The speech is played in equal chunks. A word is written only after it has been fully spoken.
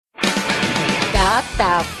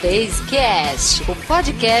Databasecast, o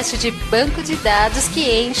podcast de banco de dados que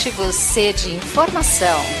enche você de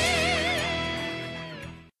informação.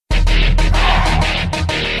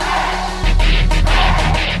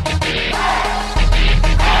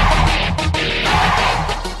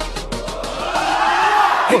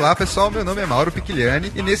 Olá pessoal, meu nome é Mauro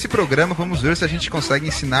Piquiliani e nesse programa vamos ver se a gente consegue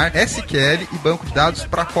ensinar SQL e banco de dados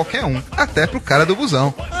pra qualquer um, até pro cara do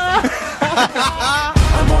busão.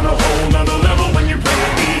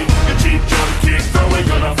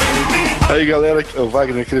 Aí galera, aqui é o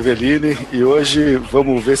Wagner Crivellini e hoje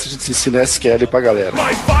vamos ver se a gente ensina SQL pra galera.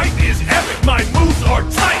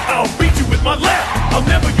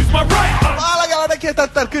 Fala galera, aqui é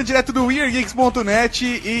Tato Tarkan, direto do WeirdGeeks.net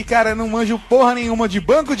e cara, não manjo porra nenhuma de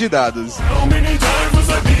banco de dados.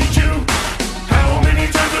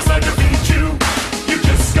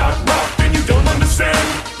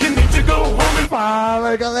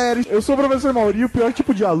 Fala galera, eu sou o professor Mauri e o pior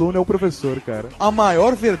tipo de aluno é o professor, cara. A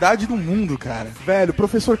maior verdade do mundo, cara. Velho, o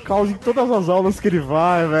professor causa em todas as aulas que ele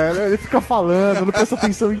vai, velho. Ele fica falando, não presta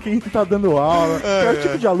atenção em quem tá dando aula. O pior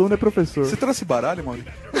tipo de aluno é professor. Você trouxe baralho, Mauri?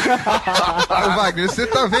 Ô Wagner, você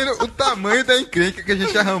tá vendo o tamanho da encrenca que a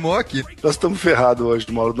gente arrumou aqui. Nós estamos ferrados hoje,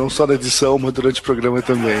 Mauro, não só na edição, mas durante o programa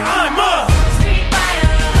também.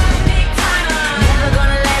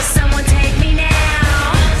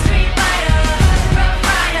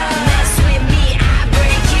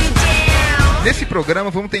 Nesse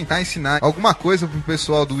programa vamos tentar ensinar alguma coisa pro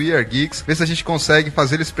pessoal do We Are Geeks, ver se a gente consegue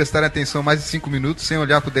fazer eles prestarem atenção mais de 5 minutos sem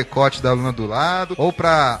olhar pro decote da aluna do lado ou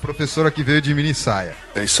pra professora que veio de mini saia.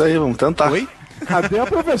 É isso aí, vamos tentar. Oi? Cadê a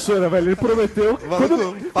professora, velho? Ele prometeu.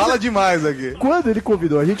 Fala demais aqui. Quando ele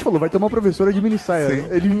convidou, a gente falou, vai ter uma professora de mini saia. Sim.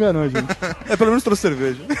 Ele enganou a gente. É, pelo menos trouxe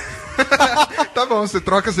cerveja. Tá bom, você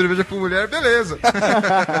troca a cerveja por mulher, beleza.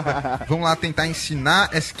 Vamos lá tentar ensinar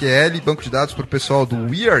SQL e banco de dados pro pessoal do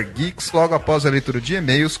We Are Geeks logo após a leitura de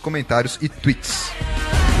e-mails, comentários e tweets.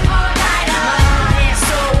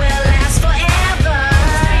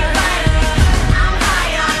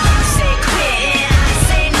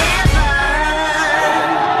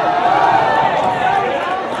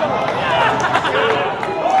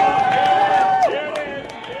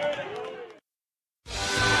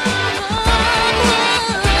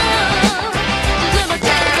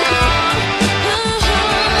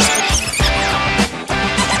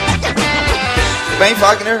 Bem,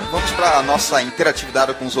 Wagner, vamos para a nossa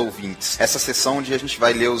interatividade com os ouvintes. Essa sessão onde a gente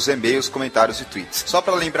vai ler os e-mails, comentários e tweets. Só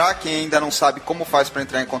para lembrar, quem ainda não sabe como faz para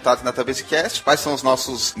entrar em contato na Databasecast, quais são os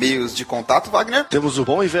nossos meios de contato, Wagner? Temos o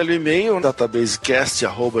bom e velho e-mail,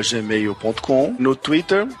 databasecast@gmail.com, no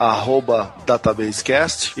Twitter,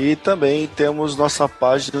 @databasecast, e também temos nossa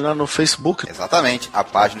página no Facebook. Exatamente, a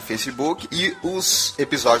página no Facebook e os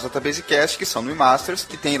episódios da Databasecast, que são no eMasters,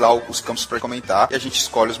 que tem lá os campos para comentar e a gente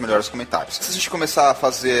escolhe os melhores comentários. Se a gente começar a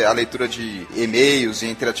fazer a leitura de e-mails e a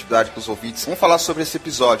interatividade com os ouvintes, vamos falar sobre esse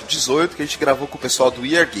episódio 18 que a gente gravou com o pessoal do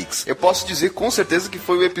We Are Geeks. Eu posso dizer com certeza que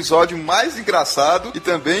foi o episódio mais engraçado e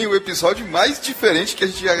também o episódio mais diferente que a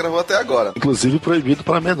gente já gravou até agora. Inclusive proibido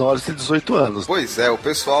para menores de 18 anos. Pois é, o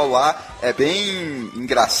pessoal lá é bem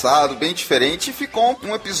engraçado, bem diferente, e ficou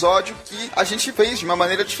um episódio que a gente fez de uma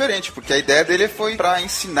maneira diferente, porque a ideia dele foi para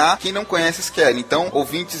ensinar quem não conhece SQL. Então,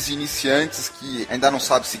 ouvintes iniciantes que ainda não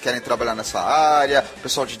sabem se querem trabalhar nessa área, o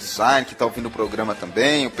pessoal de design que está ouvindo o programa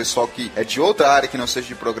também, o pessoal que é de outra área que não seja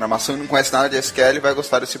de programação e não conhece nada de SQL vai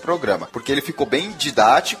gostar desse programa, porque ele ficou bem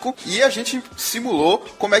didático e a gente simulou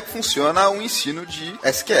como é que funciona o ensino de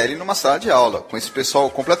SQL numa sala de aula, com esse pessoal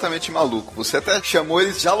completamente maluco. Você até chamou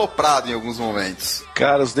eles de aloprado em alguns momentos.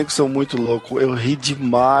 Cara, os negros são muito loucos. Eu ri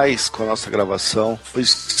demais com a nossa gravação. Foi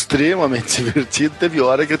extremamente divertido. Teve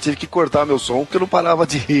hora que eu tive que cortar meu som, porque eu não parava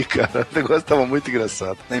de rir, cara. O negócio tava muito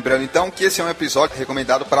engraçado. Lembrando então que esse é um episódio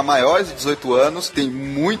recomendado para maiores de 18 anos. Tem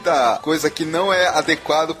muita coisa que não é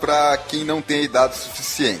adequado para quem não tem idade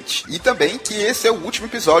suficiente. E também que esse é o último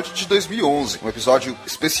episódio de 2011. Um episódio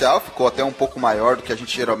especial, ficou até um pouco maior do que a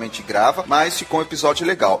gente geralmente grava, mas ficou um episódio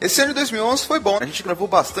legal. Esse ano de 2011 foi bom. A gente gravou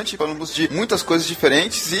bastante, falamos de muitas coisas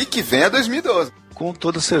diferentes e que vem a 2012. Com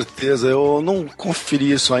toda certeza, eu não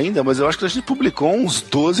conferi isso ainda, mas eu acho que a gente publicou uns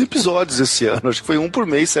 12 episódios esse ano, acho que foi um por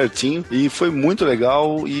mês certinho, e foi muito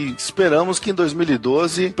legal, e esperamos que em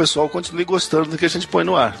 2012 o pessoal continue gostando do que a gente põe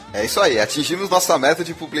no ar. É isso aí, atingimos nossa meta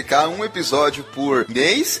de publicar um episódio por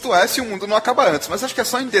mês, se o mundo não acaba antes, mas acho que é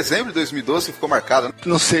só em dezembro de 2012 que ficou marcado, né?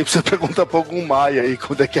 Não sei, precisa perguntar pra algum Maia aí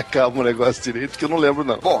quando é que acaba o negócio direito, que eu não lembro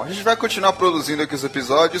não. Bom, a gente vai continuar produzindo aqui os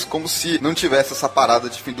episódios como se não tivesse essa parada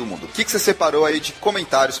de fim do mundo. O que você separou aí de de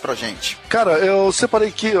comentários pra gente. Cara, eu separei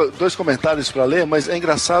aqui 2 comentários pra ler, mas é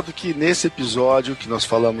engraçado que nesse episódio que nós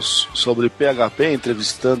falamos sobre PHP,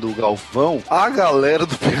 entrevistando o Galvão, a galera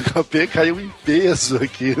do PHP caiu em peso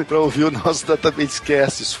aqui pra ouvir o nosso Database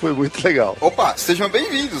Cast. Isso foi muito legal. Opa, sejam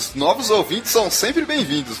bem-vindos. Novos ouvintes são sempre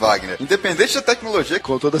bem-vindos, Wagner. Independente da tecnologia.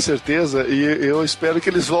 Com toda certeza, e eu espero que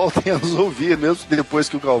eles voltem a nos ouvir, mesmo depois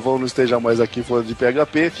que o Galvão não esteja mais aqui falando de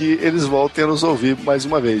PHP, que eles voltem a nos ouvir mais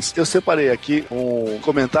uma vez. Eu separei aqui um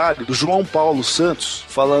comentário do João Paulo Santos,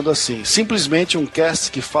 falando assim: simplesmente um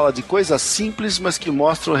cast que fala de coisas simples, mas que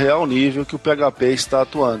mostra o real nível que o PHP está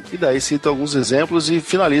atuando. E daí cita alguns exemplos e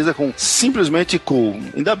finaliza com simplesmente cool.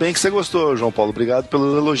 Ainda bem que você gostou, João Paulo. Obrigado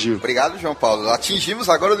pelo elogio. Obrigado, João Paulo. Atingimos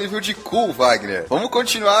agora o nível de cool, Wagner. Vamos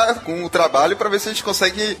continuar com o trabalho para ver se a gente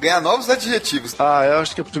consegue ganhar novos adjetivos. Eu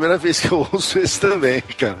acho que é a primeira vez que eu ouço esse também,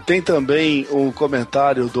 cara. Tem também um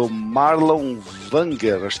comentário do Marlon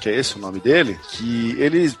Wanger, acho que é esse o nome dele, que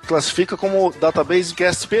ele classifica como database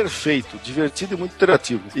cast perfeito, divertido e muito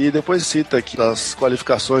interativo. E depois cita aqui as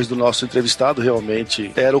qualificações do nosso entrevistado,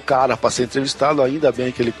 realmente era o cara para ser entrevistado, ainda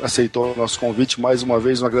bem que ele aceitou o nosso convite. Mais uma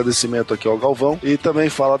vez um agradecimento aqui ao Galvão, e também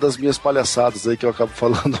fala das minhas palhaçadas aí que eu acabo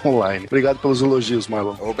falando online. Obrigado pelos elogios,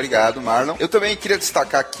 Marlon. Obrigado, Marlon. Eu também queria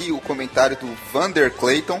destacar aqui o comentário do Vander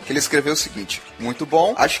Clayton, que ele escreveu o seguinte: muito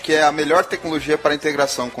bom, acho que é a melhor tecnologia para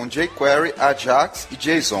integração com jQuery, Ajax e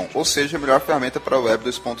JSON, ou seja, a melhor ferramenta para o Web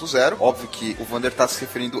 2.0. Óbvio que o Vander está se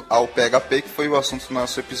referindo ao PHP, que foi o assunto do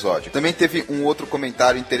nosso episódio. Também teve um outro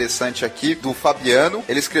comentário interessante aqui do Fabiano.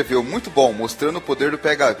 Ele escreveu: muito bom, mostrando o poder do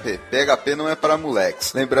PHP. PHP não é para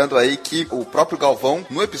moleques. Lembrando aí que o próprio Galvão,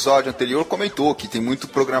 no episódio anterior, comentou que tem muito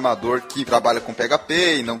programador que trabalha com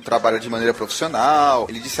PHP e não trabalha de maneira profissional.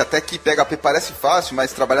 Ele disse até que PHP parece fácil,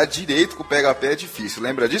 mas trabalhar direito com PHP é difícil.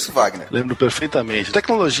 Lembra disso, Wagner? Lembro perfeitamente.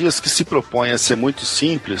 Tecnologias que se propõem a ser muito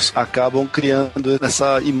simples acabam criando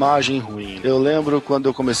essa imagem ruim. Eu lembro quando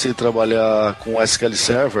eu comecei a trabalhar com SQL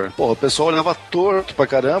Server, o pessoal olhava torto pra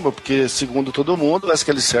caramba, porque segundo todo mundo, o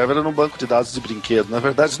SQL Server era um banco de dados de brinquedo. Na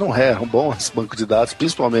verdade não é um bom banco de dados,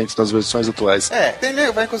 principalmente nas versões atuais. Tem que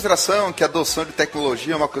levar em consideração que a adoção de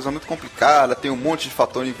tecnologia é uma coisa muito complicada, tem um monte de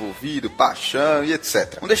fator envolvido, paixão e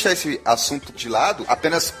etc. Vamos deixar esse assunto de lado,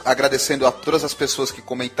 apenas agradecendo a todas as pessoas que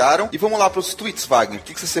comentaram, e vamos lá pros tweets, Wagner. O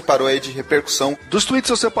que você separou aí de repercussão? Dos tweets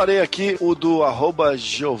eu separei aqui o do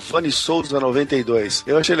 @GiovanniSouza92.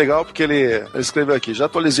 Eu achei legal porque ele escreveu aqui: já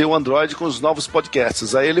atualizei o Android com os novos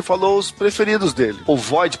podcasts. Aí ele falou os preferidos dele: o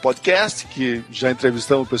Void Podcast, que já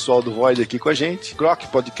entrevistamos o pessoal do Void aqui com a gente, Grok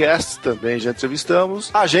Podcast, também já entrevistamos,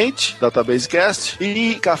 a gente, Database Cast,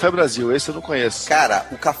 e Café Brasil. Esse eu não conheço. Cara,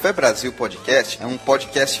 o Café Brasil Podcast é um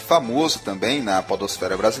podcast famoso também na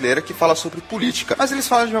podosfera brasileira que fala sobre política, mas eles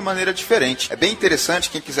falam de uma maneira diferente. É bem interessante,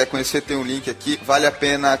 quem quiser conhecer tem um link aqui, vale a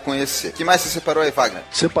pena conhecer. O que mais você separou aí, Wagner?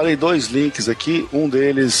 Separei 2 links aqui, um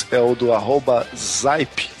deles é o do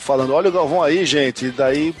 @Zype, falando: olha o Galvão aí, gente, e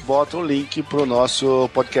daí bota um link pro nosso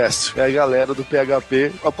podcast. É a galera do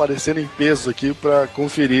PHP aparecendo em peso aqui pra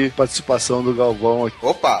conferir a participação do Galvão aqui.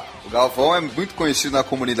 Opa! O Galvão é muito conhecido na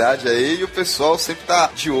comunidade aí e o pessoal sempre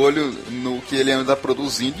tá de olho no que ele anda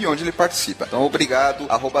produzindo e onde ele participa. Então, obrigado,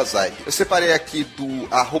 @Zype. Eu separei aqui do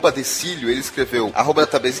 @Decílio, ele escreveu: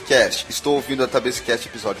 @DatabaseCast. Estou ouvindo o DatabaseCast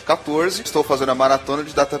episódio 14. Estou fazendo a maratona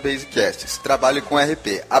de DatabaseCasts. Trabalho com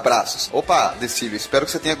RP. Abraços. Opa, Decílio, espero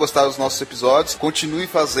que você tenha gostado dos nossos episódios. Continue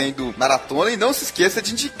fazendo maratona e não se esqueça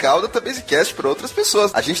de indicar o DatabaseCast para outras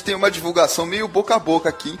pessoas. A gente tem uma divulgação meio boca a boca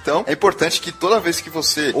aqui, então é importante que toda vez que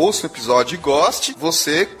você ouça um episódio e goste,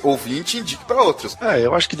 você, ouvinte, indique para outros.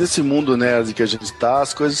 Eu acho que desse mundo nerd que a gente tá,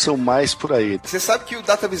 as coisas são mais por aí. Você sabe que o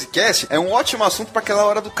DatabaseCast é um ótimo assunto para aquela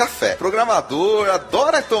hora do café. O programador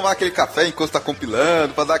adora tomar aquele café enquanto tá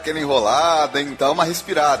compilando, para dar aquela enrolada, dar uma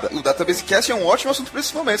respirada. O DatabaseCast é um ótimo assunto para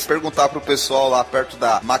esses momentos. Perguntar pro pessoal lá perto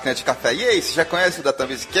da máquina de café: e aí, você já conhece o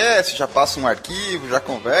DatabaseCast? Já passa um arquivo, já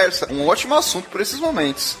conversa? Um ótimo assunto para esses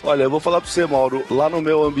momentos. Olha, eu vou falar pra você, Mauro, lá no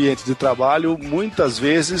meu ambiente de trabalho, muitas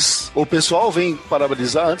vezes o pessoal vem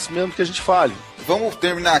parabenizar antes mesmo que a gente fale. Vamos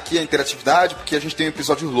terminar aqui a interatividade, porque a gente tem um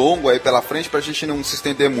episódio longo aí pela frente pra gente não se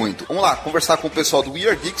estender muito. Vamos lá, conversar com o pessoal do We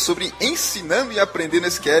Are Geeks sobre ensinando e aprendendo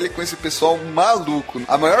SQL com esse pessoal maluco.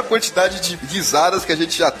 A maior quantidade de risadas que a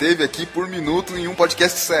gente já teve aqui por minuto em um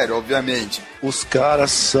podcast sério, obviamente. Os caras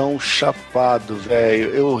são chapados,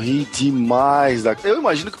 velho. Eu ri demais. Eu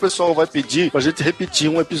imagino que o pessoal vai pedir pra gente repetir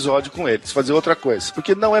um episódio com eles, fazer outra coisa.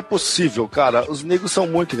 Porque não é possível, cara. Os negros são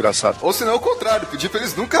muito engraçados. Ou senão o contrário, pedir pra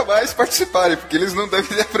eles nunca mais participarem, porque eles não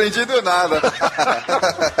devem ter aprendido nada.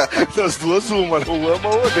 Das duas, uma. Ou ama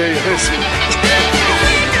ou odeia.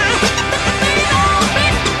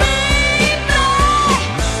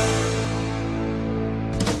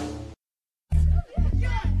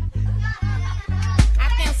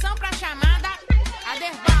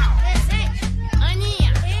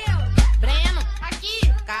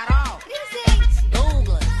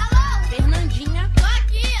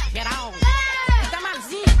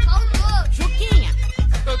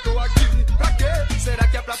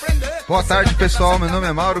 Boa tarde, pessoal. Meu nome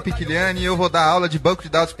é Mauro Piquiliani e eu vou dar aula de banco de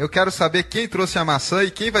dados. Eu quero saber quem trouxe a maçã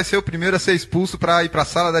e quem vai ser o primeiro a ser expulso pra ir pra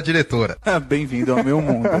sala da diretora. Bem-vindo ao meu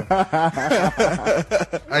mundo.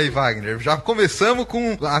 Aí, Wagner, já começamos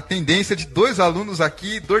com a tendência de 2 alunos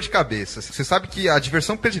aqui, dor de cabeça. Você sabe que a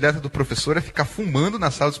diversão predileta do professor é ficar fumando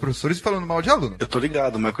na sala dos professores e falando mal de aluno. Eu tô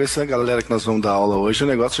ligado, mas com essa galera que nós vamos dar aula hoje, o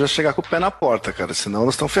negócio já chegar com o pé na porta, cara, senão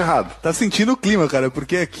nós estamos ferrados. Tá sentindo o clima, cara,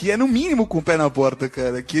 porque aqui é no mínimo com o pé na porta,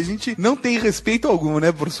 cara. Aqui a gente não tem respeito algum,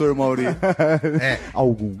 né, professor Mauri?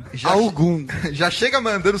 Algum. Já chega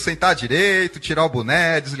mandando sentar direito, tirar o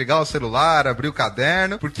boné, desligar o celular, abrir o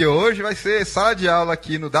caderno, porque hoje vai ser sala de aula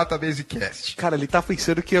aqui no Database Cast. Cara, ele tá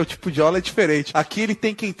pensando que o tipo de aula é diferente. Aqui ele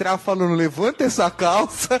tem que entrar falando, levanta essa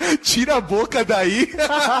calça, tira a boca daí.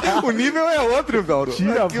 O nível é outro, Mauro.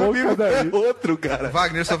 Tira aqui a boca o nível daí. é outro, cara.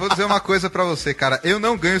 Wagner, só vou dizer uma coisa pra você, cara. Eu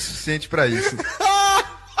não ganho o suficiente pra isso.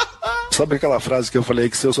 Sabe aquela frase que eu falei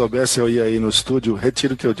que se eu soubesse eu ia aí no estúdio?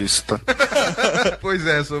 Retiro o que eu disse, tá? Pois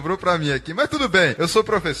é, sobrou pra mim aqui. Mas tudo bem, eu sou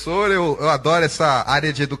professor, eu adoro essa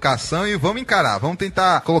área de educação e vamos encarar. Vamos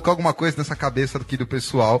tentar colocar alguma coisa nessa cabeça aqui do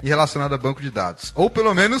pessoal e relacionada a banco de dados. Ou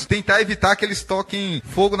pelo menos tentar evitar que eles toquem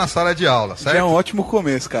fogo na sala de aula, certo? Já é um ótimo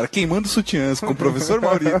começo, cara. Queimando sutiãs com o professor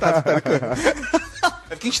Mauri.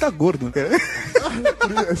 É porque a gente tá gordo, cara.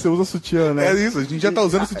 Você usa sutiã, né? É isso, a gente já tá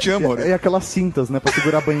usando sutiã, Mauri. É aquelas cintas, né? Pra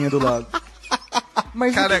segurar a bainha do lado.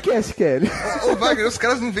 Mas Cara, o que é SQL? Ô, Wagner, os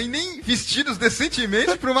caras não vêm nem vestidos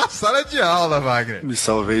decentemente pra uma sala de aula, Wagner. Me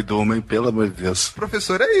salvei do homem, pelo amor de Deus.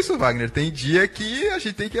 Professor, é isso, Wagner. Tem dia que a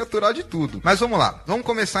gente tem que aturar de tudo. Mas vamos lá. Vamos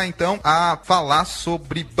começar então a falar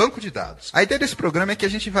sobre banco de dados. A ideia desse programa é que a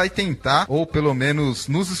gente vai tentar, ou pelo menos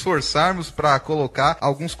nos esforçarmos para colocar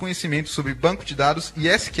alguns conhecimentos sobre banco de dados e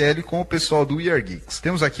SQL com o pessoal do We Are Geeks.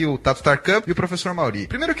 Temos aqui o Tato Tarkan e o professor Mauri.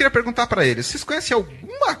 Primeiro eu queria perguntar para eles, vocês conhecem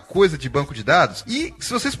alguma coisa de banco de dados? E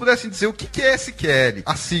se vocês pudessem dizer o que é SQL,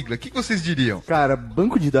 a sigla, o que vocês diriam? Cara,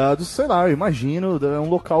 banco de dados, sei lá, eu imagino, é um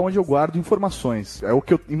local onde eu guardo informações. É o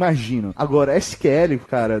que eu imagino. Agora, SQL,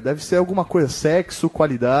 cara, deve ser alguma coisa, sexo,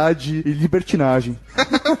 qualidade e libertinagem.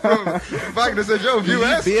 Wagner, você já ouviu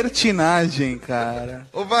essa? Libertinagem, cara.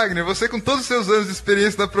 Ô Wagner, você com todos os seus anos de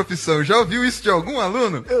experiência na profissão, já ouviu isso de algum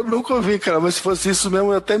aluno? Eu nunca ouvi, cara, mas se fosse isso mesmo,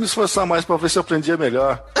 eu ia até me esforçar mais pra ver se eu aprendia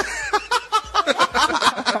melhor.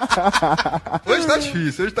 Hoje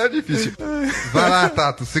tá difícil. Vai lá,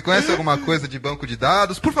 Tato, você conhece alguma coisa de banco de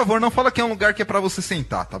dados? Por favor, não fala que é um lugar que é pra você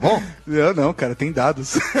sentar, tá bom? Não, cara, tem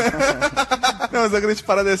dados. Não, mas a grande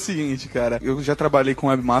parada é a seguinte, cara. Eu já trabalhei com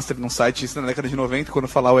webmaster num site, isso na década de 90, quando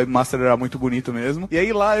falar webmaster era muito bonito mesmo. E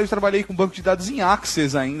aí lá eu trabalhei com banco de dados em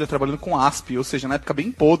Access ainda, trabalhando com ASP, ou seja, na época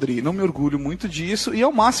bem podre. Não me orgulho muito disso, e é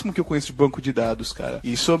o máximo que eu conheço de banco de dados, cara.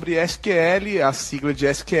 E sobre SQL, a sigla de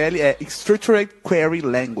SQL é Structured Query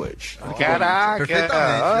Language. Caraca,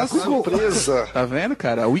 perfeitamente. Surpresa. Tá vendo,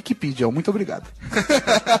 cara? A Wikipedia, muito obrigado.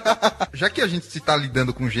 Já que a gente tá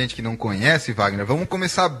lidando com gente que não conhece, Wagner, vamos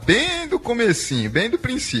começar bem do comecinho, bem do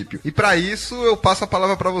princípio. E pra isso eu passo a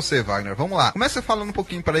palavra pra você, Wagner. Vamos lá. Começa falando um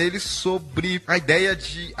pouquinho pra eles sobre a ideia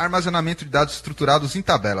de armazenamento de dados estruturados em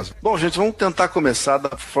tabelas. Bom, gente, vamos tentar começar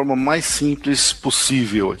da forma mais simples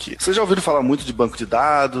possível aqui. Vocês já ouviram falar muito de banco de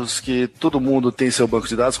dados, que todo mundo tem seu banco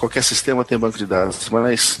de dados, qualquer sistema tem banco de dados,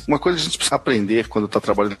 mas uma coisa que a gente precisa aprender quando está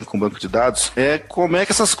trabalhando com banco de dados é como é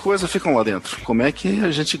que essas coisas ficam lá dentro, como é que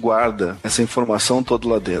a gente guarda essa informação toda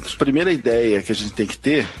lá dentro. A primeira ideia que a gente tem que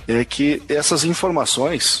ter é que essas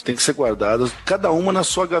informações têm que ser guardadas, cada uma na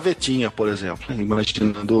sua gavetinha, por exemplo,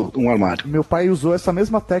 imaginando um armário. Meu pai usou essa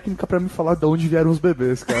mesma técnica pra me falar de onde vieram os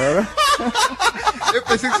bebês, cara. Eu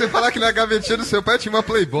pensei que você ia falar que na gavetinha do seu pai tinha uma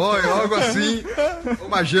Playboy ou algo assim, ou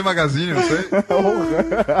uma G Magazine, não sei.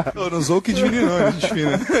 Eu não usou o que diminuiu, não, gente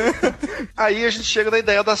fina. Aí a gente chega na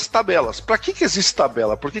ideia das tabelas. Para que existe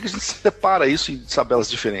tabela? Por que a gente separa isso em tabelas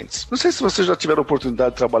diferentes? Não sei se vocês já tiveram a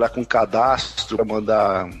oportunidade de trabalhar com cadastro, para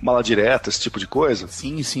mandar mala direta, esse tipo de coisa.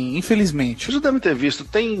 Sim, infelizmente. Vocês já devem ter visto,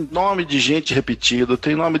 tem nome de gente repetido,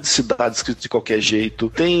 tem nome de cidade escrito de qualquer jeito,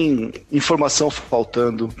 tem informação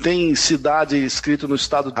faltando, tem cidade escrito no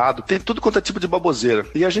estado errado, tem tudo quanto é tipo de baboseira.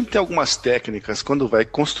 E a gente tem algumas técnicas quando vai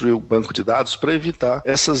construir o banco de dados para evitar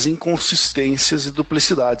essas inconsistências e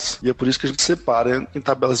duplicidades. E é por isso que a gente separa em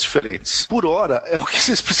tabelas diferentes. Por hora, é o que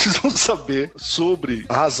vocês precisam saber sobre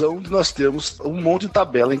a razão de nós termos um monte de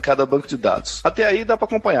tabela em cada banco de dados. Até aí dá para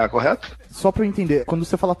acompanhar, correto? Só pra eu entender, quando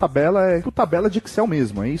você fala tabela, é tipo tabela de Excel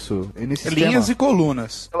mesmo, é isso? É nesse Linhas sistema? e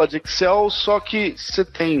colunas. Tabela de Excel, só que você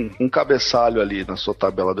tem um cabeçalho ali na sua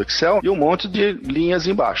tabela do Excel e um monte de linhas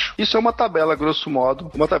embaixo. Isso é uma tabela, grosso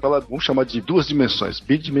modo, uma tabela, vamos chamar de 2 dimensões,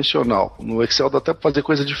 bidimensional. No Excel dá até pra fazer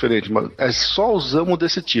coisa diferente, mas só usamos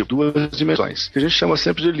desse tipo, 2 dimensões, que a gente chama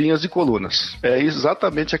sempre de linhas e colunas. É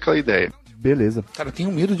exatamente aquela ideia. Beleza. Cara, eu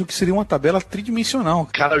tenho medo de que seria uma tabela tridimensional.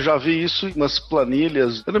 Cara, eu já vi isso em umas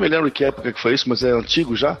planilhas. Eu não me lembro que época que foi isso, mas é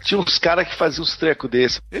antigo já. Tinha uns caras que faziam uns trecos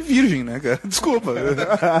desses. É virgem, né, cara? Desculpa.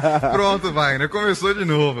 Pronto, Wagner, começou de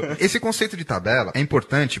novo. Esse conceito de tabela é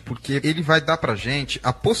importante porque ele vai dar pra gente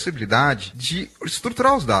a possibilidade de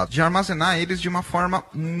estruturar os dados, de armazenar eles de uma forma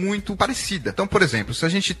muito parecida. Então, por exemplo, se a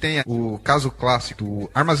gente tem o caso clássico do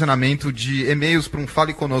armazenamento de e-mails para um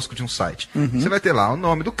Fale Conosco de um site, você vai ter lá o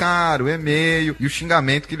nome do cara, o e-mail e o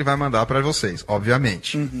xingamento que ele vai mandar para vocês,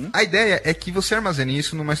 obviamente. A ideia é que você armazene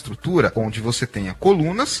isso numa estrutura onde você tenha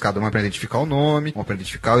colunas, cada uma para identificar o nome, uma para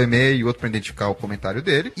identificar o e-mail e outra para identificar o comentário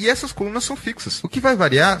dele, e essas colunas são fixas. O que vai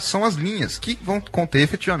variar são as linhas, que vão conter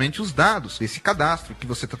efetivamente os dados desse cadastro que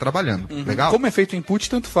você está trabalhando. Legal? Como é feito o input,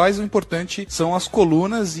 tanto faz, o importante são as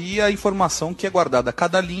colunas e a informação que é guardada.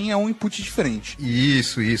 Cada linha é um input diferente.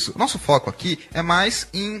 Isso. Nosso foco aqui é mais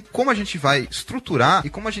em como a gente vai estruturar e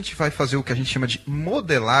como a gente vai fazer o que a gente chama de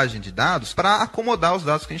modelagem de dados para acomodar os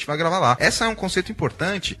dados que a gente vai gravar lá. Esse é um conceito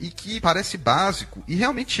importante e que parece básico, e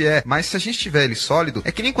realmente é, mas se a gente tiver ele sólido,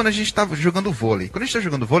 é que nem quando a gente tá jogando vôlei. Quando a gente tá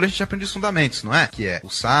jogando vôlei, a gente aprende os fundamentos, não é? Que é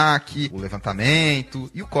o saque, o levantamento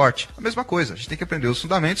e o corte. A mesma coisa, a gente tem que aprender os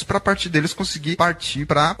fundamentos para a partir deles conseguir partir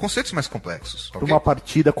para conceitos mais complexos. Pra uma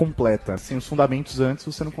partida completa. Sem os fundamentos antes,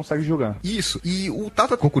 você não consegue jogar. Isso, e o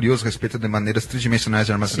Tata ficou curioso a respeito de maneiras tridimensionais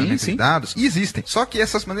de armazenamento de dados, e existem. Só que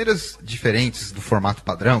essas maneiras diferentes do formato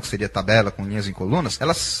padrão, que seria tabela com linhas em colunas,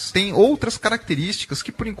 elas têm outras características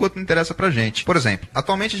que por enquanto não interessa pra gente. Por exemplo,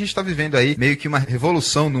 atualmente a gente está vivendo aí meio que uma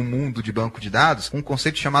revolução no mundo de banco de dados, um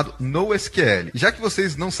conceito chamado NoSQL. Já que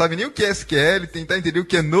vocês não sabem nem o que é SQL, tentar entender o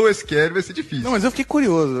que é NoSQL vai ser difícil. Não, mas eu fiquei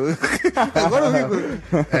curioso. Agora eu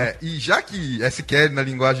fico... E já que SQL na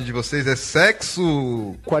linguagem de vocês é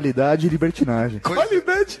sexo... Qualidade e libertinagem.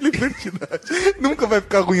 Qualidade e libertinagem. Nunca vai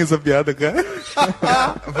ficar ruim essa piada, cara.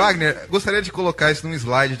 Wagner, gostaria de colocar isso num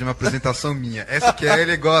slide de uma apresentação minha. SQL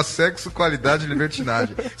é igual a sexo, qualidade e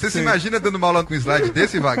libertinagem. Você se imagina dando uma aula com um slide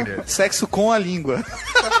desse, Wagner? Sexo com a língua.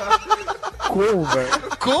 Como, velho?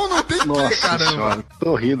 Com não tem que, caramba. Senhora,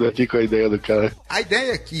 tô rindo aqui com a ideia do cara. A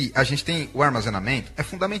ideia que a gente tem o armazenamento é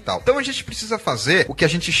fundamental. Então a gente precisa fazer o que a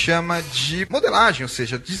gente chama de modelagem, ou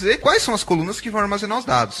seja, dizer quais são as colunas que vão armazenar os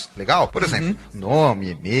dados. Legal? Por exemplo,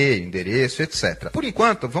 nome, e-mail, endereço, etc. Por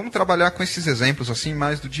enquanto, vamos trabalhar com esses exemplos assim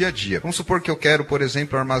mais do dia a dia. Vamos supor que eu quero, por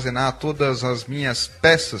exemplo, armazenar todas as minhas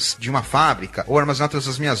peças de uma fábrica, ou armazenar todas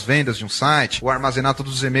as minhas vendas de um site, ou armazenar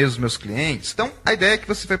todos os e-mails dos meus clientes. Então, a ideia é que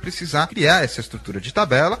você vai precisar criar essa estrutura de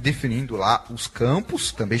tabela, definindo lá os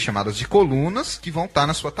campos, também chamados de colunas, que vão estar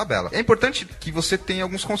na sua tabela. É importante que você tenha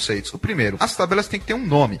alguns conceitos. O primeiro, as tabelas têm que ter um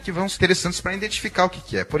nome, que vão ser interessantes para identificar o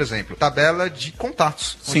que é. Por exemplo, tabela de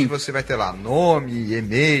contatos, onde você vai ter lá nome,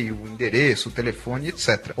 e-mail, endereço, telefone,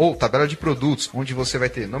 etc. Ou tabela de produtos, onde você vai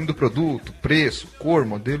ter nome do produto, preço, cor,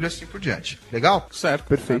 modelo e assim por diante. Legal? Certo.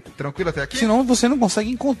 Perfeito. Tranquilo até aqui? Senão você não consegue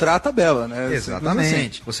encontrar a tabela, né?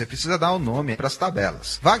 Exatamente. Você precisa dar o nome para as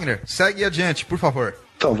tabelas. Wagner, segue adiante, por favor.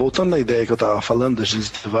 Então, voltando na ideia que eu estava falando, a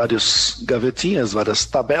gente tem várias gavetinhas, várias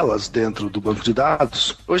tabelas dentro do banco de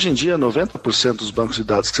dados. Hoje em dia, 90% dos bancos de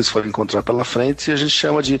dados que vocês forem encontrar pela frente, a gente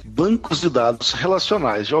chama de bancos de dados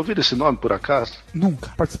relacionais. Já ouviram esse nome, por acaso?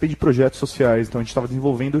 Nunca. Participei de projetos sociais, então a gente estava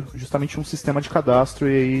desenvolvendo justamente um sistema de cadastro,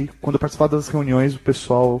 e aí, quando eu participava das reuniões, o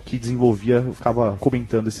pessoal que desenvolvia ficava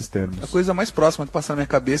comentando esses termos. A coisa mais próxima que passa na minha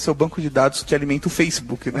cabeça é o banco de dados que alimenta o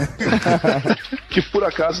Facebook, né? Que por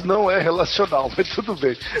acaso não é relacional, mas tudo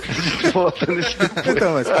bem. A gente volta nesse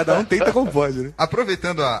Então, mas cada um tenta como pode, né?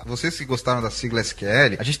 Aproveitando vocês que gostaram da sigla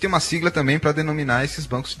SQL, a gente tem uma sigla também para denominar esses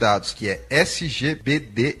bancos de dados, que é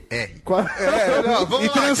SGBDR. E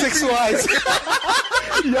transexuais.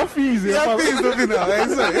 E afins, E afins no final, é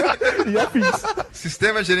isso aí. E afins.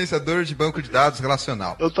 Sistema Gerenciador de Banco de Dados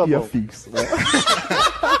Relacional. Então tá E bom. afins.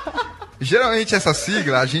 Geralmente essa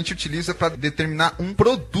sigla a gente utiliza para determinar um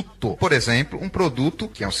produto. Por exemplo, um produto,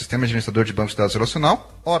 que é um sistema gerenciador de bancos de dados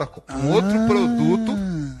relacional, Oracle. Um outro produto,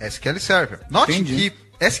 SQL Server. Note Entendi. que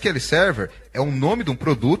SQL Server é o nome de um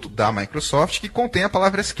produto da Microsoft que contém a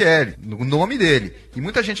palavra SQL, no nome dele. E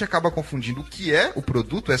muita gente acaba confundindo o que é o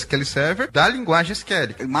produto SQL Server da linguagem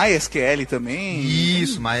SQL. MySQL também.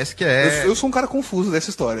 Isso, MySQL. Eu sou um cara confuso dessa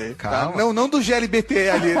história. Calma. Tá? Não do GLBT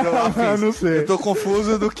ali. Não sei. Eu tô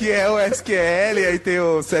confuso do que é o SQL, aí tem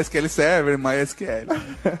o SQL Server, MySQL.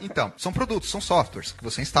 Então, são produtos, são softwares que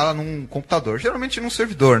você instala num computador, geralmente num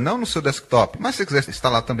servidor, não no seu desktop. Mas se você quiser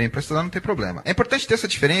instalar também para estudar, não tem problema. É importante ter essa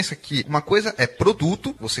diferença que uma coisa é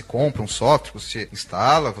produto, você compra um software, você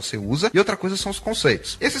instala, você usa, e outra coisa são os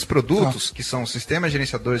conceitos. Esses produtos, que são sistemas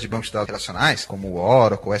gerenciadores de bancos de dados relacionais, como o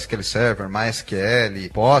Oracle, SQL Server, MySQL,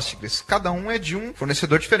 Postgres, cada um é de um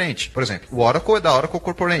fornecedor diferente. Por exemplo, o Oracle é da Oracle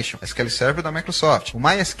Corporation, o SQL Server é da Microsoft. O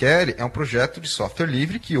MySQL é um projeto de software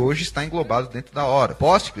livre que hoje está englobado dentro da Oracle.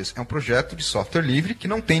 Postgres é um projeto de software livre que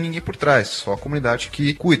não tem ninguém por trás, só a comunidade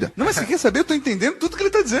que cuida. Não, mas você quer saber? Eu tô entendendo tudo que ele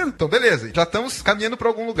tá dizendo. Então, beleza. Já estamos caminhando para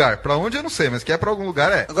algum lugar. Para onde eu não sei, mas que é para algum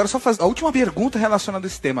lugar é. Agora só fazer a última pergunta relacionada a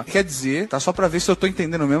esse tema. Quer dizer, tá? Só pra ver se eu tô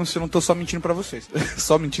entendendo mesmo, se eu não tô só mentindo pra vocês.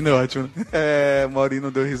 Só mentindo é ótimo, né? Maurinho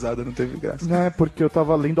não deu risada, não teve graça. Não, é porque eu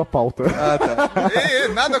tava lendo a pauta. Ah, tá.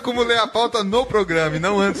 Nada como ler a pauta no programa e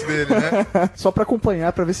não antes dele, né? Só pra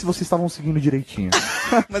acompanhar, pra ver se vocês estavam seguindo direitinho.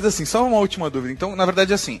 Mas assim, só uma última dúvida. Então, na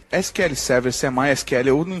verdade, assim, SQL Server, se é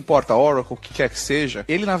MySQL ou não importa, Oracle, o que quer que seja,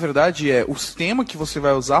 ele na verdade é o sistema que você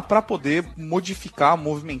vai usar pra poder modificar,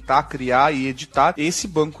 movimentar, criar e editar esse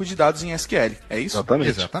banco de dados em SQL. É isso?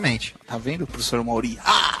 Exatamente. Tá vendo, professor Mauri?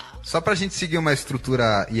 Só pra gente seguir uma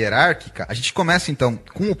estrutura hierárquica, a gente começa então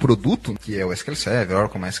com o produto, que é o SQL Server,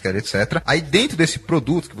 Oracle, MySQL, etc. Aí dentro desse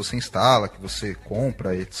produto que você instala, que você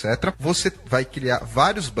compra, etc., você vai criar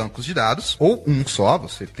vários bancos de dados, ou um só,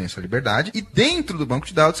 você tem essa liberdade, e dentro do banco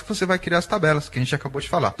de dados que você vai criar as tabelas, que a gente acabou de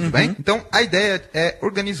falar, tudo bem? Então a ideia é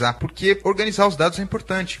organizar, porque organizar os dados é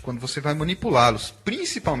importante quando você vai manipulá-los,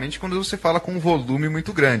 principalmente quando você fala com um volume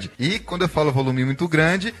muito grande. E quando eu falo volume muito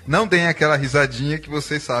grande, não deem aquela risadinha que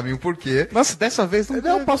vocês sabem o porquê. Nossa, dessa vez não.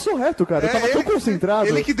 Não, passou reto, cara. Eu tava tão concentrado.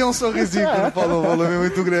 Ele que deu um sorrisinho quando falou o volume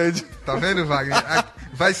muito grande. Tá vendo, Wagner?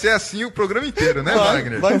 Vai ser assim o programa inteiro, né,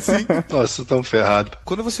 Wagner? Vai sim. Nossa, tão ferrado.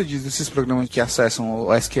 Quando você diz esses programas que acessam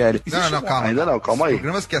o SQL... Não, calma. Ainda não, calma aí.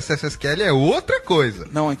 Programas que acessam SQL é outra coisa.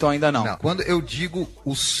 Não, então ainda não. Não, quando eu digo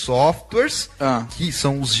os softwares, que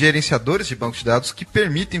são os gerenciadores de bancos de dados que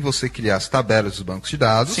permitem você criar as tabelas dos bancos de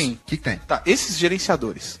dados. Sim. Que tem? Tá, esses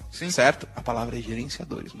gerenciadores, Sim. certo? A palavra é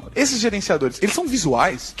gerenciadores, mano. Esses gerenciadores, eles são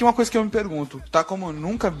visuais? Que é uma coisa que eu me pergunto, tá? Como eu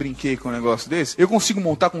nunca brinquei com um negócio desse, eu consigo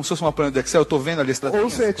montar como se fosse uma planilha do Excel, eu tô vendo ali as Ou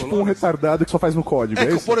você é tipo um retardado que só faz no código,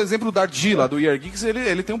 é isso? Por exemplo, o Dardi, lá do Year Geeks,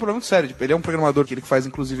 ele tem um problema muito sério. Tipo, ele é um programador que ele faz,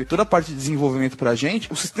 inclusive, toda a parte de desenvolvimento pra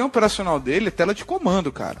gente. O sistema operacional dele é tela de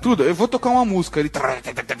comando, cara. Tudo. Eu vou tocar uma música, ele...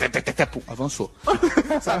 Pum, avançou.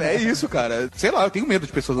 Sabe, é isso, cara. Sei lá, eu tenho medo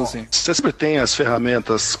de pessoas assim. Você sempre tem as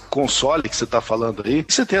ferramentas console que você tá falando aí,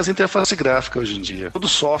 e você tem as interfaces gráficas hoje em dia. Todo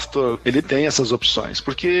software, ele tem essas opções,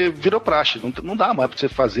 porque virou praxe. Não dá mais pra você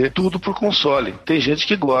fazer tudo por console. Tem gente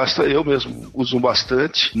que gosta, eu mesmo uso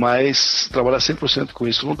bastante, mas trabalhar 100% com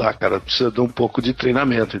isso não dá, cara. Precisa de um pouco de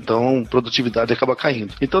treinamento. Então, produtividade acaba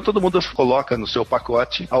caindo. Então, todo mundo coloca no seu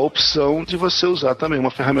pacote a opção de você usar também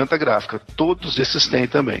uma ferramenta gráfica. Todos esses têm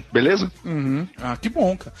também. Beleza? Uhum. Ah, que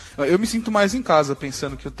bom, cara. Eu me sinto mais em casa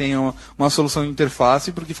pensando que eu tenho uma solução de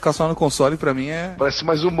interface, porque ficar só no console pra mim é... Parece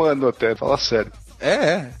mais humano até, fala sério.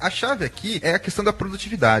 A chave aqui é a questão da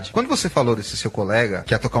produtividade. Quando você falou desse seu colega que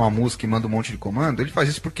quer tocar uma música e manda um monte de comando, ele faz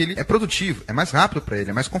isso porque ele é produtivo, é mais rápido para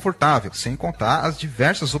ele, é mais confortável, sem contar as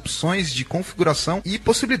diversas opções de configuração e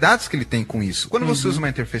possibilidades que ele tem com isso. Quando você usa uma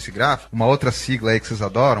interface gráfica, uma outra sigla aí que vocês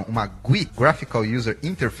adoram, uma GUI, Graphical User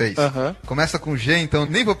Interface, começa com G, então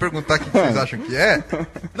nem vou perguntar o que vocês acham que é.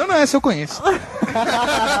 Não, essa eu conheço.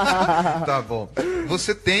 Tá bom.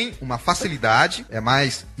 Você tem uma facilidade, é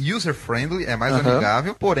mais user-friendly, é mais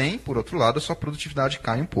amigável, porém, por outro lado, a sua produtividade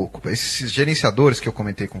cai um pouco. Esses gerenciadores que eu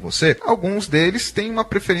comentei com você, alguns deles têm uma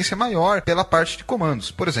preferência maior pela parte de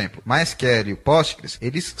comandos. Por exemplo, MySQL e o Postgres,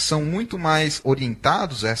 eles são muito mais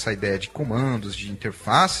orientados a essa ideia de comandos, de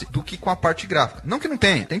interface, do que com a parte gráfica. Não que não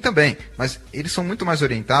tenha, tem também, mas eles são muito mais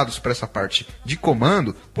orientados para essa parte de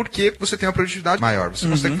comando, porque você tem uma produtividade maior, você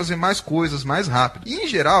consegue fazer mais coisas mais rápido. E, em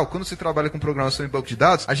geral, quando você trabalha com programação em banco de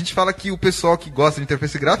dados, a gente fala que o pessoal que gosta de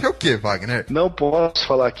interface gráfica é o quê, Wagner? Não posso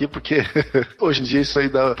falar aqui porque hoje em dia isso aí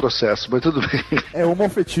dá processo, mas tudo bem. É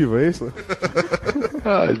homoafetivo, é isso?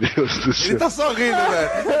 Ai, Deus do céu. Ele tá sorrindo, velho.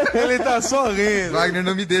 Ele tá sorrindo. Wagner,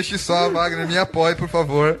 não me deixe só, Wagner, me apoie, por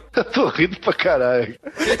favor. Eu tô rindo pra caralho.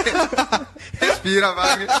 Respira,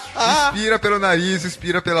 Wagner. Inspira pelo nariz,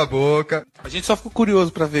 expira pela boca. A gente só ficou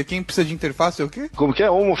curioso pra ver quem precisa de interface é o quê? Como que é?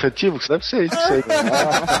 Homoafetivo? Deve ser isso aí.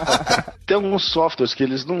 tem alguns softwares que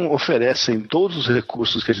eles não oferecem todos os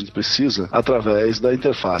recursos que a gente precisa através da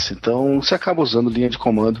interface. Então, você acaba usando linha de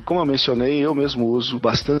comando. Como eu mencionei, eu mesmo uso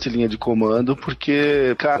bastante linha de comando,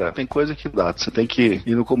 porque, cara, tem coisa que dá. Você tem que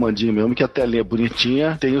ir no comandinho mesmo, que a telinha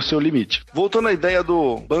bonitinha tem o seu limite. Voltando à ideia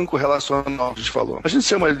do banco relacional que a gente falou. A gente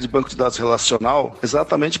chama ele de banco de dados relacional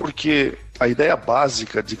exatamente porque a ideia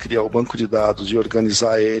básica de criar o banco de dados e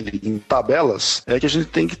organizar ele em tabelas é que a gente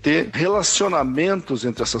tem que ter relacionamentos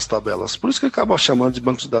entre essas tabelas. Por isso que acaba chamando de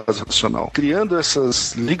banco de dados relacional. Criando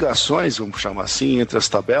essas ligações, vamos chamar assim, entre as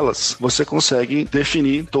tabelas, você consegue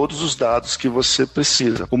definir todos os dados que você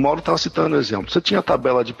precisa. O Mauro estava citando um exemplo. Você tinha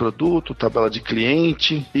tabela de produto, tabela de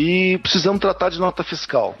cliente e precisamos tratar de nota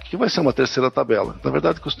fiscal, que vai ser uma terceira tabela. Na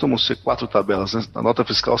verdade, costumam ser 4 tabelas, né? A nota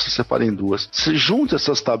fiscal se separa em 2. Você junta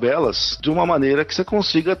essas tabelas de uma maneira que você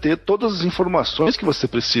consiga ter todas as informações que você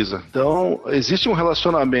precisa. Então, existe um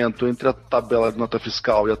relacionamento entre a tabela de nota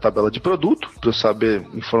fiscal e a tabela de produto, para eu saber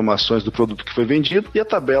informações do produto que foi vendido, e a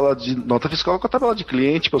tabela de nota fiscal com a tabela de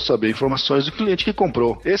cliente, para eu saber informações do cliente que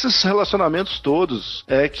comprou. Esses relacionamentos todos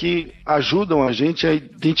é que ajudam a gente a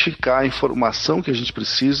identificar a informação que a gente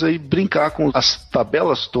precisa e brincar com as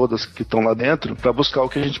tabelas todas que estão lá dentro para buscar o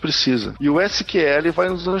que a gente precisa. E o SQL vai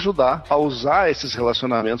nos ajudar a usar esses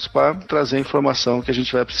relacionamentos para trazer a informação que a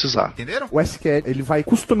gente vai precisar. Entenderam? O SQL, ele vai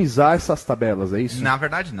customizar essas tabelas, é isso? Na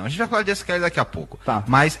verdade, não. A gente vai falar de SQL daqui a pouco. Tá.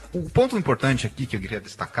 Mas o ponto importante aqui que eu queria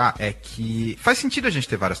destacar é que faz sentido a gente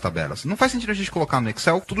ter várias tabelas. Não faz sentido a gente colocar no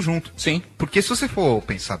Excel tudo junto. Sim. Porque se você for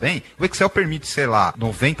pensar bem, o Excel permite, sei lá,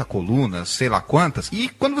 90 colunas, sei lá quantas. E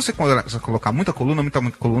quando você colocar muita coluna,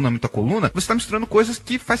 você está misturando coisas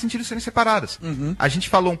que faz sentido serem separadas. A gente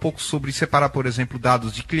falou um pouco sobre separar, por exemplo,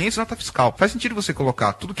 dados de clientes e nota fiscal. Faz sentido você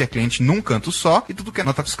colocar tudo que é cliente num canto só e tudo que é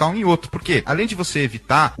nota fiscal em outro. Porque, além de você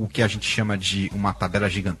evitar o que a gente chama de uma tabela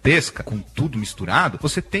gigantesca, com tudo misturado,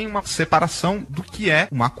 você tem uma separação do que é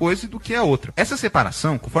uma coisa e do que é outra. Essa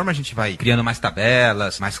separação, conforme a gente vai criando mais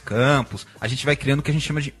tabelas, mais campos, a gente vai criando o que a gente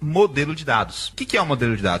chama de modelo de dados. O que é um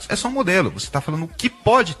modelo de dados? É só um modelo. Você está falando o que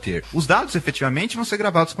pode ter. Os dados, efetivamente, vão ser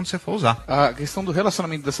gravados quando você for usar. A questão do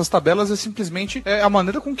relacionamento dessas tabelas é simplesmente a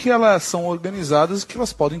maneira com que elas são organizadas e que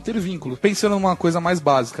elas podem ter vínculos. Pensando numa coisa mais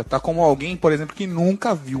básica, tá? Como alguém, por exemplo, que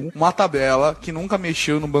nunca viu uma tabela, que nunca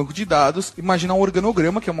mexeu no banco de dados, imaginar um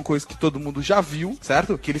organograma, que é uma coisa que todo mundo já viu,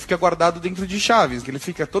 certo? Que ele fica guardado dentro de chaves, que ele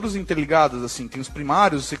fica todos interligados, assim, tem os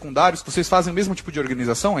primários, os secundários. Vocês fazem o mesmo tipo de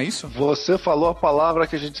organização, é isso? Você falou a palavra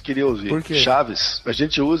que a gente queria ouvir. Por quê? Chaves. A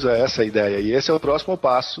gente usa essa ideia e esse é o próximo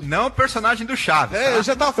passo. Não o personagem do Chaves. É, eu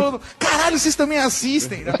já tava falando, caralho, vocês também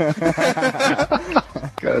assistem, né?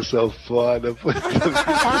 Cara, são foda. Pô.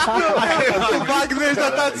 O Wagner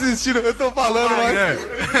já tá desistindo, eu tô falando, mas...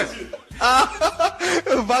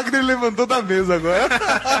 O Wagner levantou da mesa agora.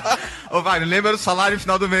 Ô, Wagner, lembra do salário no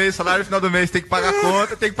final do mês, tem que pagar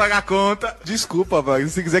a conta. Desculpa, Wagner,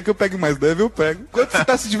 se quiser que eu pegue mais leve, eu pego. Enquanto você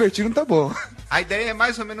tá se divertindo, tá bom. A ideia é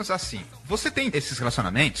mais ou menos assim. Você tem esses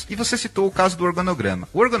relacionamentos e você citou o caso do organograma.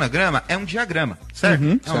 O organograma é um diagrama, certo?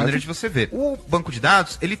 É uma maneira de você ver. O banco de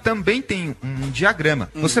dados, ele também tem um diagrama.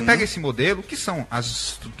 Você pega esse modelo, que são as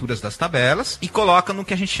estruturas das tabelas, e coloca no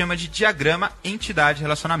que a gente chama de diagrama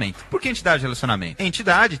entidade-relacionamento. Por que entidade-relacionamento?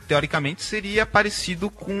 Entidade, teoricamente, seria parecido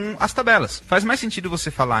com as tabelas. Faz mais sentido você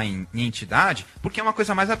falar em entidade, porque é uma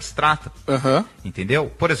coisa mais abstrata. Entendeu?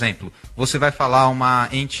 Por exemplo, você vai falar uma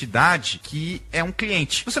entidade que é um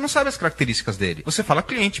cliente. Você não sabe as características dele. Você fala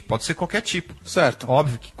cliente, pode ser qualquer tipo. Certo.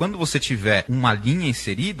 Óbvio que quando você tiver uma linha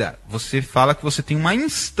inserida, você fala que você tem uma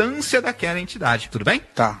instância daquela entidade. Tudo bem?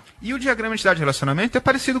 Tá. E o diagrama de entidade de relacionamento é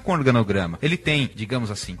parecido com o organograma. Ele tem,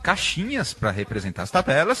 digamos assim, caixinhas para representar as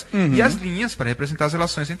tabelas e as linhas para representar as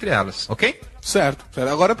relações entre elas. Ok? Certo.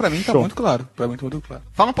 Agora pra mim tá muito claro. Pra mim tá muito claro.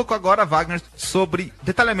 Fala um pouco agora, Wagner, sobre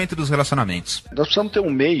detalhamento dos relacionamentos. Nós precisamos ter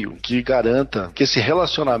um meio que garanta que esse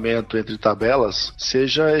relacionamento entre tabelas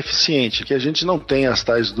seja eficiente, que a gente não tenha as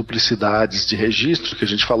tais duplicidades de registro que a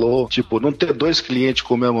gente falou, tipo, não ter 2 clientes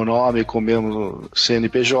com o mesmo nome, com o mesmo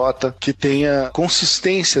CNPJ, que tenha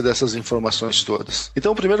consistência dessas informações todas.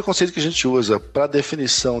 Então, o primeiro conceito que a gente usa para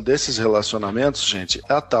definição desses relacionamentos, gente,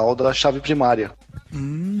 é a tal da chave primária.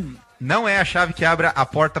 Não é a chave que abre a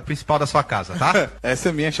porta principal da sua casa, tá? Essa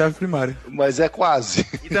é a minha chave primária. Mas é quase.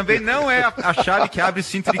 E também não é a chave que abre o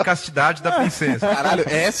cinto de castidade da princesa. Caralho,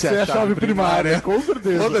 essa é a chave primária. Com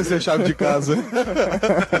certeza. Foda-se a chave de casa.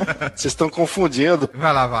 Vocês estão confundindo.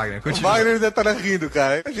 Vai lá, Wagner, O continua. Wagner ainda tá rindo,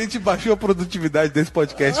 cara. A gente baixou a produtividade desse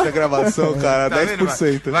podcast da gravação, cara, Tá vendo,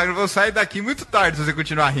 10%. Wagner, eu vou sair daqui muito tarde se você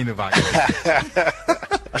continuar rindo, Wagner.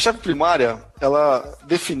 A chave primária, ela é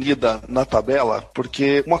definida na tabela,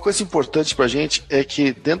 porque uma coisa importante pra gente é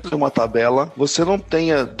que dentro de uma tabela, você não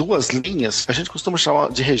tenha duas linhas, a gente costuma chamar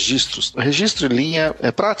de registros. Registro e linha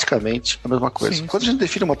é praticamente a mesma coisa. Sim. Quando a gente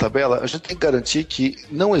define uma tabela, a gente tem que garantir que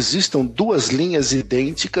não existam duas linhas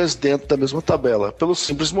idênticas dentro da mesma tabela, pelo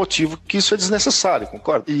simples motivo que isso é desnecessário,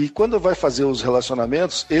 concorda? E quando vai fazer os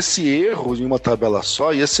relacionamentos, esse erro em uma tabela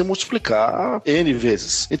só ia se multiplicar N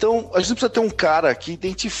vezes. Então, a gente precisa ter um cara que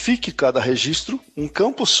identifique cada registro, um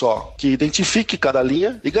campo só, que identifique cada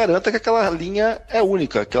linha e garanta que aquela linha é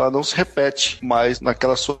única, que ela não se repete mais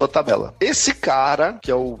naquela sua tabela. Esse cara,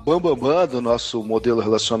 que é o bambambam do nosso modelo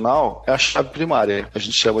relacional, é a chave primária. A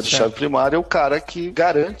gente chama de chave primária o cara que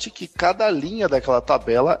garante que cada linha daquela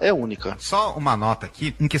tabela é única. Só uma nota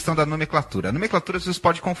aqui, em questão da nomenclatura. A nomenclatura vocês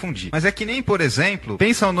podem confundir. Mas é que nem, por exemplo,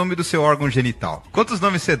 pensa o nome do seu órgão genital. Quantos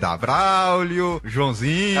nomes você dá? Braulio,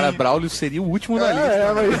 Joãozinho... Cara, Braulio seria o último da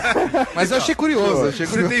lista. Mas eu achei curioso.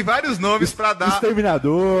 Você tem vários nomes pra dar...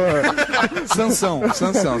 Exterminador. Sansão.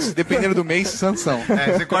 Se dependendo do mês, Sansão.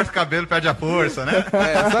 Você corta o cabelo, perde a força, né?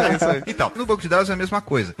 Isso aí. Então, no banco de dados é a mesma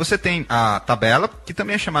coisa. Você tem a tabela, que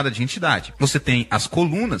também é chamada de entidade. Você tem as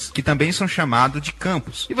colunas, que também são chamadas de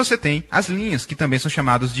campos. E você tem as linhas, que também são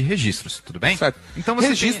chamadas de registros. Tudo bem? Certo. Então você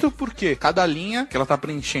registro porque cada linha que ela tá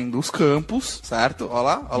preenchendo os campos, certo?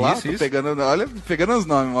 Olha lá. Isso. Pegando os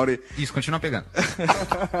nomes, Mauri. Isso, continua pegando.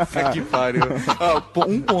 Que pariu.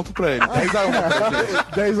 Um ponto pra ele.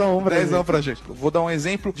 10-1 pra gente. 10-1 pra gente. Vou dar um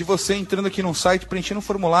exemplo de você entrando aqui num site, preenchendo um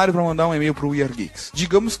formulário pra mandar um e-mail pro We Are Geeks.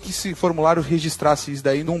 Digamos que esse formulário registrasse isso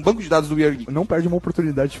daí num banco de dados do We Are Geeks. Não perde uma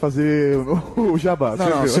oportunidade de fazer o jabá.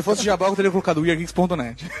 Não, se fosse jabá, eu teria colocado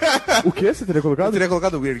weargeeks.net. O que você teria colocado? Eu teria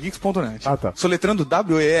colocado weargeeks.net. Ah, tá. Soletrando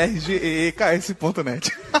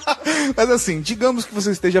WERGEEKS.net. Mas assim, digamos que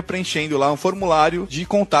você esteja preenchendo lá um formulário de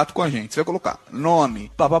contato com a gente. Você vai colocar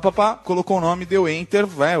nome, colocou o nome, deu enter,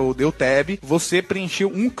 ou deu tab, você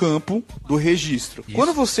preencheu um campo do registro. Isso.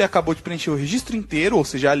 Quando você acabou de preencher o registro inteiro, ou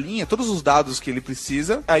seja, a linha, todos os dados que ele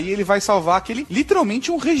precisa, aí ele vai salvar aquele,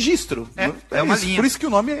 literalmente um registro. É uma isso, linha. Por isso que o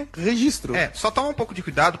nome é registro. Só toma um pouco de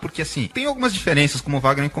cuidado, porque assim, tem algumas diferenças, como o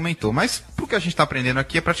Wagner comentou, mas pro que a gente tá aprendendo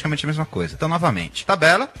aqui é praticamente a mesma coisa. Então, novamente,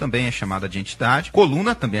 tabela também é chamada de entidade,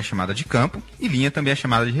 coluna também é chamada de campo, e linha também é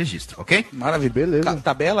chamada de registro, ok? Maravilha. Beleza.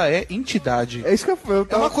 Tabela é entidade. É isso que eu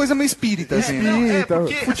É uma coisa meio espírita, assim, né? Espírita,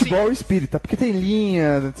 porque, futebol espírita, porque tem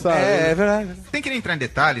linha, sabe? É verdade. Sem querer entrar em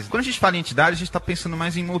detalhes, quando a gente fala em entidade, a gente tá pensando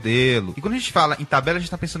mais em modelo. E quando a gente fala em tabela, a gente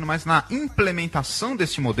tá pensando mais na implementação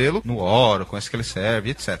desse modelo no Oracle, SQL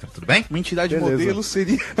Server, etc. Tudo bem? Uma entidade Beleza. modelo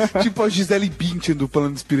seria tipo a Gisele Bündchen do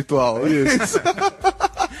plano espiritual. Isso.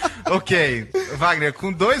 Ok, Wagner,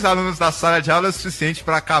 com 2 alunos da sala de aula é suficiente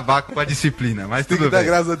pra acabar com a disciplina, mas Tem que tudo dar bem.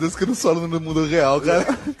 graças a Deus que eu não sou aluno no mundo real, cara.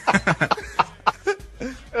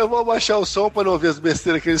 Eu vou abaixar o som pra não ouvir as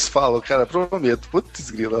besteiras que eles falam, cara, prometo.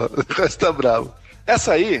 Putz, grila, o resto tá bravo.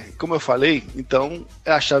 Essa aí, como eu falei, então,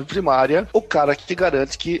 é a chave primária, o cara que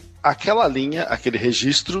garante que aquela linha, aquele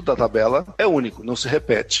registro da tabela é único, não se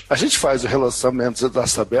repete. A gente faz o relacionamento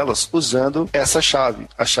das tabelas usando essa chave.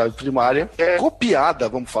 A chave primária é copiada,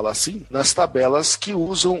 vamos falar assim, nas tabelas que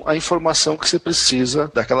usam a informação que você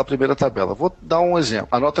precisa daquela primeira tabela. Vou dar um exemplo.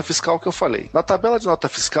 A nota fiscal que eu falei. Na tabela de nota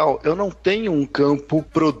fiscal, eu não tenho um campo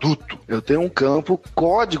produto. Eu tenho um campo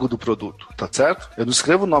código do produto, tá certo? Eu não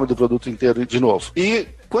escrevo o nome do produto inteiro de novo. E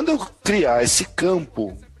quando eu criar esse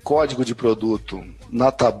campo código de produto na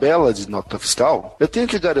tabela de nota fiscal, eu tenho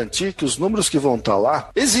que garantir que os números que vão estar lá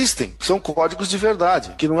existem, são códigos de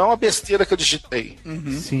verdade, que não é uma besteira que eu digitei.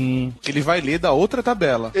 Sim. Ele vai ler da outra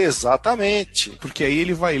tabela. Exatamente. Porque aí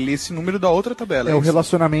ele vai ler esse número da outra tabela. É o isso?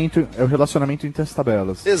 relacionamento entre as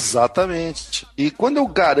tabelas. Exatamente. E quando eu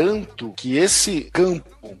garanto que esse campo,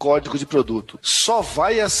 código de produto, só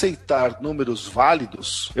vai aceitar números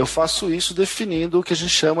válidos, eu faço isso definindo o que a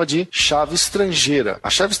gente chama de chave estrangeira. A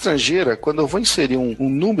chave estrangeira, quando eu vou inserir um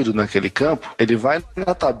número naquele campo, ele vai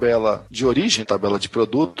na tabela de origem, tabela de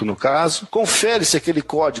produto, no caso, confere se aquele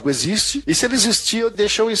código existe, e se ele existir,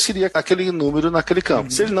 deixa eu inserir aquele número naquele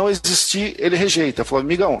campo. Se ele não existir, ele rejeita. Fala,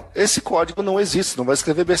 amigão, esse código não existe, não vai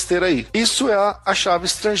escrever besteira aí. Isso é a chave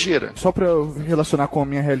estrangeira. Só pra eu relacionar com a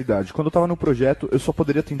minha realidade. Quando eu tava no projeto, eu só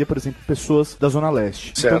poderia atender, por exemplo, pessoas da Zona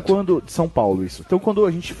Leste. Certo. Então, de São Paulo, isso. Então, quando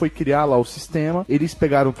a gente foi criar lá o sistema, eles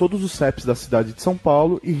pegaram todos os CEPs da cidade de São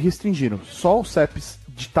Paulo e restringiram. Só os CEPs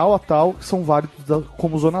de tal a tal são válidos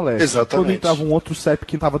como Zona Leste. Exatamente. Quando entrava um outro CEP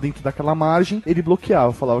que estava dentro daquela margem, ele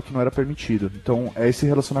bloqueava, falava que não era permitido. Então, é esse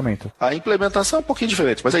relacionamento. A implementação é um pouquinho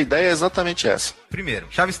diferente, mas a ideia é exatamente essa. Primeiro,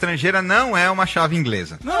 chave estrangeira não é uma chave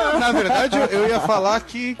inglesa. Não, na verdade, eu ia falar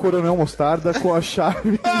que... Coronel Mostarda com a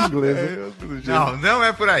chave inglesa. Não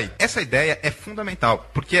é por aí. Essa ideia é fundamental,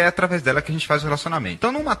 porque é através dela que a gente faz o relacionamento.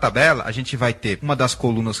 Então, numa tabela, a gente vai ter uma das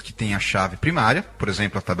colunas que tem a chave primária, por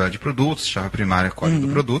exemplo, a tabela de produtos, chave primária, código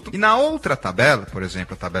do produto. E na outra tabela, por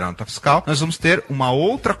exemplo, a tabela nota fiscal, nós vamos ter uma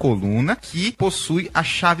outra coluna que possui a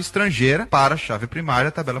chave estrangeira para a chave primária,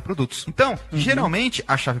 a tabela produtos. Então, geralmente,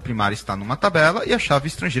 a chave primária está numa tabela e a chave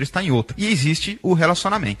estrangeira está em outra. E existe o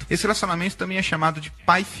relacionamento. Esse relacionamento também é chamado de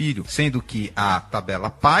pai-filho, sendo que a tabela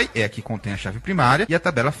pai é a que contém a chave primária e a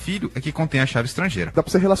tabela filho é a que contém a chave estrangeira. Dá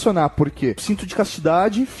pra você relacionar, porque o cinto de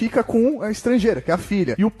castidade fica com a estrangeira, que é a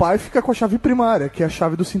filha. E o pai fica com a chave primária, que é a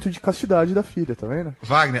chave do cinto de castidade da filha, tá vendo?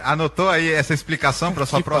 Wagner, anotou aí essa explicação para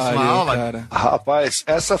sua Que próxima pariu, aula? cara. Rapaz,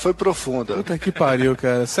 essa foi profunda. Puta que pariu,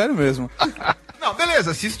 cara. Sério mesmo. Não,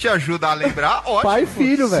 beleza, se isso te ajuda a lembrar, ótimo. Pai e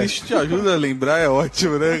filho, Se velho. isso te ajuda a lembrar, é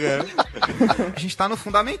ótimo, né, cara? A gente tá no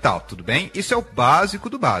fundamental, tudo bem? Isso é o básico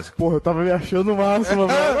do básico. Porra, eu tava me achando o máximo,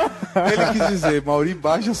 velho. Ele quis dizer, Mauri,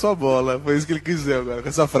 baixa sua bola. Foi isso que ele quis dizer agora, com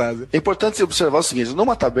essa frase. É importante você observar o seguinte,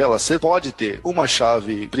 numa tabela você pode ter uma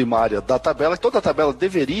chave primária da tabela, toda tabela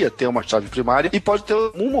deveria ter uma chave primária e pode ter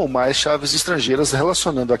uma ou mais chaves estrangeiras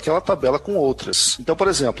relacionando aquela tabela com outras. Então, por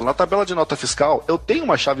exemplo, na tabela de nota fiscal, eu tenho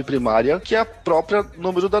uma chave primária que é a própria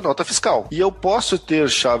número da nota fiscal. E eu posso ter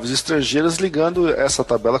chaves estrangeiras ligando essa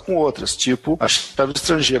tabela com outras, tipo a chave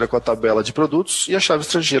estrangeira com a tabela de produtos e a chave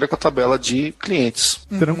estrangeira com a tabela de clientes.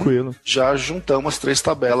 Tranquilo. Já juntamos 3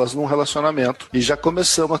 tabelas num relacionamento e já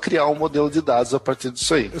começamos a criar um modelo de dados a partir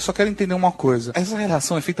disso aí. Eu só quero entender uma coisa. Essa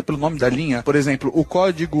relação é feita pelo nome da linha? Por exemplo, o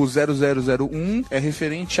código 0001 é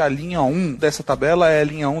referente à linha 1 dessa tabela, é a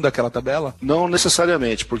linha 1 daquela tabela? Não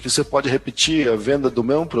necessariamente, porque você pode repetir a venda do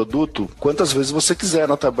mesmo produto quantas vezes você quiser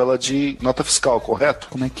na tabela de nota fiscal, correto?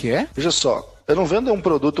 Como é que é? Veja só. Eu não vendo um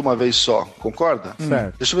produto uma vez só, concorda?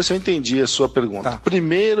 Certo. Deixa eu ver se eu entendi a sua pergunta. Tá.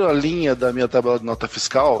 Primeiro, a linha da minha tabela de nota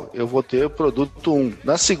fiscal, eu vou ter o produto 1.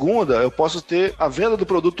 Na segunda, eu posso ter a venda do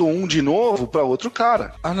produto 1 de novo para outro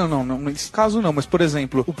cara. Ah, não. Nesse caso não, mas por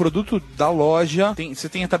exemplo, o produto da loja, você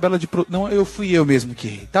tem a tabela de... Não, fui eu mesmo que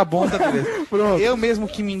errei. Tá bom, tá beleza. Pronto. Eu mesmo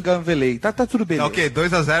que me enganvelei. Tá tudo beleza. Tá ok,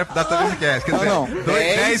 2-0 pro Dataviscast. Quer dizer, Não.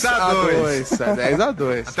 10-2.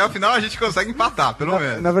 10-2. Até o final a gente consegue empatar, pelo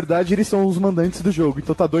menos. Na verdade, eles são os mandantes do jogo,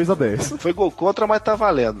 então tá 2-10. Foi gol contra, mas tá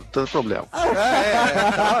valendo. Não tem problema.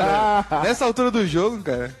 Nessa altura do jogo,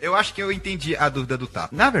 cara. Eu acho que eu entendi a dúvida do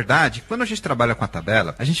Tato. Na verdade, quando a gente trabalha com a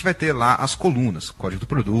tabela, a gente vai ter lá as colunas, código do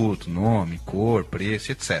produto, nome, cor,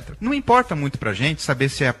 preço, etc. Não importa muito pra gente saber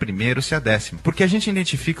se é a primeira ou se é a décima, porque a gente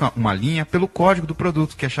identifica uma linha pelo código do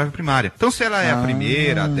produto, que é a chave primária. Então, se ela é a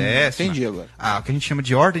primeira, a décima, entendi agora. o que a gente chama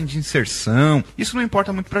de ordem de inserção, isso não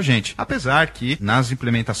importa muito pra gente. Apesar que nas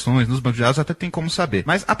implementações, nos bancos de dados, até tem como saber.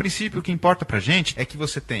 Mas, a princípio, o que importa pra gente é que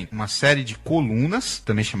você tem uma série de colunas,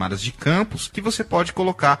 também chamadas de campos, que você pode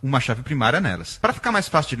colocar uma chave primária nelas. Para ficar mais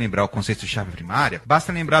fácil de lembrar o conceito de chave primária,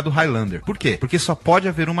 basta lembrar do Highlander. Por quê? Porque só pode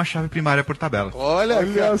haver uma chave primária por tabela.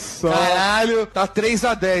 Olha só. Caralho, tá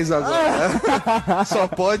 3-10 agora. Só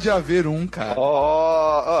pode haver um, cara.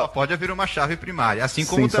 Só pode haver uma chave primária. Assim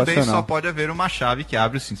como também Sensacional. só pode haver uma chave que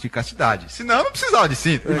abre o cinto de castidade. Senão, não precisava de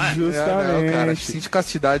cinto. Não é? Justamente. Não, cara, cinto de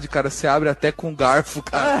castidade, cara, você abre até com garfo,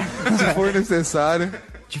 cara. Se for necessário.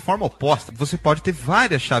 De forma oposta, você pode ter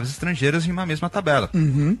várias chaves estrangeiras em uma mesma tabela.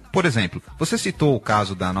 Por exemplo, você citou o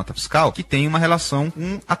caso da nota fiscal, que tem uma relação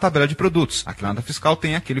com a tabela de produtos. Aquela nota fiscal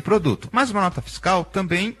tem aquele produto. Mas uma nota fiscal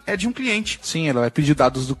também é de um cliente. Sim, ela vai pedir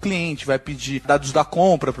dados do cliente, vai pedir dados da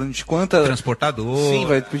compra, pra gente quanta... Transportador. Sim,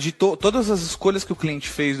 vai pedir todas as escolhas que o cliente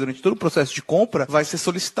fez durante todo o processo de compra, vai ser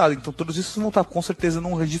solicitado. Então todos isso vão estar com certeza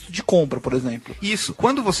num registro de compra, por exemplo. Isso.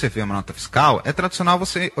 Quando você vê uma nota fiscal, é tradicional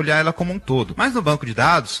você olhar ela como um todo. Mas no banco de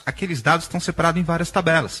dados, aqueles dados estão separados em várias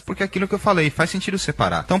tabelas. Porque é aquilo que eu falei, faz sentido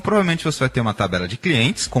separar. Então, provavelmente você vai ter uma tabela de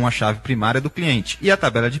clientes com a chave primária do cliente. E a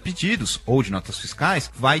tabela de pedidos, ou de notas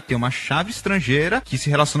fiscais, vai ter uma chave estrangeira que se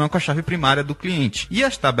relaciona com a chave primária do cliente. E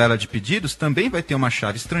a tabela de pedidos também vai ter uma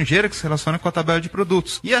chave estrangeira que se relaciona com a tabela de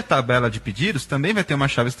produtos. E a tabela de pedidos também vai ter uma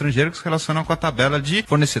chave estrangeira que se relaciona com a tabela de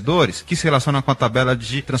fornecedores, que se relaciona com a tabela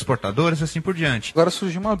de transportadores, assim por diante. Agora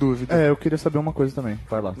surgiu uma dúvida. Eu queria saber uma coisa também.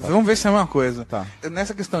 Vai lá. Tá. Vamos ver se é uma coisa. Tá.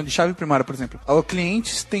 essa questão de chave primária, por exemplo, o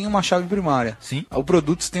clientes tem uma chave primária. Sim. O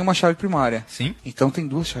produtos tem uma chave primária. Sim. Então tem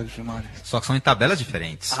duas chaves primárias. Só que são em tabelas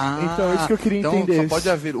diferentes. Então, é isso que eu queria entender. Então só pode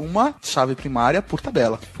haver uma chave primária por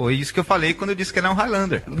tabela. Foi isso que eu falei quando eu disse que ele é um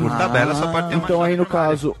Highlander. Por tabela só pode ter uma Então chave aí no primária.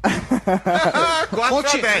 caso, 4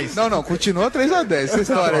 a 10. Não, continua 3-10 essa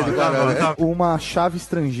história aí do cara, né? uma chave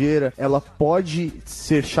estrangeira, ela pode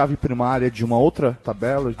ser chave primária de uma outra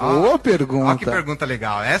tabela? Boa pergunta. Olha que pergunta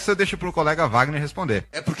legal. Essa eu deixo pro colega Wagner responder.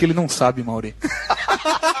 É porque ele não sabe, Mauri.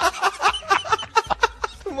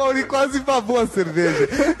 O Mauri quase babou a cerveja.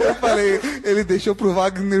 Eu falei, ele deixou pro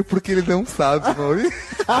Wagner porque ele não sabe, Mauri.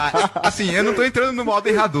 Assim, eu não tô entrando no modo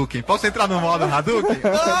Hadouken. Posso entrar no modo Hadouken?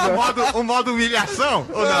 O modo humilhação?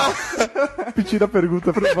 Ou não? Tira a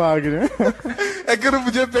pergunta pro Wagner. É que eu não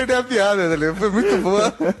podia perder a piada, né? Foi muito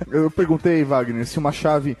boa. Eu perguntei, Wagner, se uma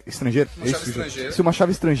chave estrangeira... Se uma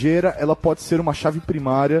chave estrangeira, ela pode ser uma chave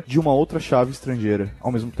primária de uma outra chave estrangeira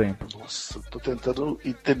ao mesmo tempo. Nossa, tô tentando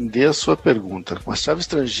entender a sua pergunta. Uma chave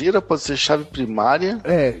estrangeira pode ser chave primária?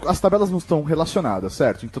 As tabelas não estão relacionadas,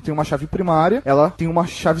 certo? Então tem uma chave primária, ela tem uma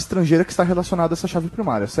chave estrangeira que está relacionada a essa chave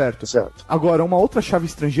primária, certo? Certo. Agora, uma outra chave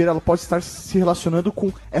estrangeira, ela pode estar se relacionando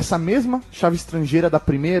com essa mesma chave estrangeira da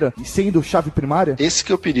primeira, e sendo chave primária? Esse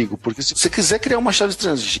que é o perigo, porque se você quiser criar uma chave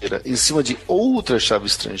estrangeira em cima de outra chave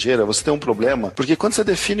estrangeira, você tem um problema, porque quando você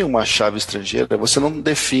define uma chave estrangeira, você não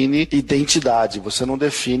define identidade, você não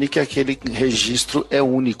define que aquele registro é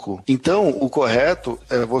único. Então, o correto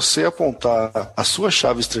é você apontar a sua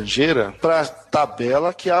chave estrangeira para a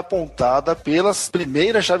tabela que é apontada pela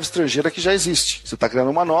primeira chave estrangeira que já existe. Você está criando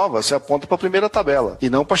uma nova, você aponta para a primeira tabela, e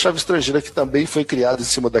não para a chave estrangeira que também foi criada em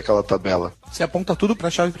cima daquela tabela. Você aponta tudo pra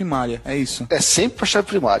chave primária, é isso. É sempre para a chave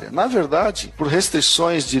primária. Na verdade, por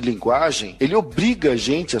restrições de linguagem, ele obriga a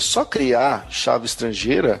gente a só criar chave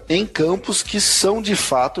estrangeira em campos que são de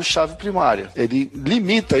fato chave primária. Ele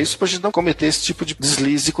limita isso para a gente não cometer esse tipo de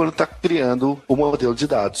deslize quando está criando o modelo de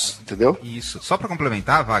dados, entendeu? Isso. Só para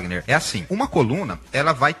complementar, Wagner, é assim. Uma coluna,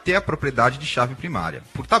 ela vai ter a propriedade de chave primária,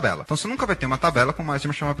 por tabela. Então você nunca vai ter uma tabela com mais de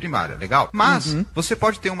uma chave primária, legal? Mas você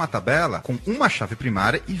pode ter uma tabela com uma chave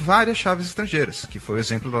primária e várias chaves estrangeiras, que foi o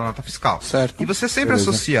exemplo da nota fiscal. Certo. E você sempre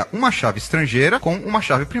associa uma chave estrangeira com uma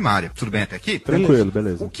chave primária. Tudo bem até aqui? Tranquilo,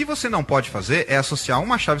 beleza. O que você não pode fazer é associar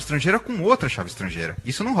uma chave estrangeira com outra chave estrangeira.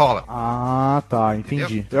 Isso não rola. Ah, tá,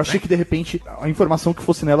 entendi. Entendeu? Eu achei que de repente a informação que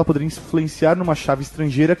fosse nela poderia influenciar numa chave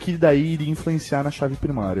estrangeira que daí iria influenciar na chave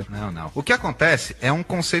primária. Não. O que acontece é um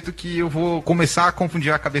conceito que eu vou começar a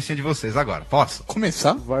confundir a cabecinha de vocês agora. Posso?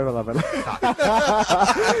 Começar? Vai lá.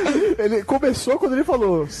 Ele começou quando ele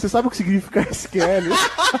falou, você sabe o que significa SQL?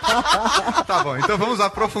 Tá bom, então vamos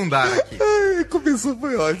aprofundar aqui. Começou,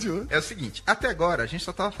 foi ótimo. É o seguinte, até agora a gente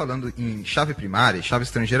só estava falando em chave primária e chave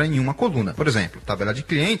estrangeira em uma coluna. Por exemplo, tabela de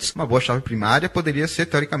clientes, uma boa chave primária poderia ser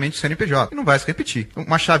teoricamente o CNPJ, e não vai se repetir.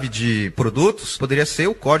 Uma chave de produtos poderia ser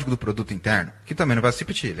o código do produto interno, que também não vai se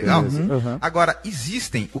repetir, legal? Agora,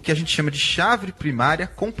 existem o que a gente chama de chave primária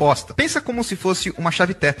composta. Pensa como se fosse uma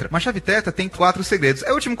chave tetra. Uma chave tetra tem 4 segredos.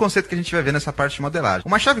 É o último conceito que a gente vai ver nessa parte de modelagem.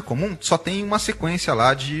 Uma chave comum só tem uma sequência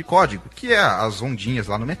lá de código, que é as ondinhas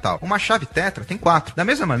lá no metal. Uma chave tetra tem 4. Da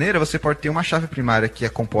mesma maneira, você pode ter uma chave primária que é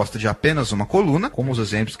composta de apenas uma coluna, como os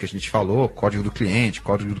exemplos que a gente falou, código do cliente,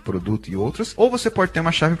 código do produto e outros. Ou você pode ter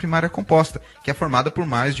uma chave primária composta, que é formada por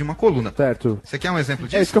mais de uma coluna. Certo. Você quer um exemplo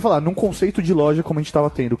disso? É isso que eu ia falar, num conceito de loja como a gente estava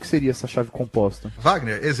tendo, o que seria essa chave composta?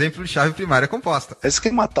 Vagner, exemplo de chave primária composta. Esse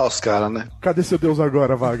quer matar os caras, né? Cadê seu Deus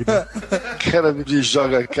agora, Wagner? O cara me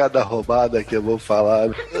joga cada roubada que eu vou falar.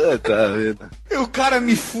 Tá vendo? O cara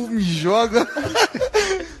me joga.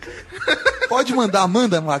 Pode mandar,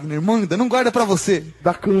 manda, Wagner, manda, não guarda pra você.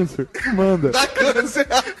 Dá câncer, manda. Dá câncer.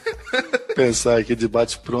 Pensar aqui de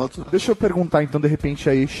bate pronto. Deixa eu perguntar, então, de repente,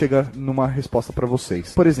 aí chega numa resposta pra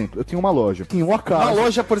vocês. Por exemplo, eu tenho uma loja. Em um acaso... Uma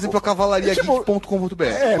loja, por exemplo, a cavalariageek.com.br.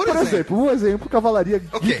 Por exemplo, um exemplo,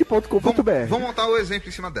 cavalariageek.com.br. Vamos montar o exemplo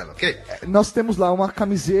em cima dela, ok? Nós temos lá uma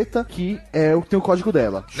camiseta que tem o código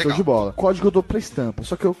dela. Show Legal. de bola. Código eu dou pra estampa.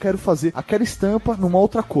 Só que eu quero fazer aquela estampa numa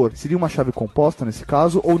outra cor. Seria uma chave composta nesse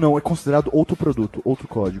caso? Ou não? É considerado outro produto, outro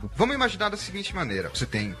código? Vamos imaginar da seguinte maneira. Você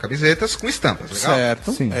tem camisetas com estampas, legal?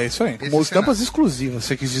 Certo. Sim. É isso aí. Esse Como estampas exclusivas,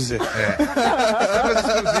 você quis dizer. Estampas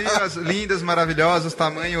exclusivas, lindas, maravilhosas,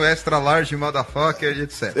 tamanho extra large, motherfucker,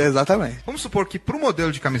 etc. Exatamente. Vamos supor que pro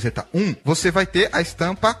modelo de camiseta 1, você vai ter a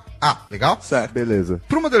estampa A, legal? Certo. Beleza.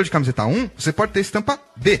 Pro modelo de camiseta 1, você pode ter estampa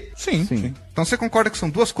B? Sim. Então você concorda que são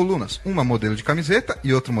duas colunas, uma modelo de camiseta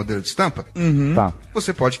e outra modelo de estampa? Tá.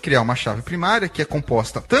 Você pode criar uma chave primária que é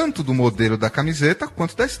composta tanto do modelo da camiseta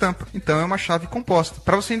quanto da estampa. Então é uma chave composta.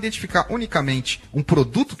 Para você identificar unicamente um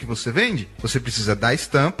produto que você vende, você precisa da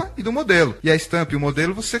estampa e do modelo. E a estampa e o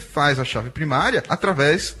modelo você faz a chave primária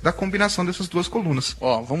através da combinação dessas duas colunas.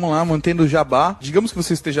 Ó, vamos lá, mantendo o jabá. Digamos que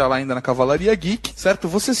você esteja lá ainda na Cavalaria Geek, certo?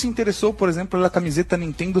 Você se interessou, por exemplo, pela camiseta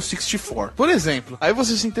Nintendo 64. Por exemplo, aí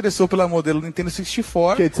você se interessou pela modelo Nintendo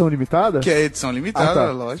 64. Que é edição limitada? Que é edição limitada,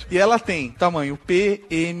 tá. lógico. E ela tem tamanho P,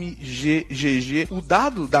 M, G, GG. O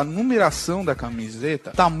dado da numeração da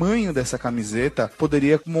camiseta, tamanho dessa camiseta,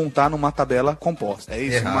 poderia montar numa tabela composta. É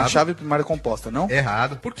isso? Errado. Uma chave primária composta, não?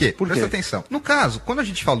 Errado. Por quê? Por Presta quê? atenção. No caso, quando a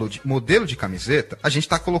gente falou de modelo de camiseta, a gente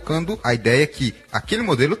está colocando a ideia que aquele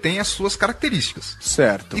modelo tem as suas características.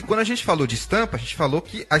 Certo. E quando a gente falou de estampa, a gente falou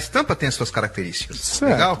que a estampa tem as suas características.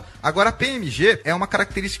 Certo. Legal? Agora, a PMG é uma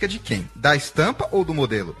característica de quem? Da estampa ou do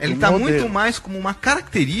modelo? Ele Do está modelo. muito mais como uma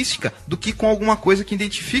característica do que com alguma coisa que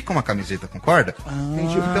identifica uma camiseta, concorda?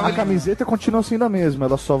 Entendi. Então a ele- camiseta continua sendo a mesma,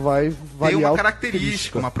 ela só vai Tem variar uma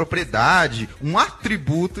característica, uma propriedade, um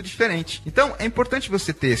atributo diferente. Então, é importante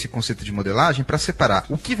você ter esse conceito de modelagem para separar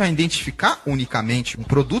o que vai identificar unicamente um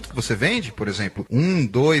produto que você vende, por exemplo, 1,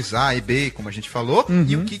 2, A e B, como a gente falou,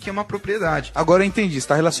 e o que é uma propriedade. Agora eu entendi. Você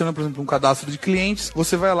está relacionando, por exemplo, um cadastro de clientes.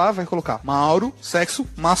 Você vai lá, vai colocar Mauro, sexo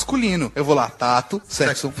masculino. Eu vou lá, Tato,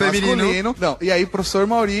 sexo feminino. masculino. Não, e aí, professor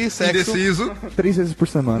Mauri, sexo Indeciso. 3 vezes por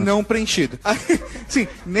semana. não preenchido. Aí, sim,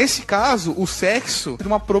 nesse caso, o sexo é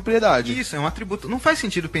uma propriedade. Isso, é um atributo. Não faz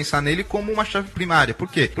sentido pensar nele como uma chave primária. Por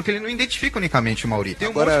quê? Porque ele não identifica unicamente o Mauri. Tem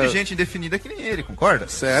um Agora- monte de gente indefinida que nem ele, concorda?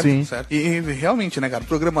 Certo, Sim. certo. E realmente, né, cara?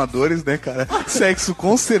 Programadores, né, cara? Sexo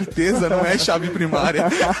com certeza não é chave primária.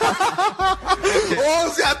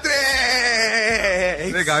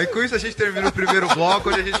 11-3! Legal, e com isso a gente termina o primeiro bloco,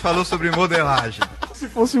 onde a gente falou sobre modelagem. Se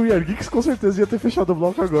fosse o We Are Geeks, com certeza ia ter fechado o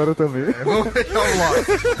bloco agora também. Vamos fechar o bloco.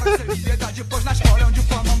 Seriedade, pois na escola é onde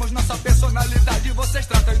formamos nossa personalidade. Vocês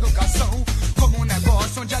tratam a educação como um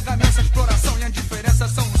negócio onde a ganância, a exploração e a indiferença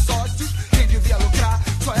são os sócios. Quem devia lucrar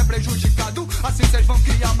só é prejudicado. Assim vocês vão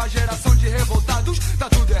criar uma geração de revoltados. Tá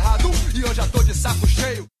tudo errado e eu já tô de saco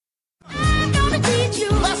cheio.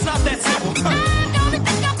 Presta atenção.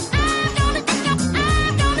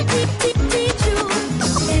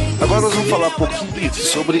 Agora nós vamos falar um pouquinho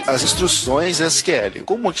sobre as instruções SQL.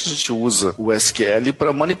 Como é que a gente usa o SQL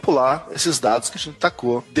para manipular esses dados que a gente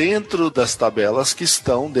tacou dentro das tabelas que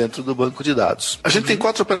estão dentro do banco de dados? A gente tem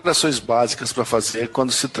 4 operações básicas para fazer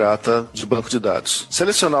quando se trata de banco de dados.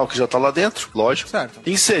 Selecionar o que já está lá dentro, lógico. Certo.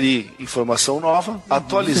 Inserir informação nova,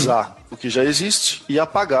 atualizar o que já existe e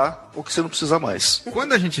apagar o que você não precisa mais.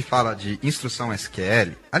 Quando a gente fala de instrução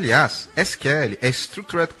SQL, aliás, SQL é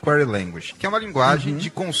Structured Query Language, que é uma linguagem de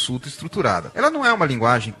consulta estruturada. Ela não é uma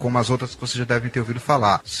linguagem como as outras que vocês já devem ter ouvido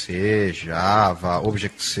falar. C, Java,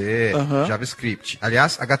 Objective-C, JavaScript.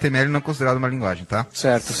 Aliás, HTML não é considerado uma linguagem, tá?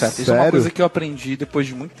 Certo, certo. Isso é uma Sério? coisa que eu aprendi depois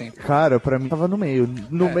de muito tempo. Cara, pra mim tava no meio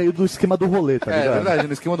do esquema do rolê, tá É ligado? verdade,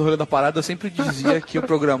 no esquema do rolê da parada eu sempre dizia que eu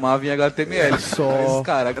programava em HTML. Só. Mas,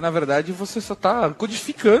 cara, na verdade você só tá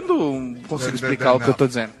codificando. Consigo explicar o que eu tô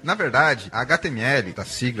dizendo. Na verdade, a HTML, da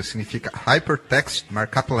sigla, significa Hypertext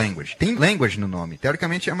Markup Language. Tem language no nome.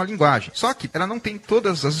 Teoricamente é uma linguagem. Só que ela não tem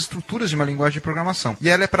todas as estruturas de uma linguagem de programação. E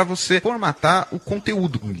ela é para você formatar o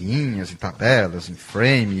conteúdo em linhas, em tabelas, em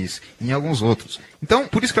frames, em alguns outros. Então,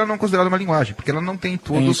 por isso que ela não é considerada uma linguagem, porque ela não tem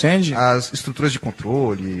todas Entende? as estruturas de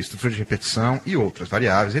controle, estrutura de repetição e outras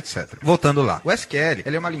variáveis, etc. Voltando lá. O SQL,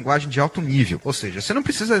 ele é uma linguagem de alto nível, ou seja, você não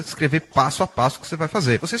precisa escrever passo a passo o que você vai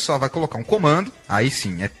fazer. Você só vai colocar um comando, aí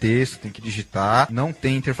sim, é texto, tem que digitar, não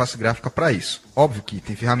tem interface gráfica para isso. Óbvio que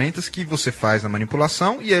tem ferramentas que você faz na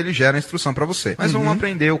manipulação e aí ele gera a instrução para você. Mas vamos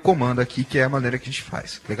aprender o comando aqui, que é a maneira que a gente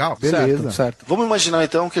faz. Legal? Beleza. Certo, certo. Vamos imaginar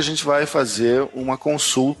então que a gente vai fazer uma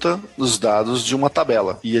consulta dos dados de uma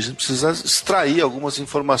tabela e a gente precisa extrair algumas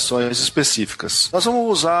informações específicas. Nós vamos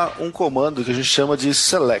usar um comando que a gente chama de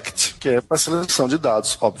select, que é para seleção de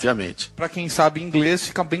dados, obviamente. Pra quem sabe inglês,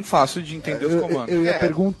 fica bem fácil de entender os comandos. Eu ia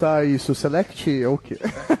perguntar isso, select é o quê?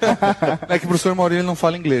 É que o professor Maurílio não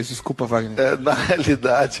fala inglês, desculpa, Wagner. Na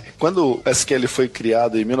realidade, quando o SQL foi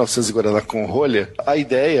criado em 1940 com rolha, a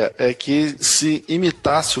ideia é que se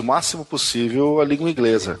imitasse o máximo possível a língua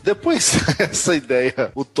inglesa. Depois, essa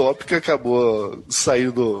ideia utópica acabou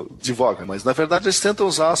saindo de voga, mas na verdade eles tentam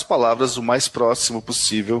usar as palavras o mais próximo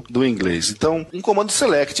possível do inglês. Então, um comando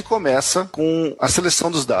select começa com a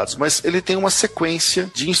seleção dos dados, mas ele tem uma sequência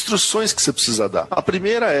de instruções que você precisa dar. A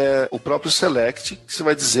primeira é o próprio select, que você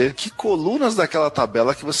vai dizer que colunas daquela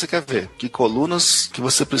tabela que você quer ver, que colunas colunas que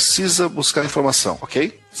você precisa buscar informação,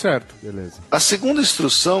 ok? Certo. Beleza. A segunda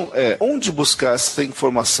instrução é onde buscar essa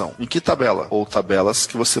informação, em que tabela ou tabelas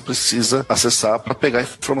que você precisa acessar para pegar a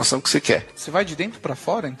informação que você quer. Você vai de dentro pra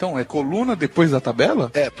fora, então? É coluna depois da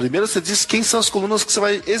tabela? Primeiro você diz quem são as colunas que você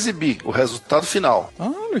vai exibir, o resultado final. Ah,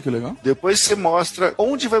 olha que legal. Depois você mostra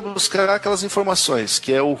onde vai buscar aquelas informações,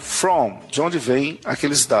 que é o from, de onde vem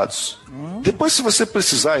aqueles dados. Depois, se você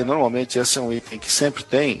precisar, e normalmente esse é um item que sempre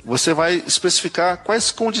tem, você vai especificar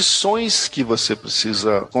quais condições que você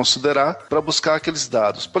precisa considerar para buscar aqueles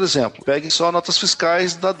dados. Por exemplo, pegue só notas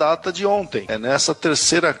fiscais da data de ontem. É nessa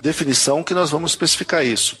terceira definição que nós vamos especificar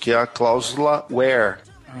isso, que é a cláusula where.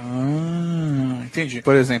 Entendi.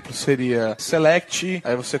 Por exemplo, seria select,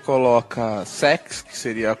 aí você coloca sex, que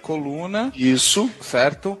seria a coluna. Isso.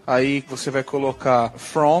 Certo? Aí você vai colocar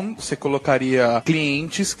from, você colocaria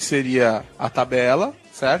clientes, que seria a tabela.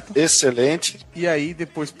 Certo? Excelente. E aí,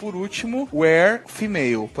 depois, por último, where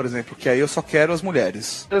female, por exemplo, que aí eu só quero as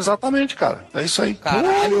mulheres. Exatamente, cara. É isso aí.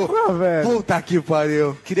 Caralho! velho. Puta que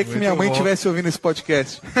pariu. Queria que minha mãe estivesse ouvindo esse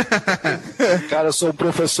podcast. Cara, eu sou um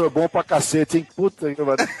professor bom pra cacete, hein? Puta que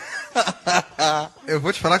pariu. Eu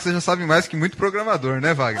vou te falar que você já sabe mais que muito programador,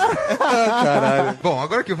 né, Wagner? Caralho. Bom,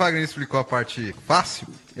 agora que o Wagner explicou a parte fácil,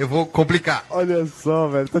 eu vou complicar. Olha só,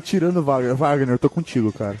 velho. Tá tirando o Wagner. Wagner, eu tô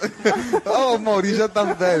contigo, cara. O Maurício já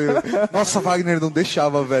tá velho. Nossa, Wagner não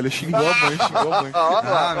deixava, velho. Xingou a mãe.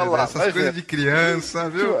 Meu Deus, essas coisas de criança,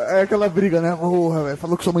 viu? É aquela briga, né? Porra, velho.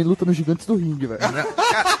 Falou que sua mãe luta nos Gigantes do Ringue, velho.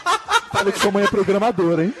 Falou que sua mãe é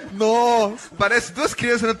programadora, hein? Nossa! Parece duas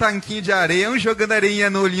crianças no tanquinho de areia, um jogando areinha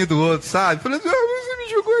no olhinho do outro, sabe? Falando, você me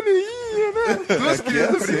jogou areinha, né? Duas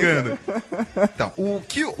crianças brigando. Então, o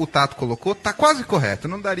que o Tato colocou tá quase correto,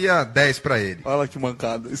 não daria 10 pra ele. Olha que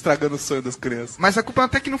mancada, estragando o sonho das crianças. Mas a culpa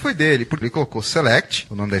até que não foi dele, porque ele colocou select,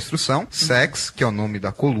 o nome da instrução, sex, que é o nome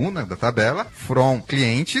da coluna, da tabela, from,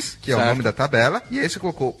 clientes, que é o nome da tabela, e aí você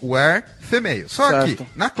colocou where, female. Só que,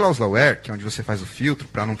 na cláusula where, que é onde você faz o filtro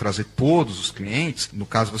pra não trazer todos os clientes, no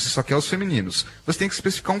caso você só quer os femininos, você tem que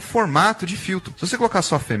especificar um formato de filtro. Se você colocar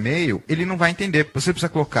só female, ele não vai entender. Você precisa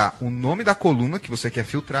colocar o nome da coluna que você quer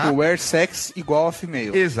filtrar. O where sex igual a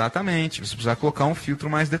female. Exatamente. Você precisa colocar um filtro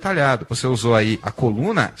mais detalhado. Você usou aí a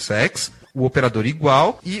coluna sex, o operador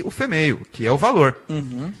igual e o female, que é o valor.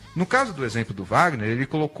 No caso do exemplo do Wagner, ele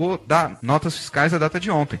colocou notas fiscais da data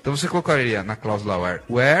de ontem. Então você colocaria na cláusula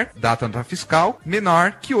where, data fiscal,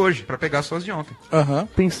 menor que hoje, para pegar só as de ontem.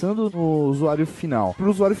 Pensando no usuário final. Pro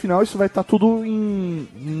usuário final, isso vai estar tudo em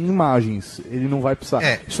imagens. Ele não vai precisar.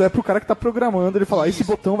 Isso é pro cara que tá programando, ele falar, esse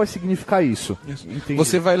botão vai significar isso.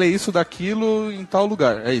 Você vai ler isso daquilo em tal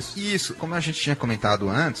lugar, é isso? Isso. Como a gente tinha comentado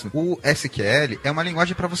antes, o SQL é uma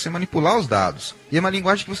linguagem para você manipular os dados. E é uma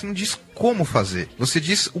linguagem que você não diz como fazer. Você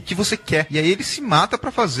diz o que você quer. E aí ele se mata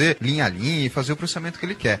para fazer linha a linha e fazer o processamento que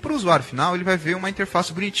ele quer. Para o usuário final, ele vai ver uma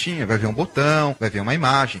interface bonitinha, vai ver um botão, vai ver uma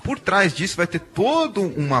imagem. Por trás disso vai ter toda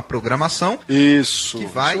uma programação que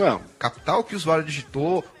vai captar o que o usuário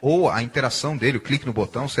digitou ou a interação dele, o clique no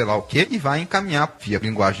botão, sei lá o que, e vai encaminhar via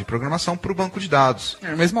linguagem de programação para o banco de dados. É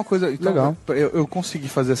a mesma coisa. Então, legal. Eu consegui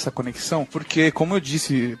fazer essa conexão porque, como eu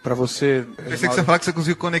disse para você... Pensei que você falar que você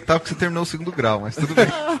conseguiu conectar porque você terminou o segundo grau, mas tudo bem.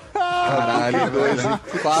 Caralho, 2,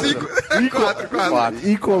 4. 4.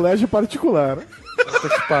 Em colégio particular. Puta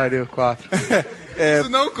que pariu, 4. Isso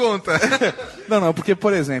não conta. Não, porque,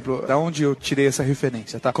 por exemplo, da onde eu tirei essa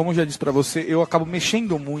referência, tá? Como eu já disse pra você, eu acabo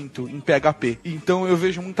mexendo muito em PHP. Então eu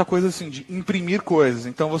vejo muita coisa assim, de imprimir coisas.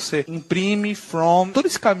 Então você imprime from... Todo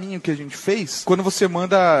esse caminho que a gente fez, quando você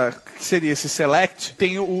manda, que seria esse select,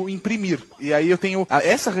 tem o imprimir. E aí eu tenho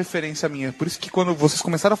essa referência minha. Por isso que quando vocês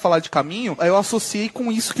começaram a falar de caminho, eu associei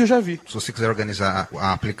com isso que eu já vi. Se você quiser organizar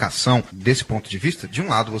a aplicação desse ponto de vista, de um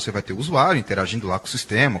lado você vai ter o usuário interagindo lá com o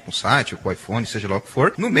sistema, com o site, com o iPhone, seja lá o que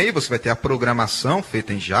for. No meio você vai ter a programação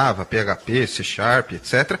feita em Java, PHP, C#,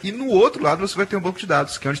 etc. E no outro lado você vai ter um banco de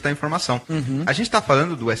dados, que é onde está a informação. A gente está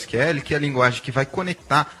falando do SQL, que é a linguagem que vai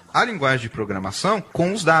conectar a linguagem de programação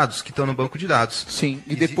com os dados que estão no banco de dados. Sim,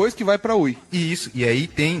 e depois que vai para UI. Isso, e aí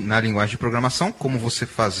tem na linguagem de programação como você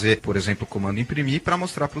fazer, por exemplo, o comando imprimir para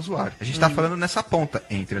mostrar para o usuário. A gente está falando nessa ponta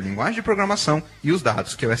entre a linguagem de programação e os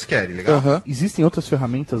dados, que é o SQL, legal? Existem outras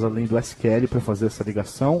ferramentas além do SQL para fazer essa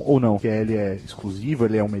ligação ou não? O SQL é exclusivo,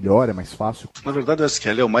 ele é o melhor, é mais fácil? Na verdade, o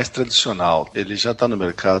SQL é o mais tradicional. Ele já está no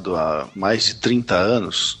mercado há mais de 30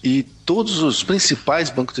 anos e todos os principais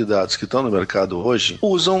bancos de dados que estão no mercado hoje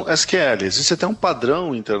usam SQL. Existe até um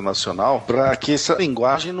padrão internacional para que essa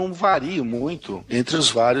linguagem não varie muito entre os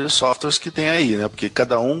vários softwares que tem aí, né? Porque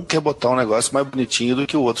cada um quer botar um negócio mais bonitinho do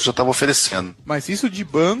que o outro já estava oferecendo. Mas isso de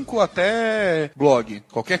banco até blog.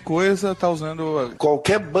 Qualquer coisa tá usando...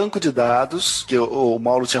 Qualquer banco de dados, que o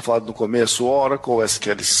Mauro tinha falado no começo, Oracle,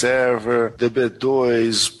 SQL Server,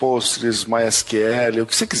 DB2, Postgres, MySQL, o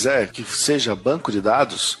que você quiser que seja banco de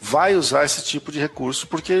dados, vai usar esse tipo de recurso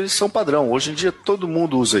porque eles são padrão. Hoje em dia todo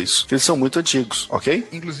mundo usa isso. Eles são muito antigos, ok?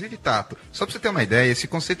 Inclusive, Tato, só pra você ter uma ideia, esse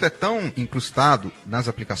conceito é tão incrustado nas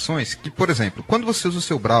aplicações que, por exemplo, quando você usa o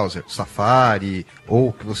seu browser, Safari,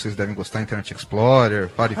 ou que vocês devem gostar, Internet Explorer,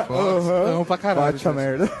 Firefox... Não, pra caralho. Bate a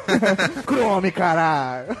merda. Chrome,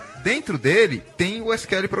 caralho. Dentro dele tem o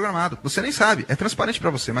SQL programado. Você nem sabe, é transparente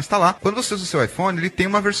para você, mas tá lá. Quando você usa o seu iPhone, ele tem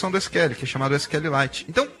uma versão do SQL, que é chamado SQLite.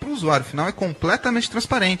 Então, para o usuário final é completamente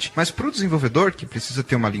transparente. Mas para o desenvolvedor, que precisa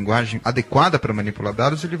ter uma linguagem adequada para manipular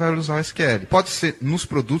dados, ele vai usar o SQL. Pode ser nos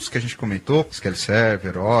produtos que a gente comentou, SQL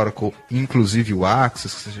Server, Oracle, inclusive o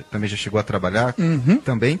Access, que você também já chegou a trabalhar.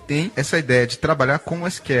 Também tem essa ideia de trabalhar com o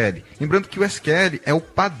SQL. Lembrando que o SQL é o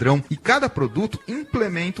padrão e cada produto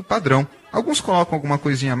implementa o padrão. Alguns colocam alguma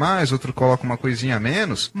coisinha a mais, outros colocam uma coisinha a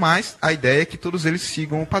menos, mas a ideia é que todos eles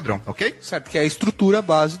sigam o padrão, ok? Certo, que é a estrutura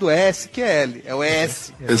base do SQL, é o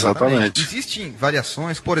S. Exatamente. Existem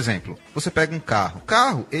variações, por exemplo, você pega um carro. O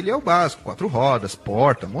carro, ele é o básico, 4 rodas,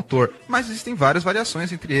 porta, motor, mas existem várias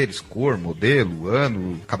variações entre eles, cor, modelo,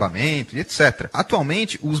 ano, acabamento e etc.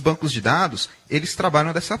 Atualmente, os bancos de dados, eles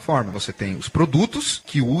trabalham dessa forma. Você tem os produtos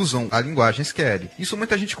que usam a linguagem SQL. Isso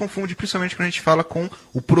muita gente confunde, principalmente quando a gente fala com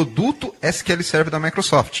o produto SQL Server da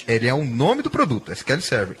Microsoft. Ele é o nome do produto, SQL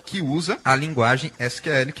Server, que usa a linguagem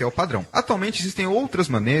SQL, que é o padrão. Atualmente existem outras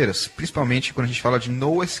maneiras, principalmente quando a gente fala de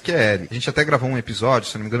NoSQL. A gente até gravou um episódio,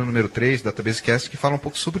 se não me engano, número 3, DatabaseCast, que fala um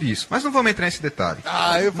pouco sobre isso. Mas não vamos entrar nesse detalhe.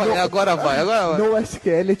 Ah, eu falei, agora vai. No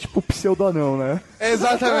SQL é tipo pseudo-anão, né?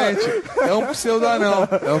 Exatamente. É um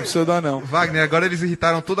pseudo-anão. Wagner, agora eles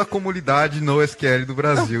irritaram toda a comunidade NoSQL do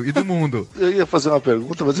Brasil e do mundo. Eu ia fazer uma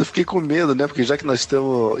pergunta, mas eu fiquei com medo, né? Porque já que nós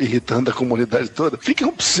estamos irritando a comunidade toda, fica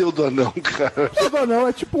um pseudo-anão, cara. Pseudo-anão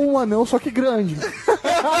é tipo um anão, só que grande.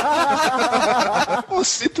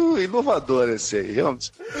 Conceito inovador esse aí,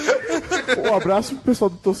 realmente. Um abraço pro pessoal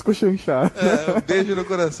do Tosco Chanchar. Um beijo no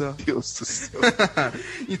coração. Deus do céu.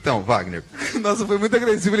 Então, Wagner. Nossa, foi muito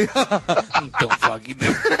agressivo. Ele... então,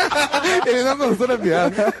 Wagner. Ele não gostou da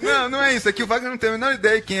piada. Não é isso. É que o Wagner não tem a menor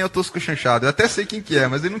ideia de quem é o Tosco Chanchado. Eu até sei quem que é,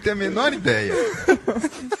 mas ele não tem a menor ideia.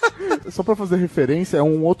 Só pra fazer referência, é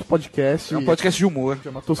um outro podcast. É um podcast de humor.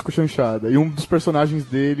 Chama Tosco Chanchada. E um dos personagens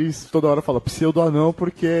deles toda hora fala pseudo-anão,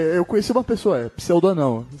 porque eu conheci uma pessoa,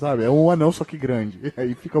 pseudo-anão, sabe? É um anão só que grande. E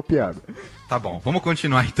aí fica o piada. Tá bom, vamos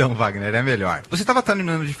continuar então, Wagner, é melhor. Você estava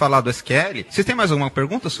terminando de falar do SQL. Vocês têm mais alguma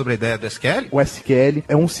pergunta sobre a ideia do SQL? O SQL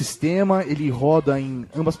é um sistema, ele roda em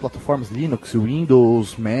ambas plataformas, Linux,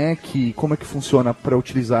 Windows, Mac. Como é que funciona para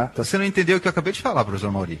utilizar? Você não entendeu o que eu acabei de falar,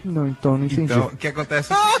 professor Mauri? Não, então não entendi. Então, o que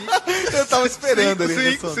acontece é o seguinte... Eu tava esperando ele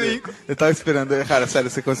Cinco. responder. Eu tava esperando. Cara, sério,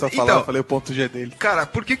 você começou a falar, Então, eu falei o ponto G dele. Cara,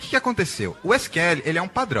 porque o que aconteceu? O SQL, ele é um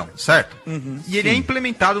padrão, certo? E ele é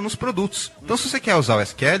implementado nos produtos. Então, se você quer usar o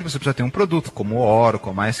SQL, você precisa ter um produto, como o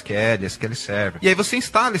Oracle, MySQL, SQL Server. E aí você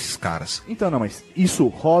instala esses caras. Então, não, mas isso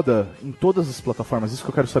roda em todas as plataformas? Isso que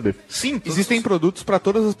eu quero saber. Sim. Existem produtos para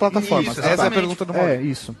todas as plataformas. Isso, essa é a exatamente. pergunta do Mauro. É,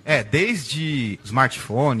 isso. Desde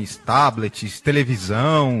smartphones, tablets,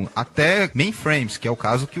 televisão, até mainframes, que é o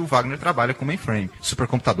caso que o Wagner trabalha com mainframe.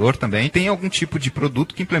 Supercomputador também tem algum tipo de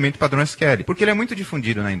produto que implementa o padrão SQL, porque ele é muito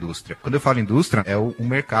difundido na indústria. Quando eu falo indústria, é o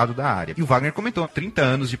mercado da área. E o Wagner comentou, 30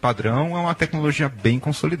 anos de padrão é uma tecnologia bem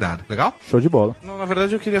consolidada. Legal? Show de bola. Não, na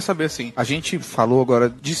verdade eu queria saber assim, a gente falou agora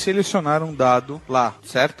de selecionar um dado lá,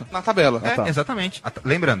 certo? Na tabela. tá. Exatamente.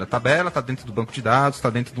 Lembrando, a tabela está dentro do banco de dados, está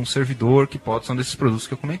dentro de um servidor que pode ser um desses produtos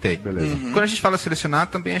que eu comentei. Beleza. Quando a gente fala selecionar,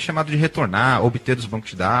 também é chamado de retornar, obter dos bancos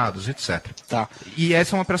de dados, etc. Tá. E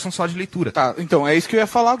essa é uma operação só de leitura. Tá, então é isso que eu ia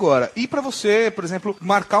falar agora. E pra você, por exemplo,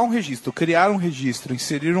 marcar um registro, criar um registro,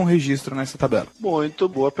 inserir um registro nessa tabela? Muito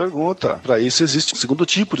boa pergunta. Para isso existe um segundo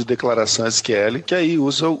tipo de declaração SQL, que aí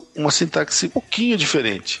usa uma sintaxe um pouquinho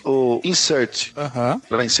diferente. O insert,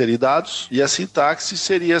 para inserir dados, e a sintaxe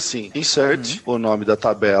seria assim, insert, o nome da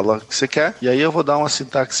tabela que você quer, e aí eu vou dar uma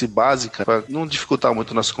sintaxe básica para não dificultar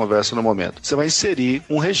muito nossa conversa no momento. Você vai inserir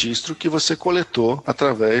um registro que você coletou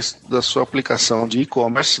através da sua aplicação de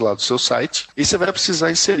e-commerce lá do seu site, e você vai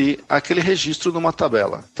precisar inserir aquele registro numa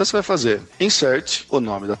tabela. Então você vai fazer insert, o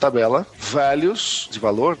nome da tabela, values, values, de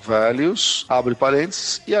valor, values, abre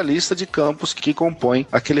parênteses, e a lista de campos que compõem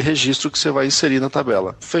aquele registro que você vai inserir na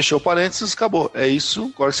tabela. Fechou parênteses, acabou. É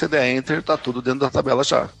isso, agora que você der Enter, tá tudo dentro da tabela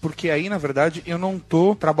já. Porque aí, na verdade, eu não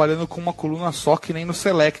tô trabalhando com uma coluna só, que nem no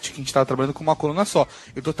Select, que a gente tava trabalhando com uma coluna só.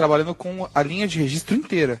 Eu tô trabalhando com a linha de registro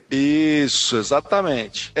inteira. Isso,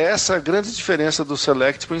 exatamente. Essa é a grande diferença do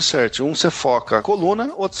Select pro Insert. Um você foca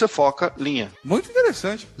coluna, outro você foca linha. Muito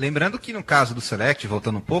interessante. Lembrando que no caso do Select,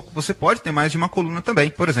 voltando um pouco, você pode ter mais de uma coluna também.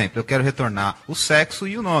 Por exemplo, eu quero retornar o sexo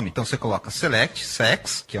e o nome. Então você coloca Select,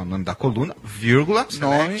 sex, que é o nome da coluna, vírgula,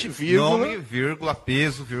 select, nome, vírgula,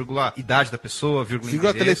 peso, vírgula, idade da pessoa,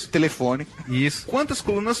 vírgula telefone. Isso. Quantas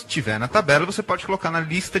colunas tiver na tabela, você pode colocar na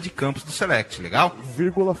lista de campos do Select, legal?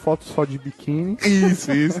 Vírgula, foto só de biquíni.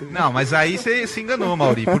 Isso. Não, mas aí você se enganou,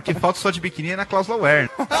 Mauri, porque foto só de biquíni é na cláusula where.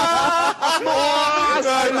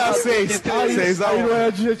 Nossa! 6 Aí não é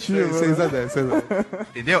adjetivo. 6 a 10.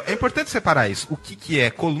 Entendeu? É importante separar isso. O que é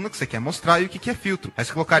coluna que você quer mostrar e o que é filtro. Aí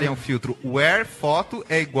você colocaria um filtro where foto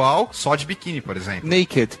é igual só de biquíni, por exemplo.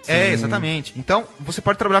 Naked. É, exatamente. Então, você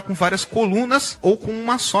pode trabalhar com várias colunas ou com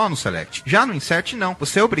uma só no Select. Já no Insert, não.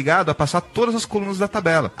 Você é obrigado a passar todas as colunas da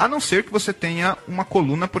tabela. A não ser que você tenha uma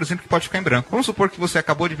coluna, por exemplo, que pode ficar em branco. Vamos supor que você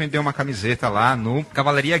acabou de vender uma camiseta lá no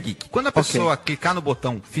Cavalaria Geek. Quando a pessoa clicar no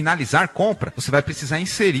botão finalizar compra, você vai precisar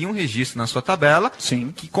inserir um registro na sua tabela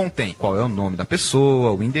que contém qual é o nome da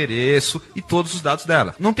pessoa, o endereço e todos os dados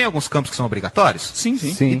dela. Não tem alguns campos que são obrigatórios? Sim.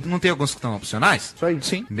 E não tem alguns que estão opcionais? Isso aí.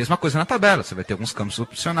 Sim. Mesma coisa na tabela. Você vai ter alguns campos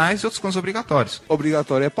opcionais e outros campos obrigatórios.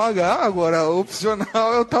 Obrigatório é pagar, agora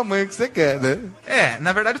opcional é o tamanho que você quer, né? É,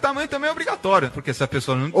 na verdade o tamanho também é obrigatório, porque se a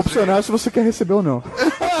pessoa não... Opcional é se você quer receber ou não.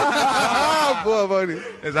 Boa, Mauri.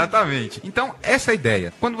 Exatamente. Então, essa é a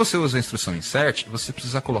ideia. Quando você usa a instrução insert, você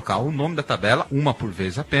precisa colocar o nome da tabela, uma por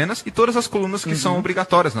vez apenas, e todas as colunas que são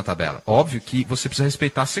obrigatórias na tabela. Óbvio que você precisa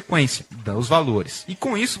respeitar a sequência dos valores. E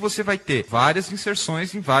com isso você vai ter várias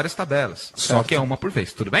inserções em várias tabelas. Só que é uma por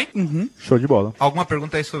vez, tudo bem? Show de bola. Alguma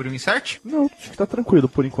pergunta aí sobre o insert? Não, acho que tá tranquilo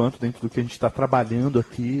por enquanto, dentro do que a gente tá trabalhando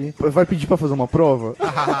aqui. Vai pedir pra fazer uma prova?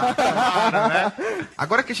 Claro, né?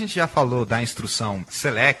 Agora que a gente já falou da instrução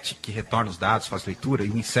select, que retorna os dados, faz leitura, e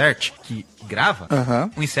o insert, que grava,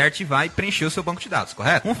 o insert vai preencher o seu banco de dados,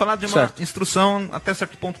 correto? Vamos falar de uma instrução até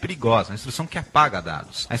certo ponto perigosa, uma instrução que apaga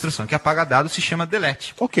dados. A instrução que apaga dados se chama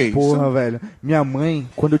delete. Ok. Porra, velho. Minha mãe,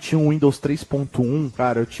 quando eu tinha um Windows 3.1,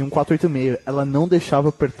 cara, eu tinha um 486, ela não deixava eu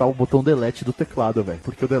apertar o botão delete do teclado, velho.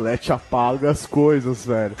 Porque o delete apaga as coisas,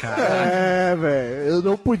 velho. Caraca. É, velho. Eu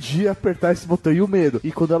não podia apertar esse botão. E o medo.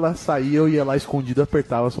 E quando ela saía, eu ia lá escondido e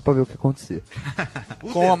apertava só pra ver o que acontecia.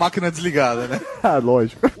 Com a máquina desligada, né? Ah,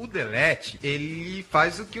 lógico. O delete, ele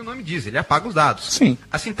faz o que o nome diz, ele apaga os dados. Sim.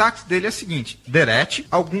 A sintaxe dele é a seguinte: delete,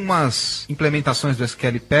 algumas implementações do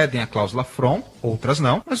SQL pedem a cláusula from, outras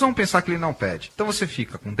não, mas vamos pensar que ele não pede. Então você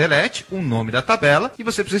fica com delete, o nome da tabela, e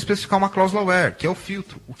você precisa especificar uma cláusula where, que é o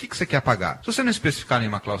filtro. O que você quer apagar? Se você não especificar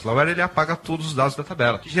nenhuma cláusula where, ele apaga todos os dados da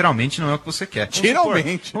tabela, que geralmente não é o que você quer.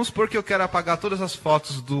 Vamos supor que eu quero apagar todas as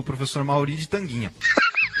fotos do professor Mauri de tanguinha.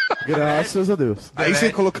 Graças a Deus. Aí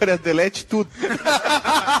você colocaria delete tudo.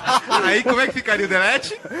 Aí como é que ficaria o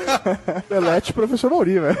delete? Delete professor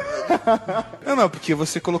Mauri, velho. Não, porque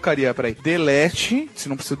você colocaria, peraí, delete, se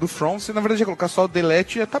não precisa do from, você na verdade ia colocar só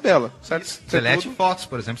delete e a tabela, certo? Isso. Delete fotos,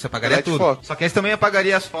 por exemplo, você apagaria Delete tudo. fotos. Só que aí você também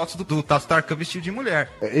apagaria as fotos do Tato Tarkan vestido de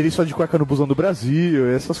mulher. Ele só de cueca no busão do Brasil,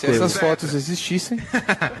 essas Se coisas. essas fotos existissem.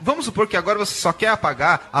 Vamos supor que agora você só quer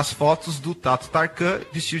apagar as fotos do Tato Tarkan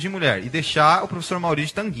vestido de mulher e deixar o professor Mauri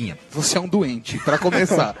de tanguinha. Você é um doente, pra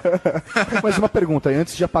começar. Mas uma pergunta aí,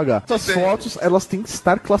 antes de apagar. Essas fotos, elas têm que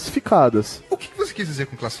estar classificadas. O que você quis dizer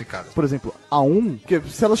com classificado? Por exemplo, A1, que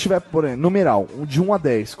se ela estiver, por exemplo, numeral, de 1 a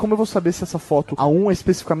 10, como eu vou saber se essa foto A1 é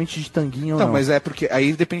especificamente de tanguinha ou Não, não? mas é porque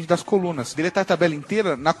aí depende das colunas. Deletar a tabela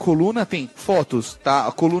inteira, na coluna tem fotos, tá?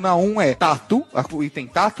 A coluna 1 é tato, o item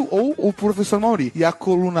tato ou o professor Mauri. E a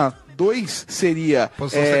coluna 2 seria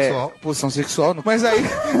posição sexual, mas aí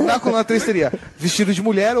na coluna 3 seria vestido de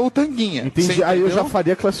mulher ou tanguinha. Entendi. Aí eu já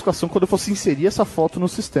faria a classificação quando eu fosse inserir essa foto no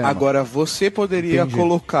sistema. Agora você poderia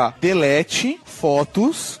colocar delete,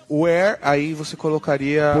 fotos, where, aí você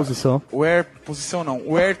colocaria posição. Where, posição não,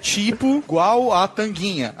 where tipo igual a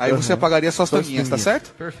tanguinha. Aí você apagaria só as tanguinhas, tá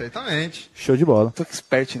certo? Perfeitamente. Show de bola. Tô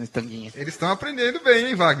expert nesse tanguinha. Eles estão aprendendo bem,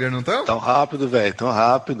 hein, Wagner, não estão? Tão rápido, velho, tão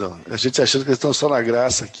rápido. A gente achando que eles estão só na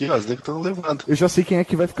graça aqui, ó. que estão levando. Eu já sei quem é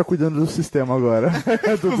que vai ficar cuidando do sistema agora.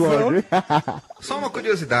 Do blog. Só uma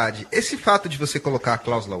curiosidade, esse fato de você colocar a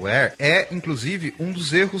cláusula where é, inclusive, um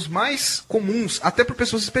dos erros mais comuns, até por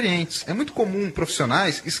pessoas experientes. É muito comum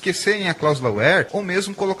profissionais esquecerem a cláusula where ou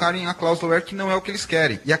mesmo colocarem a cláusula where que não é o que eles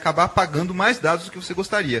querem e acabar apagando mais dados do que você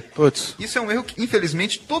gostaria. Putz. Isso é um erro que,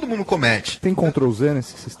 infelizmente, todo mundo comete. Tem Ctrl Z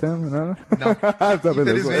nesse sistema, né? Não, Tá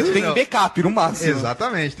beleza. infelizmente Tem não. backup no máximo.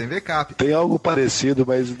 Exatamente, tem backup. Tem algo parecido,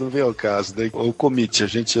 mas não vem ao caso. Né? O commit, a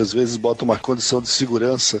gente às vezes bota uma condição de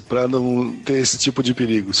segurança para não ter esse tipo de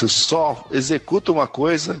perigo. Você só executa uma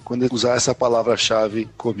coisa quando usar essa palavra-chave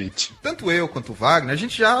commit. Tanto eu quanto o Wagner, a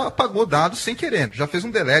gente já apagou dados sem querer. Já fez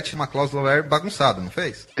um delete, uma cláusula where bagunçada, não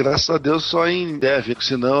fez? Graças a Deus só em dev,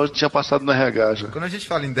 senão eu tinha passado no RH já. Quando a gente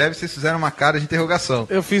fala em dev, vocês fizeram uma cara de interrogação.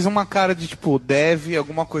 Eu fiz uma cara de tipo, deve,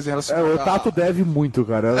 alguma coisa relacionada. O Tato deve muito,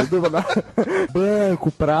 cara.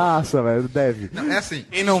 Banco, praça, velho, deve. Não, é assim.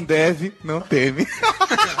 Quem não deve, não teme.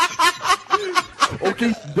 Ou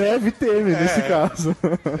quem deve teme, nesse caso.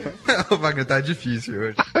 O Wagner tá difícil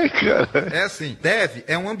hoje. Ai, cara. É assim, dev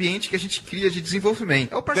é um ambiente que a gente cria de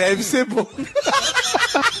desenvolvimento. É o Deve ser bom.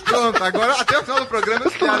 Pronto, agora até o final do programa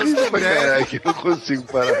as piadas com dev. É, que eu não consigo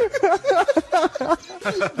parar.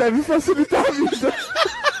 Deve facilitar a vida.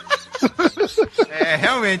 É,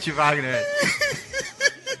 realmente, Wagner.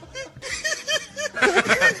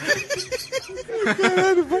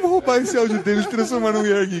 Caralho, vamos roubar esse áudio deles e transformar no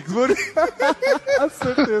We Are Geeks. Bora. Com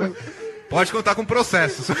certeza. Pode contar com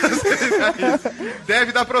processo.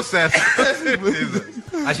 Deve dar processo, com certeza.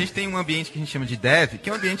 A gente tem um ambiente que a gente chama de dev, que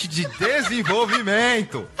é um ambiente de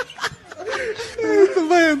desenvolvimento. Não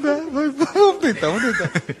vai andar. Vamos tentar.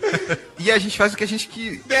 E a gente faz o que a gente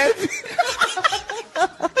que Deve.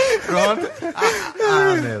 Pronto.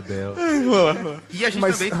 Meu Deus. E a gente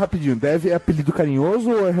Mas, também... rapidinho, deve é apelido carinhoso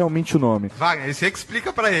ou é realmente o nome? Wagner, você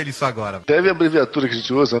explica pra ele isso agora. Deve a abreviatura que a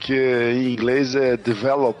gente usa, que em inglês é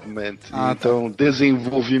development. Então,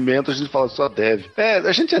 desenvolvimento a gente fala só dev. É,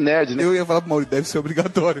 a gente é nerd, né? Eu ia falar pro Mauri, deve ser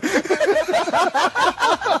obrigatório.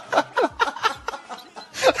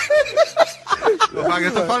 O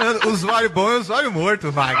Wagner tá falando, usuário bom é usuário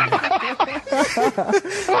morto, Wagner.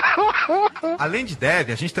 Além de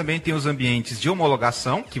dev, a gente também tem os ambientes de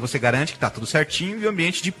homologação, que você garante que tá tudo certinho, e o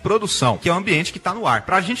ambiente de produção, que é o ambiente que tá no ar.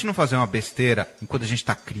 Pra gente não fazer uma besteira enquanto a gente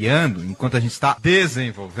tá criando, enquanto a gente tá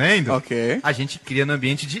desenvolvendo, Ok. a gente cria no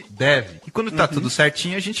ambiente de dev. E quando tá tudo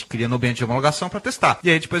certinho, a gente cria no ambiente de homologação pra testar.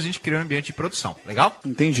 E aí depois a gente cria no ambiente de produção. Legal?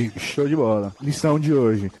 Entendi. Show de bola. Lição de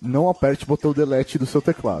hoje. Não aperte o botão delete do seu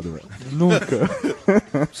teclado, velho. Nunca.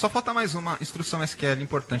 Só falta mais uma instrução SQL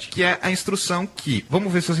importante, que é a instrução que,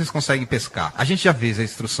 vamos ver se vocês conseguem pescar. A gente já fez a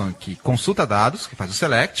instrução que consulta dados, que faz o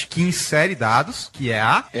select, que insere dados, que é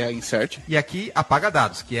a, É a insert. e aqui apaga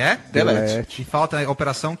dados, que é Delete. E falta a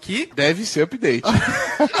operação que... Deve ser update.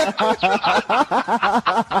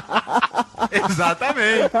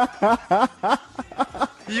 Exatamente.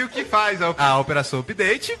 E o que faz a operação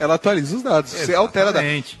update? Ela atualiza os dados. Você altera dados.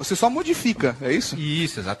 Exatamente. Você só modifica, é isso?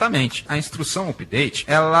 Isso, exatamente. A instrução update,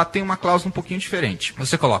 ela tem uma cláusula um pouquinho diferente.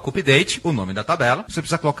 Você coloca update, o nome da tabela, você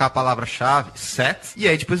precisa colocar a palavra-chave set, e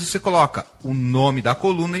aí depois você coloca o nome da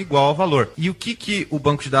coluna igual ao valor. E o que o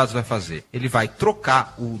banco de dados vai fazer? Ele vai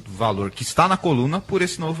trocar o valor que está na coluna por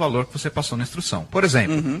esse novo valor que você passou na instrução. Por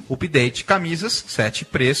exemplo, update camisas, set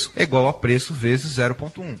preço é igual a preço vezes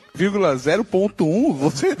 0.1. 0.1,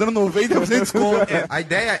 você dando 90% de desconto. A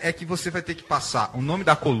ideia é que você vai ter que passar o nome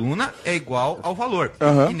da coluna é igual ao valor.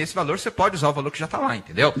 E nesse valor você pode usar o valor que já está lá,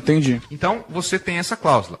 entendeu? Entendi. Então você tem essa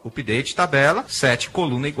cláusula. Update tabela, set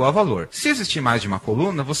coluna igual a valor. Se existir mais de uma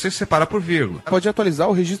coluna, você separa por vírgula. Pode atualizar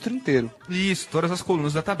o registro inteiro. Isso, todas as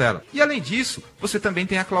colunas da tabela. E além disso, você também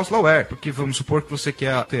tem a cláusula where, porque vamos supor que você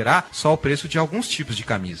quer alterar só o preço de alguns tipos de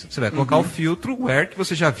camisa. Você vai colocar o filtro where que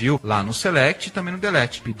você já viu lá no select e também no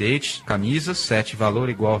delete. Update, camisa, set valor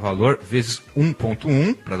igual a valor vezes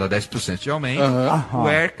 1.1 para dar 10% de aumento.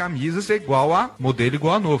 Where camisas é igual a modelo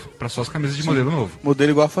igual a novo, para só as camisas de modelo novo.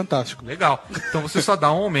 Modelo igual a Fantástico. Legal. Então você só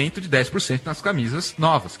dá um aumento de 10% nas camisas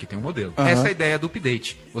novas, que tem um modelo. Essa é a ideia do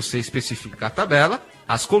update. Você especifica a tabela,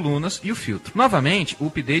 as colunas e o filtro. Novamente, o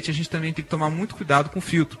update a gente também tem que tomar muito cuidado com o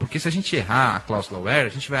filtro, porque se a gente errar a cláusula where,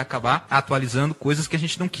 a gente vai acabar atualizando coisas que a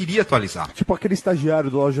gente não queria atualizar. Tipo aquele estagiário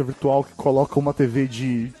do loja virtual que coloca uma TV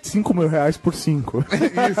de 5 mil reais por 5.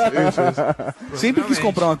 Isso. Sempre quis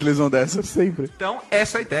comprar uma televisão dessa. Sempre. Então,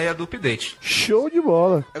 essa é a ideia do update. Show de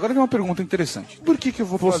bola. Agora tem uma pergunta interessante. Por que eu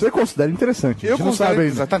vou Você fazer? considera interessante. Eu A gente não considero, sabe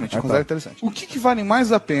ainda. exatamente, eu Ah, considero tá. interessante. O que vale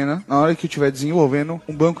mais a pena na hora que eu estiver desenvolvendo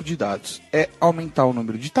um banco de dados? É aumentar o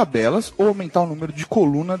número de tabelas ou aumentar o número de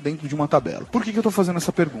coluna dentro de uma tabela. Por que eu tô fazendo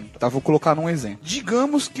essa pergunta? Tá, vou colocar num exemplo.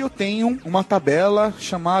 Digamos que eu tenho uma tabela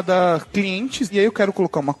chamada clientes e aí eu quero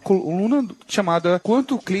colocar uma coluna chamada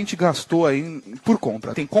quanto o cliente gastou aí por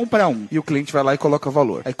compra. Tem compra 1 e o cliente vai lá e coloca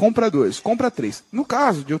valor. Aí compra 2, compra 3. No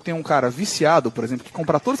caso de eu ter um cara viciado, por exemplo, que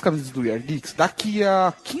comprar todas as camisas do We Are Geeks, daqui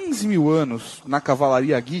a 15 mil anos na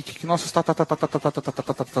Cavalaria Geek, que nossos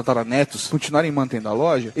netos continuarem mantendo a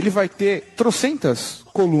loja, ele vai ter trocentas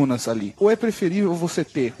colunas ali. Ou é preferível você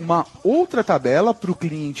ter uma outra tabela para o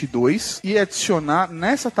cliente 2 e adicionar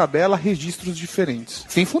nessa tabela registros diferentes?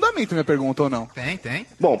 Tem fundamento minha pergunta ou não? Tem.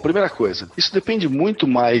 Bom, primeira coisa, isso depende muito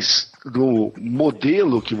mais do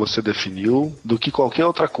modelo que você definiu do que qualquer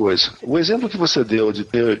outra coisa. O exemplo que você deu de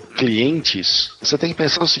ter clientes, você tem que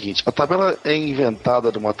pensar o seguinte: a tabela é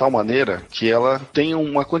inventada de uma tal maneira que ela tem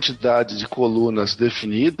uma quantidade de colunas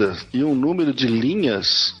definidas e um número de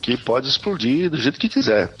linhas que pode explodir do jeito que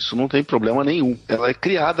quiser. Isso não tem problema nenhum. Ela é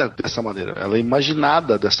criada dessa maneira, ela é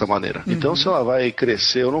imaginada dessa maneira. Então, se ela vai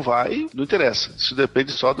crescer ou não vai, não interessa. Isso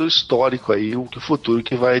depende só do histórico aí, o futuro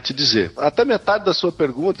que vai te dizer. Até metade da sua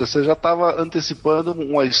pergunta, você já estava antecipando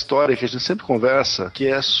uma história que a gente sempre conversa, que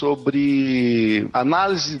é sobre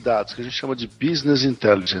análise de dados, que a gente chama de Business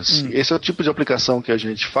Intelligence. Esse é o tipo de aplicação que a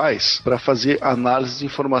gente faz para fazer análise de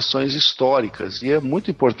informações históricas. E é muito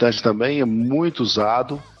importante também, é muito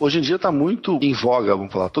usado. Hoje em dia está muito em voga,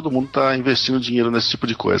 vamos falar. Todo mundo está investindo dinheiro nesse tipo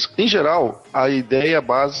de coisa. Em geral, a ideia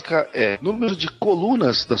básica é: o número de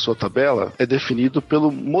colunas da sua tabela é definido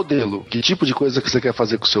pelo modelo. Que tipo de coisa que você quer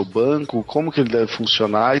fazer com o seu banco, como que ele deve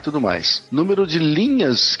funcionar e tudo mais. Número de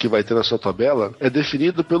linhas que vai ter na sua tabela é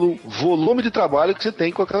definido pelo volume de trabalho que você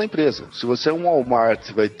tem com aquela empresa. Se você é um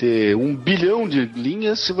Walmart, vai ter 1 bilhão de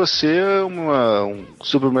linhas. Se você é um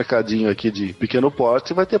supermercadinho aqui de pequeno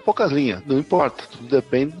porte, vai ter poucas linhas. Não importa. Tudo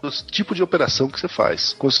depende do tipo de operação que você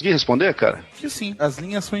faz. Consegui responder, cara? Que sim, as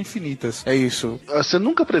linhas são infinitas. É isso. Você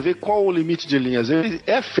nunca prevê qual o limite de linhas. Ele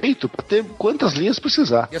é feito para ter quantas linhas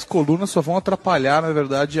precisar. E as colunas só vão atrapalhar, na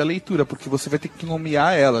verdade, a leitura, porque você vai ter que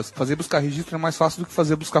nomear elas. Fazer buscar registro é mais fácil do que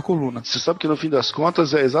fazer buscar coluna. Você sabe que no fim das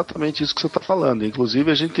contas é exatamente isso que você está falando.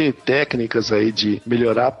 Inclusive a gente tem técnicas aí de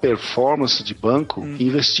melhorar a performance de banco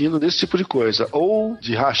investindo nesse tipo de coisa. Ou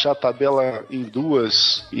de rachar a tabela em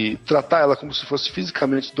duas e tratar ela como se fosse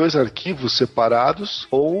fisicamente 2 arquivos separados,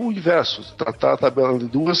 ou o inverso, tratar a tabela em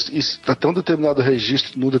duas e tratar um determinado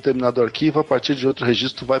registro no determinado arquivo, a partir de outro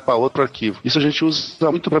registro vai para outro arquivo. Isso a gente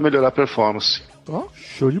usa muito para melhorar a performance. Ó,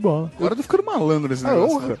 show de bola. Agora eu tô ficando malandro nesse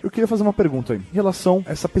negócio. Né? Eu queria fazer uma pergunta aí. Em relação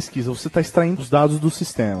a essa pesquisa, você está extraindo os dados do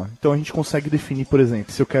sistema. Então a gente consegue definir, por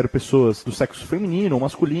exemplo, se eu quero pessoas do sexo feminino ou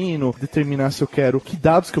masculino, determinar se eu quero que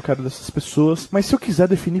dados que eu quero dessas pessoas. Mas se eu quiser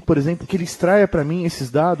definir, por exemplo, que ele extraia para mim esses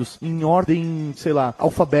dados em ordem, sei lá,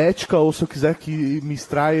 alfabética, ou se eu quiser que me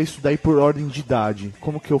extraia isso daí por ordem de idade,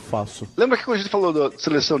 como que eu faço? Lembra que quando a gente falou da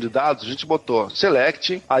seleção de dados, a gente botou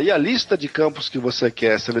select, aí a lista de campos que você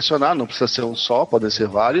quer selecionar, não precisa ser um só, podem ser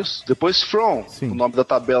vários. Depois from, o nome da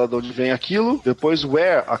tabela de onde vem aquilo. Depois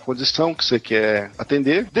where, a condição que você quer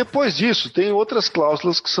atender. Depois disso, tem outras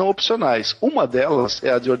cláusulas que são opcionais. Uma delas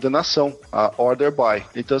é a de ordenação, a order by.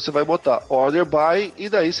 Então você vai botar order by e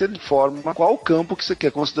daí você informa qual campo que você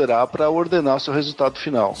quer considerar para ordenar o seu resultado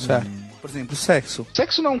final. Certo. Por exemplo, sexo.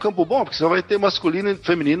 Sexo não é um campo bom, porque você vai ter masculino,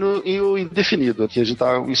 feminino e o indefinido. Aqui a gente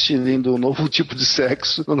tá inserindo um novo tipo de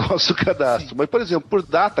sexo no nosso cadastro. Sim. Mas, por exemplo, por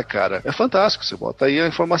data, cara, é fantástico. Você bota aí a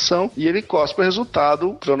informação e ele cospe o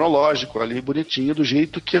resultado cronológico ali, bonitinho, do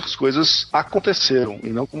jeito que as coisas aconteceram e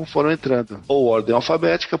não como foram entrando. Ou ordem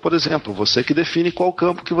alfabética, por exemplo. Você que define qual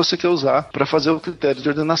campo que você quer usar para fazer o critério de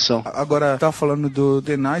ordenação. Agora, tava falando do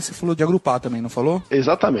deny, você falou de agrupar também, não falou?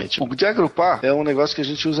 Exatamente. O de agrupar é um negócio que a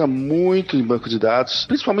gente usa muito em banco de dados,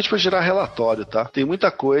 principalmente para gerar relatório, tá? Tem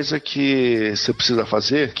muita coisa que você precisa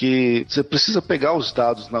fazer, que você precisa pegar os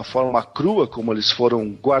dados na forma crua, como eles foram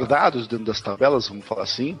guardados dentro das tabelas, vamos falar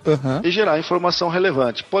assim, e gerar informação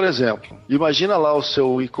relevante. Por exemplo, imagina lá o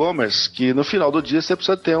seu e-commerce, que no final do dia você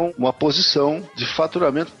precisa ter uma posição de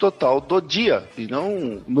faturamento total do dia, e não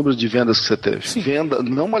o número de vendas que você teve. Sim. Venda,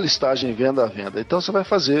 não uma listagem venda a venda. Então você vai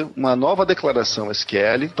fazer uma nova declaração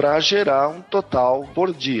SQL para gerar um total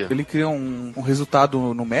por dia. Ele cria um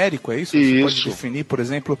resultado numérico, é isso? Você pode definir, por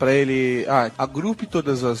exemplo, para ele, agrupe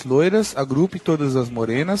todas as loiras, agrupe todas as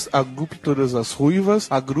morenas, agrupe todas as ruivas,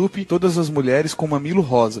 agrupe todas as mulheres com mamilo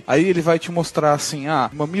rosa. Aí ele vai te mostrar assim,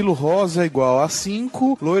 mamilo rosa igual a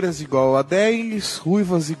 5, loiras igual a 10,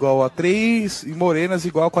 ruivas igual a 3 e morenas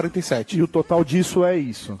igual a 47. E o total disso é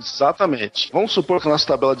isso. Exatamente. Vamos supor que a nossa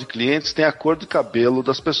tabela de clientes tem a cor de cabelo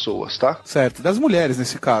das pessoas, tá? Certo, das mulheres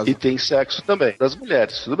nesse caso. E tem sexo também, das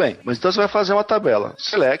mulheres, tudo bem. Mas então você vai fazer uma tabela.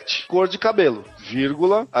 Select, cor de cabelo,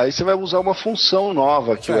 vírgula. Aí você vai usar uma função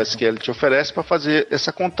nova que o SQL te oferece para fazer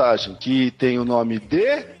essa contagem, que tem o nome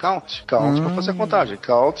de count. Count para fazer a contagem.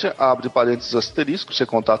 Count, abre parênteses asterisco, você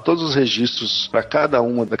contar todos os registros para cada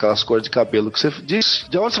uma daquelas cores de cabelo que você disse.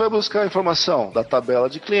 De onde você vai buscar a informação? Da tabela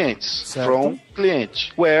de clientes. Certo. From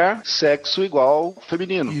cliente. Where, sexo igual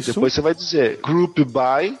feminino. Isso. Depois você vai dizer group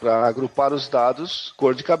by, para agrupar os dados,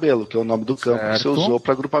 cor de cabelo, que é o nome do campo que você usou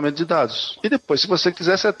para agrupamento de dados. E depois, se você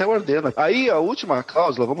quiser, você até ordena. Aí, a última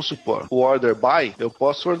cláusula, vamos supor, o order by, eu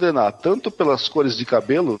posso ordenar tanto pelas cores de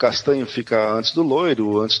cabelo, castanho fica antes do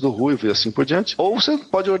loiro, antes do ruivo e assim por diante, ou você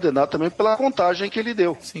pode ordenar também pela contagem que ele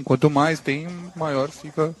deu. Sim, quanto mais tem, maior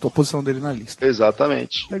fica a posição dele na lista.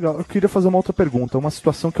 Exatamente. Legal, eu queria fazer uma outra pergunta. Uma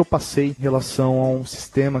situação que eu passei em relação a um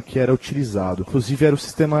sistema que era utilizado. Inclusive, era o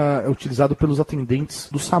sistema utilizado pelos atendentes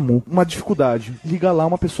do SAMU. Uma dificuldade. Liga lá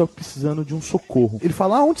uma pessoa precisando de um socorro. Ele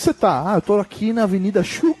fala, onde você tá? Eu tô aqui na Avenida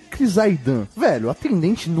Shruki Zaidan. Velho, o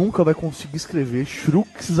atendente nunca vai conseguir escrever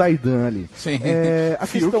Shruki Zaidan ali. Sim. A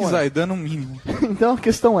questão Zaidan no mínimo. Então a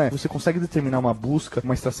questão é, você consegue determinar uma busca,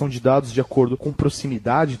 uma extração de dados de acordo com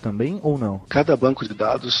proximidade também, ou não? Cada banco de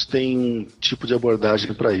dados tem um tipo de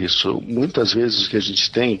abordagem para isso. Muitas vezes o que a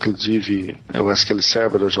gente tem, inclusive o SQL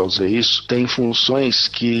Server, eu já usei isso, tem funções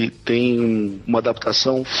que tem uma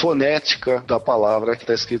adaptação fonética da palavra que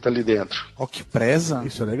está escrita ali dentro. Ó, que preza.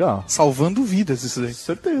 Isso é legal. Salvando vidas, isso daí.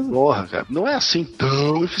 Certeza. Porra, cara, não é assim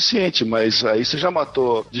tão eficiente, mas aí você já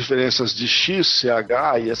matou diferenças de X,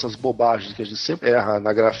 CH e essas bobagens que a gente sempre erra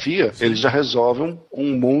na grafia, ele já resolve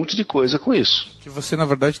um monte de coisa com isso. Que você, na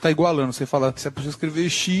verdade, está igualando. Você fala que você precisa escrever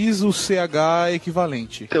X, o CH é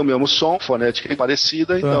equivalente. Tem o mesmo som, fonética é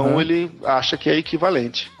parecida, então ele acha que é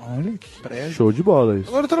equivalente. Olha que preza. Show de bola isso.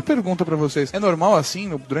 Agora outra pergunta pra vocês. É normal assim,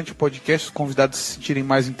 durante o podcast, os convidados se sentirem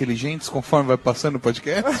mais inteligentes conforme vai passando o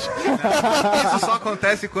podcast? Isso só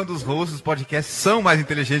acontece quando os hosts dos podcasts são mais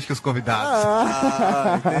inteligentes que os convidados.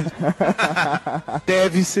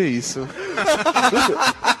 Deve ser isso.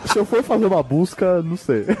 Se eu for fazer uma busca, não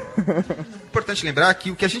sei. Importante lembrar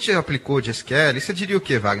que o que a gente aplicou de SQL, você diria o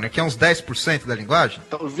que, Wagner? Que é uns 10% da linguagem?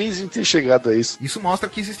 Talvez a gente tenha chegado a isso. Isso mostra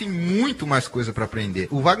que existem muito mais coisa para aprender.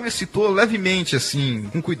 O Wagner citou levemente, assim,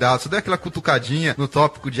 com cuidado, você deu aquela cutucadinha no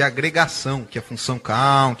tópico de agregação, que é a função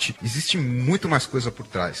count. Existe muito mais coisa por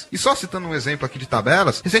trás. E só citando um exemplo aqui de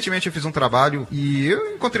tabelas, recentemente eu fiz um trabalho e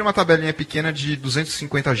eu encontrei uma tabelinha pequena de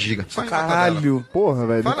 250 GB. Só em uma tabela. Caralho. Porra,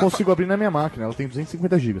 velho. Não consigo abrir na minha máquina. Ela tem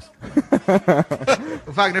 250 GB.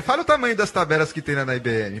 Wagner, fala o tamanho das tabelas que tem na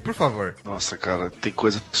IBM, por favor. Nossa, cara, tem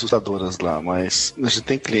coisas assustadoras lá, mas a gente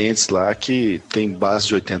tem clientes lá que tem base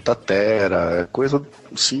de 80 tera, coisa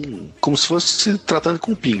assim, como se fosse tratando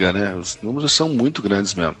com pinga, né? Os números são muito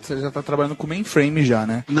grandes mesmo. Você já tá trabalhando com mainframe já,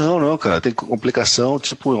 né? Não, cara, tem complicação,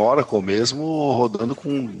 tipo em Oracle mesmo, rodando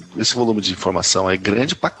com esse volume de informação, é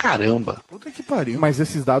grande pra caramba. Puta que pariu. Mas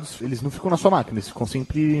esses dados, eles não ficam na sua máquina, eles ficam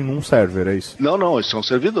sempre num server, é isso? Não, isso é um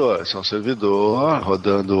servidor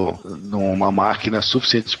rodando numa máquina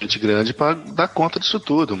suficientemente grande para dar conta disso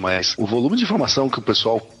tudo, mas o volume de informação que o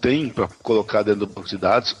pessoal tem para colocar dentro do banco de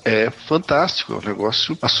dados é fantástico, é um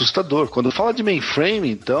negócio assustador. Quando fala de mainframe,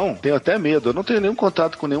 então, tenho até medo. Eu não tenho nenhum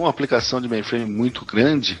contato com nenhuma aplicação de mainframe muito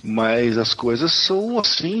grande, mas as coisas são,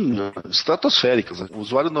 assim, estratosféricas. O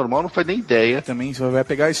usuário normal não faz nem ideia. Também você vai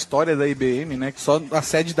pegar a história da IBM, né? Que só a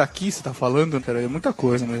sede daqui você tá falando, cara, é muita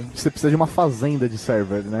coisa mesmo. Você precisa de uma fazenda de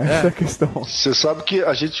server, né? Essa é a questão. Você sabe que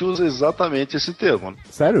a gente usa exatamente esse termo.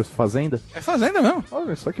 Sério? Fazenda? É fazenda mesmo.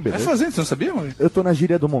 Olha só que É beleza. fazenda, você não sabia, mano? Eu tô na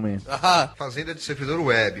gíria do momento. Fazenda de servidor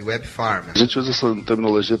web farmer. A gente usa essa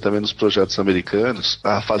terminologia também nos projetos americanos.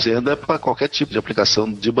 A fazenda é para qualquer tipo de aplicação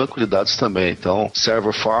de banco de dados também. Então,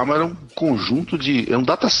 Server Farmer é um conjunto é um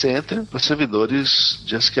data center para servidores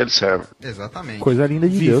de SQL Server. Exatamente. Coisa linda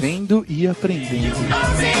de Deus. Vivendo e aprendendo.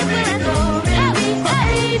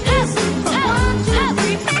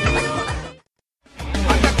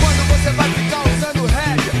 Até quando você vai ficar usando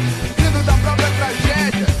rédea, rindo da própria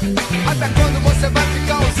tragédia? Até quando você vai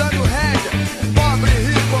ficar usando rédea, pobre,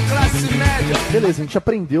 rico, classe média? Beleza, a gente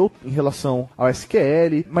aprendeu em relação ao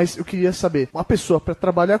SQL, mas eu queria saber, uma pessoa para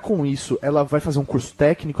trabalhar com isso, ela vai fazer um curso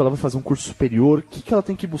técnico, ela vai fazer um curso superior, o que ela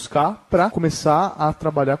tem que buscar para começar a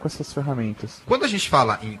trabalhar com essas ferramentas? Quando a gente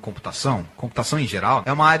fala em computação em geral,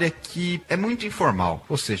 é uma área que é muito informal.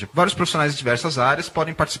 Ou seja, vários profissionais de diversas áreas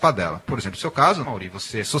podem participar dela. Por exemplo, no seu caso, Mauri,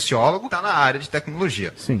 você é sociólogo, está na área de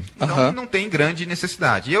tecnologia. Sim. Então não tem grande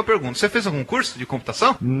necessidade. E eu pergunto, você fez algum curso de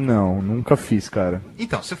computação? Não, nunca fiz, cara.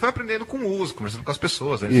 Então, você foi aprendendo com o uso, conversando com as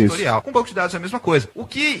pessoas, editorial. Com o banco de dados é a mesma coisa. O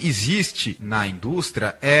que existe na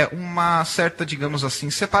indústria é uma certa, digamos assim,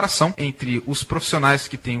 separação entre os profissionais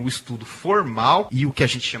que têm o estudo formal e o que a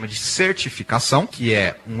gente chama de certificação, que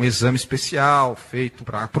é um exame especial feito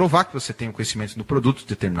para provar que você tem o conhecimento do produto de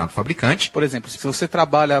determinado fabricante. Por exemplo, se você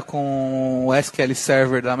trabalha com o SQL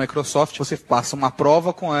Server da Microsoft, você passa uma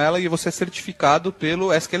prova com ela e você é certificado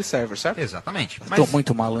pelo SQL Server, certo? Exatamente. Tô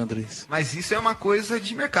muito malandro isso. Mas isso é uma coisa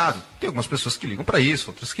de mercado. Tem algumas pessoas que ligam para isso,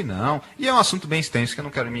 outras que não. E é um assunto bem extenso que eu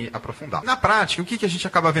não quero me aprofundar. Na prática, o que a gente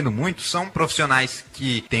acaba vendo muito são profissionais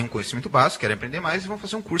que têm um conhecimento básico, querem aprender mais e vão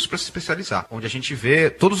fazer um curso para se especializar. Onde a gente vê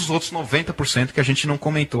todos os outros 90% que a gente não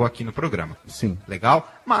comentou aqui no programa. Sim.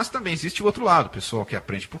 Legal? Mas também existe o outro lado. O pessoal que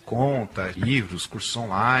aprende por conta, livros, cursos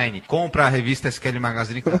online, compra a revista SQL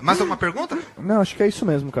Magazine. Mais alguma pergunta? Não, acho que é isso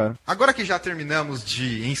mesmo, cara. Agora que já terminamos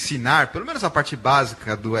de ensinar, pelo menos a parte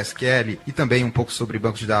básica do SQL e também um pouco sobre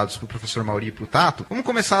banco de dados para o professor Mauri e para o Tato, vamos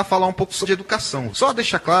começar a falar um pouco sobre educação. Só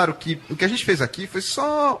deixar claro que o que a gente fez aqui foi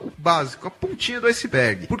só o básico, a pontinha do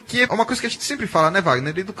iceberg. Porque é uma coisa que a gente sempre fala, né,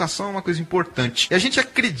 Wagner? Educação é uma coisa importante. E a gente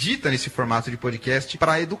acredita nesse formato de podcast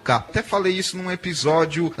para educar. Até falei isso num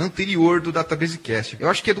episódio anterior do Database Cast. Eu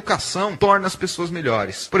acho que educação torna as pessoas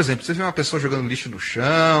melhores. Por exemplo, você vê uma pessoa jogando lixo no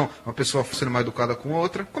chão, uma pessoa sendo mais educada com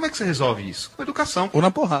outra, como é que você resolve isso? Com educação. Ou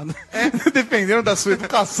na porrada. Dependendo da sua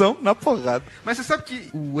educação, na porrada. Mas você sabe que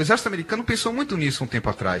o exército americano pensou muito nisso um tempo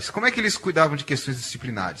atrás. Como é que eles cuidavam de questões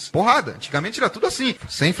disciplinares? Porrada. Antigamente era tudo assim.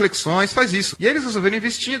 Sem flexões, faz isso. E aí eles resolveram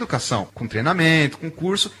investir em educação. Com treinamento, com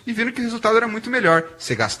curso, e viram que o resultado era muito melhor.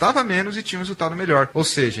 Você gastava menos e tinha um resultado melhor. Ou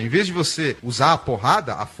seja, em vez de você usar a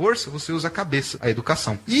porrada, a força, você usa a cabeça, a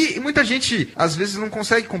educação. E muita gente, às vezes, não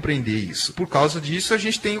consegue compreender isso. Por causa disso, a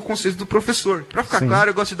gente tem o conceito do professor. Pra ficar claro,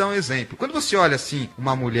 eu gosto de dar um exemplo. Quando você olha, assim,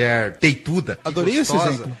 uma mulher teituda, adorei gostosa,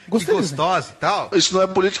 esse exemplo. Gostei gostosa e tal... Isso não é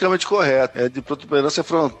politicamente correto. É de protuberância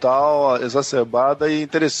frontal exacerbada e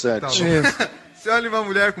interessante. Tá bom. Você olha uma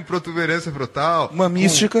mulher com protuberância frontal,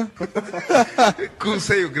 mamística, com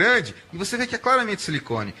seio grande, e você vê que é claramente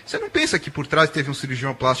silicone. Você não pensa que por trás teve um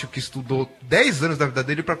cirurgião plástico que estudou 10 anos da vida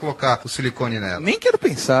dele para colocar o silicone nela? Nem quero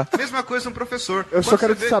pensar. Mesma coisa um professor. Eu só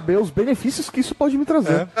quero saber os benefícios que isso pode me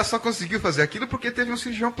trazer. Ela só conseguiu fazer aquilo porque teve um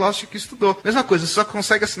cirurgião plástico que estudou. Mesma coisa, você só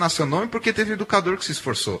consegue assinar seu nome porque teve um educador que se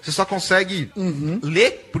esforçou. Você só consegue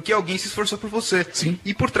ler porque alguém se esforçou por você. Sim.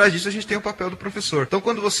 E por trás disso a gente tem o papel do professor. Então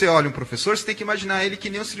quando você olha um professor, você tem que imaginar ele que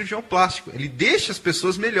nem um cirurgião plástico. Ele deixa as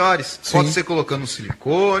pessoas melhores. Sim. Pode ser colocando um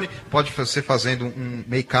silicone, pode ser fazendo um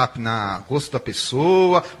make-up na rosto da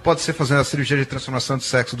pessoa, pode ser fazendo a cirurgia de transformação de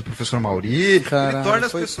sexo do professor Mauri. Caralho, ele torna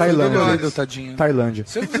as pessoas melhores. Tailândia.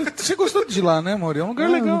 Você gostou de lá, né, Mauri? É um lugar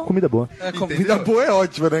legal. Comida boa. Comida boa é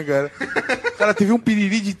ótima, né, cara? O cara teve um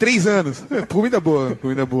piriri de 3 anos. Comida boa,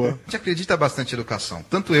 comida boa. A gente acredita bastante em educação.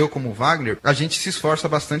 Tanto eu como o Wagner, a gente se esforça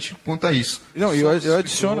bastante quanto a isso. Não, eu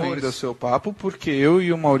adiciono ainda ao seu papo, porque eu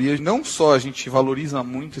e o Mauri, não só a gente valoriza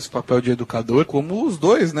muito esse papel de educador, como os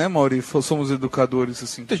dois, né, Mauri, somos educadores,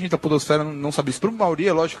 assim. Muita gente da podosfera não sabe isso. Pro Mauri,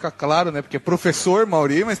 é lógico, fica claro, né, porque é professor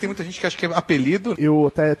Mauri, mas tem muita gente que acha que é apelido. Eu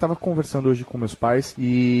até tava conversando hoje com meus pais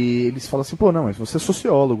e eles falam assim, pô, não, mas você é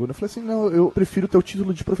sociólogo. Eu falei assim, não, eu prefiro ter o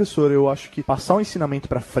título de professor. Eu acho que passar o ensinamento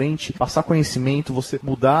pra frente, passar conhecimento, você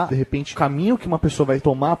mudar, de repente, o caminho que uma pessoa vai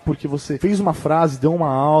tomar porque você fez uma frase, deu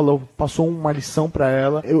uma aula, passou uma lição pra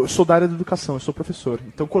ela. Eu sou da área da educação, eu sou professor.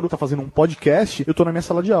 Então, quando eu tô fazendo um podcast, eu tô na minha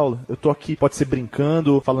sala de aula. Eu tô aqui, pode ser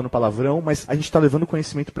brincando, falando palavrão, mas a gente tá levando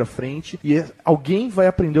conhecimento pra frente e alguém vai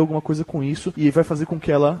aprender alguma coisa com isso e vai fazer com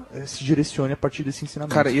que ela se direcione a partir desse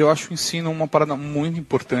ensinamento. Cara, eu acho o ensino uma parada muito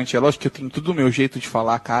importante. É lógico que eu tenho tudo o meu jeito de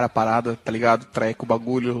falar, cara, parada, tá ligado? Treco,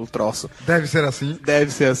 bagulho, troço. Deve ser assim.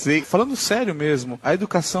 Deve ser assim. Falando sério mesmo, a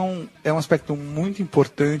educação é um aspecto muito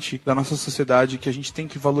importante da nossa sociedade que a gente tem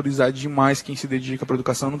que valorizar demais quem se dedica pra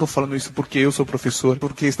educação. Eu não tô falando isso porque eu sou professor,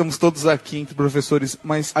 porque estamos todos aqui entre professores,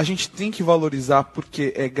 mas a gente tem que valorizar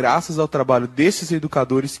porque é graças ao trabalho desses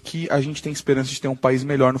educadores que a gente tem esperança de ter um país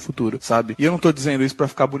melhor no futuro, sabe? E eu não tô dizendo isso pra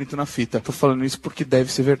ficar bonito na fita, tô falando isso porque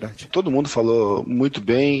deve ser verdade. Todo mundo falou muito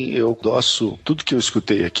bem, eu endosso tudo que eu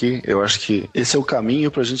escutei aqui, eu acho que esse é o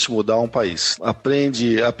caminho pra gente mudar um país.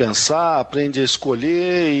 Aprende a pensar, aprende a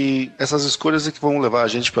escolher e essas escolhas é que vão levar a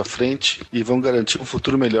gente pra frente e vão garantir um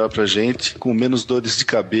futuro melhor pra gente, com menos dores de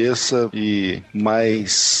cabeça e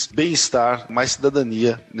mais bem-estar, mais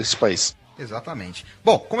cidadania nesse país. Exatamente.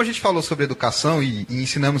 Bom, como a gente falou sobre educação e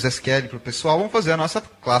ensinamos SQL pro pessoal, vamos fazer a nossa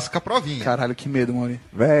clássica provinha. Caralho, que medo, Mauri.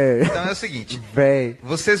 Véi. Então é o seguinte. Véi.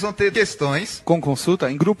 Vocês vão ter questões. Com consulta?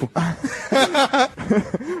 Em grupo?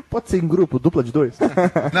 Pode ser em grupo, dupla de 2?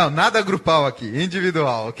 Não, nada grupal aqui,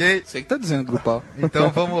 individual, ok? Você que tá dizendo grupal. Então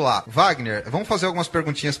vamos lá. Wagner, vamos fazer algumas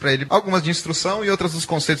perguntinhas pra ele, algumas de instrução e outras dos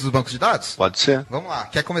conceitos do banco de dados? Pode ser. Vamos lá.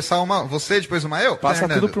 Quer começar você, depois uma eu? Passa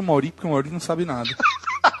Fernando. tudo pro Mauri, porque o Mauri não sabe nada.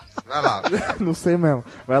 Vai lá. Não sei mesmo.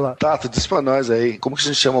 Vai lá. Tato, diz pra nós aí, como que a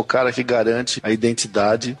gente chama o cara que garante a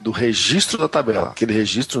identidade do registro da tabela? Aquele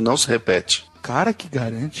registro não se repete. Cara que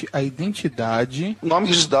garante a identidade... O nome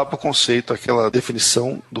que a gente dá pro conceito, aquela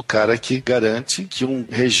definição do cara que garante que um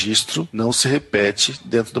registro não se repete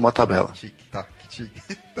dentro de uma tabela. Tic-tac,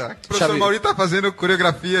 tic-tac. O professor Mauri tá fazendo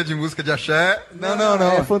coreografia de música de axé. Não.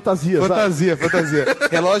 É fantasia, sabe? Fantasia.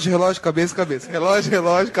 Relógio, cabeça, cabeça.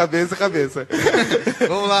 Relógio, cabeça.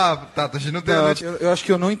 Vamos lá, Tato, a gente não tem... Não, eu acho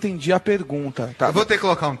que eu não entendi a pergunta. Tá. Eu vou ter que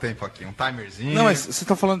colocar um tempo aqui, um timerzinho. Não, mas você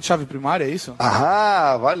tá falando de chave primária, é isso?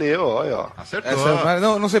 Ah, valeu, olha, ó. Acertou. Essa é a primária?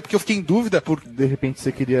 Não sei, porque eu fiquei em dúvida por... De repente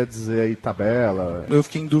você queria dizer aí tabela. Eu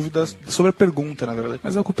fiquei em dúvida sobre a pergunta, na verdade.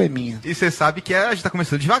 Mas a culpa é minha. E você sabe que a gente tá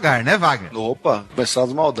começando devagar, né, Wagner? Opa, começar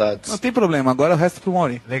as maldades. Não tem problema, agora o resto pro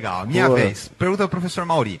Mauri. Legal, minha Boa. vez. Pergunta ao professor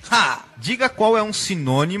Mauri. Diga qual é um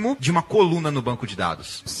sinônimo de uma coluna no banco de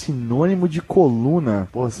dados. Sinônimo de coluna.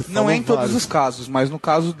 Pô, você Não é em todos os casos, mas no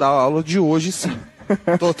caso da aula de hoje, sim.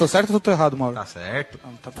 Tô certo ou tô errado, Mauri? Tá certo.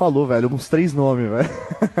 Falou, velho, uns 3 nomes, velho.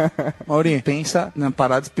 Mauri, pensa na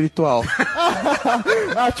parada espiritual.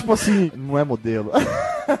 Tipo assim, não é modelo.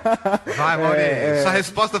 Vai, Mauri. Sua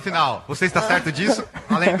resposta final. Você está certo disso?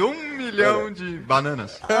 Além de 1 milhão de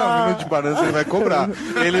bananas. Um minuto de balança ele vai cobrar.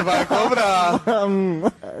 Ele vai cobrar.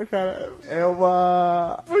 Cara, é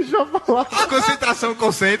uma... Deixa eu falar. Concentração,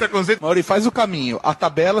 concentra. Mauri, faz o caminho. A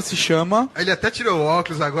tabela se chama... Ele até tirou o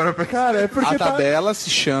óculos agora pra... Cara, é porque A tabela se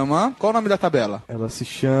chama... Qual o nome da tabela? Ela se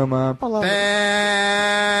chama... Palavra.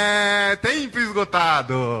 Tempo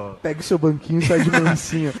esgotado. Pega o seu banquinho e sai de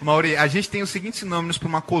mansinho. Mauri, a gente tem os seguintes sinônimos para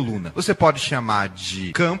uma coluna. Você pode chamar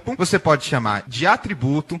de campo, você pode chamar de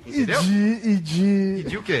atributo, entendeu? E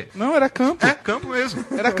de o quê? Não, era campo. É, campo mesmo.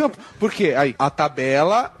 Era campo. Por quê? Aí, a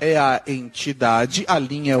tabela é a entidade, a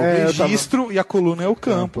linha é o registro e a coluna é o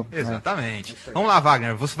campo. Exatamente. Vamos lá,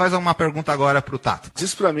 Wagner. Você faz uma pergunta agora pro Tato.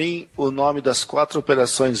 Diz pra mim o nome das 4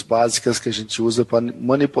 operações básicas que a gente usa para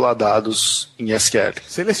manipular dados em SQL.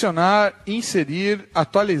 Selecionar, inserir,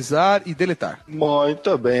 atualizar e deletar.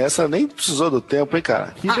 Muito bem, essa nem precisou do tempo, hein,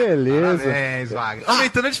 cara? Que beleza. Parabéns, Wagner.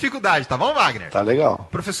 Aumentando a dificuldade, tá bom, Wagner? Tá legal.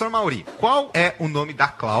 Professor Mauri, qual é o nome da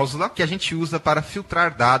cláusula que a gente usa para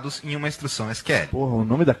filtrar dados em uma instrução SQL? Porra, o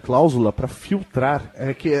nome da cláusula pra filtrar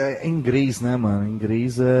é que é em inglês, né, mano? Em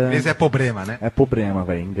inglês é... Inglês é problema, né? É problema,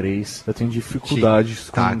 velho. Inglês. Eu tenho dificuldades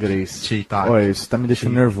com Tic-tac, inglês. tic-tac. Olha, isso tá me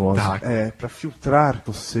deixando nervoso. Tic-tac. É, pra filtrar,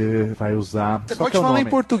 você vai usar... Você Qual pode que é o falar nome? em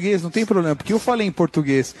português, não tem problema, porque eu falei em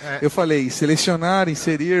português. Eu falei selecionar,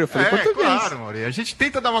 inserir, eu falei português. Claro, Mauri. A gente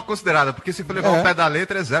tenta dar uma considerada, porque se for levar o pé da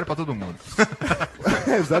letra é 0 pra todo mundo.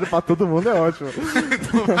 É, 0 pra todo mundo é ótimo.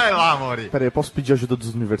 Então vai lá, Mauri. Pera aí, eu posso pedir ajuda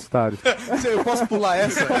dos universitários? Eu posso pular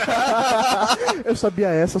essa? Eu sabia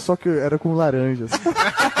essa, só que era com laranjas.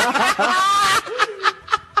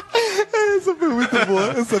 Essa foi muito boa.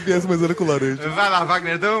 Eu sabia essa, mas era com laranja. Vai lá,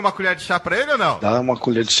 Wagner. Deu uma colher de chá pra ele ou não? Dá uma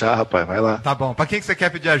colher de chá, rapaz, vai lá. Tá bom. Pra quem que você quer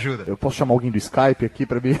pedir ajuda? Eu posso chamar alguém do Skype aqui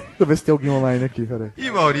pra mim? Deixa eu ver se tem alguém online aqui, cara. Ih,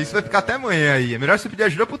 Maurício, vai ficar até amanhã aí. É melhor você pedir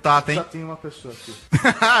ajuda pro Tato, hein? tem uma pessoa aqui.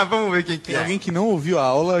 Vamos ver quem que Tem é. alguém que não ouviu a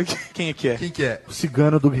aula, quem é que é? Quem que é? O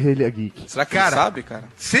cigano do Guerrilha Geek. Será que Cara, ele sabe, cara?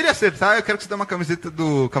 Se ele acertar, eu quero que você dê uma camiseta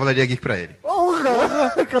do Cavalaria Geek pra ele.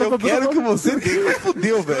 Eu quero que você tenha.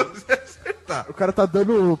 Fudeu, velho. O cara tá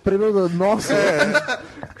dando prêmio... Nossa!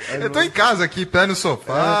 Eu tô em casa aqui, pé no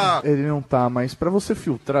sofá. Ele não tá, mas pra você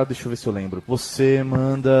filtrar, deixa eu ver se eu lembro. Você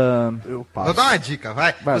manda... Eu passo. Vou dar uma dica,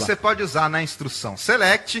 vai. Vai Você pode usar na instrução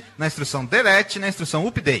select, na instrução delete, na instrução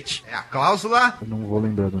update. É a cláusula... Eu não vou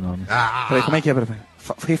lembrar do nome. Peraí, como é que é? Peraí.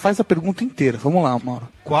 Refaz a pergunta inteira. Vamos lá, Mauro.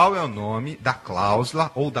 Qual é o nome da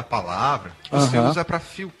cláusula ou da palavra que você usa para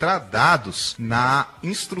filtrar dados na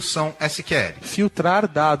instrução SQL? Filtrar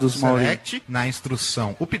dados, Mauro. Select, na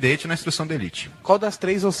instrução update e na instrução delete. Qual das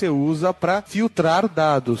 3 você usa pra filtrar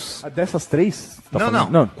dados? Dessas 3?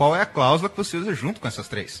 Não. Qual é a cláusula que você usa junto com essas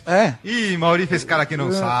 3? É. Ih, Maurício, esse cara aqui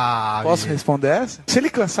não sabe. Posso responder essa? Se ele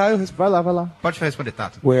cansar, eu respondo. Vai lá. Pode responder,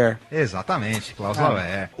 Tato. Where? Exatamente, cláusula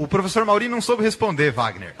where. O professor Mauri não soube responder,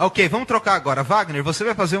 Wagner. Ok, vamos trocar agora. Wagner, você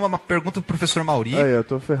vai fazer uma pergunta pro professor Mauri. Aí, eu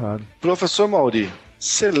tô ferrado. Professor Mauri,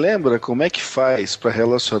 Você lembra como é que faz pra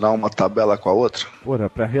relacionar uma tabela com a outra? Ora,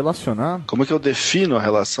 pra relacionar, Como é que eu defino a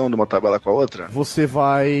relação de uma tabela com a outra? você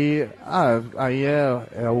vai... aí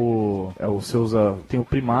você usa... Tem o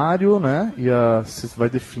primário, né? E você vai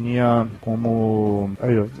definir como...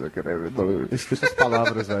 Aí, eu esqueço as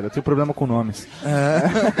palavras, velho. Eu tenho problema com nomes.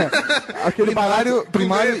 Aquele Primário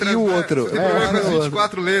letras, e o né? outro. Você tem problema com as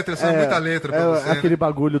 24 letras, são muita letra pra você. aquele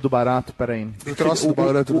bagulho do barato, peraí. O troço do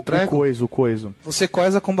barato do treco? O coiso. Você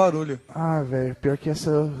coisa com barulho. Ah, velho, pior que essa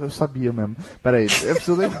eu sabia mesmo. Peraí, eu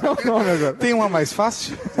preciso lembrar o nome agora. Tem uma mais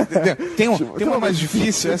fácil? Tem uma mais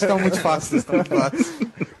difícil? Essa tá muito fácil. Essa tá muito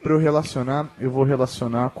fácil. Pra eu relacionar, eu vou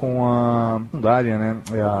relacionar com a fundária, né?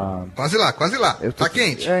 Quase lá. Tá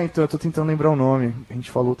quente. Então eu tô tentando lembrar o nome. A gente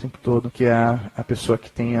falou o tempo todo, que é a pessoa que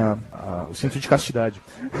tem o centro de castidade.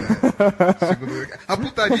 A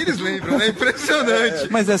putaria eles lembram, né? Impressionante.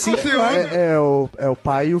 Mas é assim que É o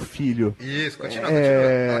pai e o filho. Isso, continua.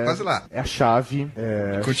 Tá quase lá. É a chave.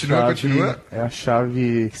 Continua. É a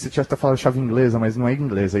chave. Que você já tá falando chave inglesa, mas não é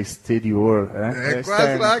inglesa, é exterior.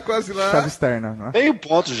 Quase lá. Chave externa, né? Meio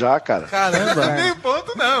ponto já, cara. Caramba. Meio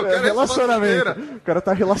ponto não, cara. Relacionamento. O cara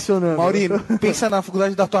tá relacionando. Maurino, pensa na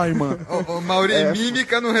faculdade da tua irmã. Ô, Mauri,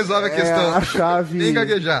 mímica não resolve a questão. A chave Nem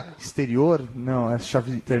gaguejar. exterior? Não, é a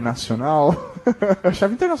chave internacional. A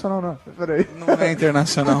chave internacional, não. Peraí. Não é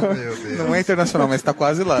internacional. Meu Deus. Não é internacional, mas tá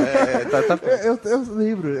quase lá. Eu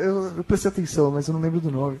lembro, eu prestei atenção, mas eu não lembro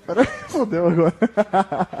do nome. Cara, fodeu agora.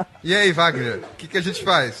 E aí, Wagner, o que a gente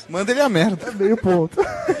faz? Manda ele a merda. É meio ponto.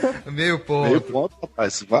 Meio ponto. Meio ponto,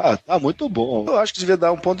 rapaz. Tá muito bom. Eu acho que devia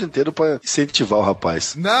dar um ponto inteiro pra incentivar o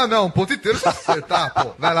rapaz. Não, um ponto inteiro se acertar,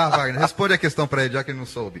 pô. Vai lá, Wagner, responde a questão pra ele, já que ele não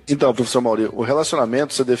soube. Então, professor Mauri, o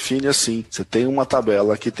relacionamento você define assim. Você tem uma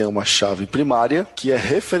tabela que tem uma chave primária que é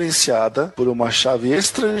referenciada por uma chave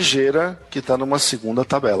estrangeira que está numa segunda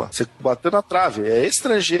tabela. Você bateu na trave, é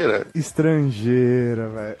estrangeira. Estrangeira,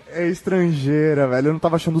 velho. É estrangeira, velho. Eu não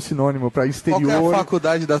tava achando o sinônimo pra exterior. Qual que é a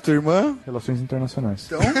faculdade da tua irmã? Relações internacionais.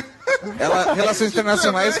 Então, relações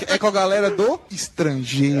internacionais é com a galera do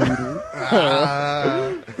estrangeiro.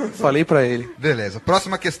 Falei pra ele. Beleza,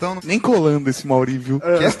 próxima questão. Nem colando esse Mauri, viu?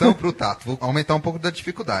 Questão pro Tato. Vou aumentar um pouco da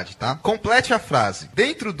dificuldade, tá? Complete a frase.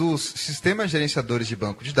 Dentro dos sistemas gerenciadores de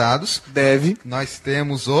banco de dados, nós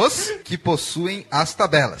temos os que possuem as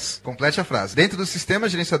tabelas. Complete a frase. Dentro dos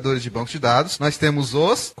sistemas gerenciadores de banco de dados, nós temos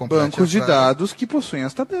os bancos de dados que possuem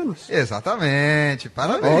as tabelas. Exatamente.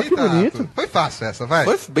 Parabéns, que Tato. bonito. Foi fácil essa, vai?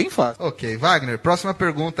 Foi bem fácil. Ok, Wagner, próxima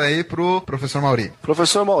pergunta aí pro professor Mauri.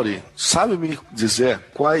 Professor Mauri, sabe me dizer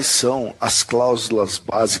quais são as cláusulas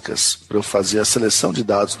básicas para eu fazer a seleção de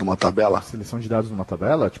dados numa tabela? Seleção de dados numa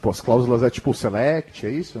tabela? Tipo, as cláusulas é tipo select, é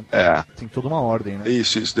isso? É. Tem toda uma ordem, né?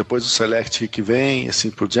 Isso. Depois do select que vem, assim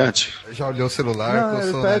por diante. Já olhou o celular,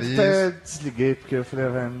 coçou o nariz. Até desliguei, porque eu falei,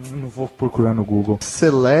 velho, não vou procurar no Google.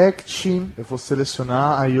 Select, eu vou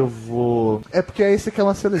selecionar, aí eu vou... É porque esse aqui é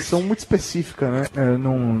uma seleção muito específica, né? Eu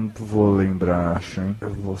não vou lembrar, acho, hein?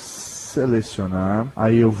 Eu vou selecionar,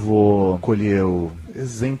 aí eu vou colher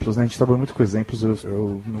exemplos, né? A gente trabalha muito com exemplos,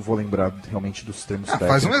 eu não vou lembrar realmente dos termos técnicos.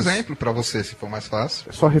 Faz um exemplo pra você, se for mais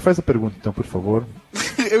fácil. Só refaz a pergunta, então, por favor.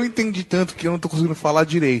 Eu entendi tanto que eu não tô conseguindo falar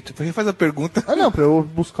direito. Então refaz a pergunta. Não, pra eu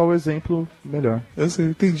buscar o exemplo melhor. Eu sei,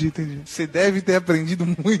 entendi. Você deve ter aprendido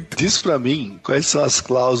muito. Diz pra mim quais são as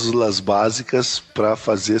cláusulas básicas para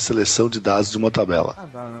fazer seleção de dados de uma tabela.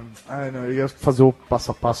 Não, eu ia fazer o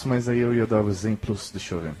passo a passo, mas aí eu ia dar exemplos,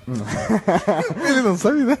 deixa eu ver. Ele não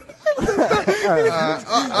sabe, né?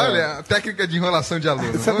 Olha, a técnica de enrolação de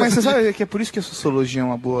aluno. Mas você sabe que é por isso que a sociologia é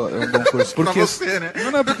um bom curso. Porque pra você, né?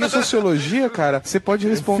 Não, porque sociologia, cara, você pode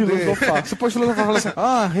responder. Você pode filosofar e falar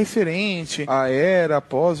assim, referente à era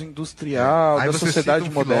pós-industrial, aí da você sociedade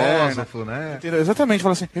cita um moderna. filósofo, né? Entendeu? Exatamente,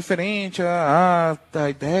 fala assim, referente à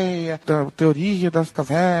ideia, da teoria das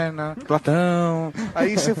cavernas, Platão.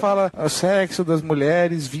 Aí você fala o sexo das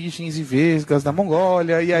mulheres virgens e vesgas da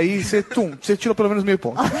Mongólia, e aí você tira pelo menos meio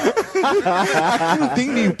ponto. Aqui não tem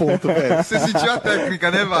meio ponto, velho. Você sentiu a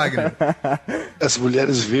técnica, né, Wagner? As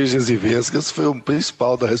mulheres virgens e vesgas foi o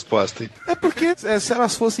principal da resposta, hein? É porque se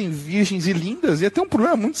elas fossem virgens e lindas, ia ter um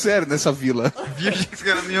problema muito sério nessa vila. Virgens que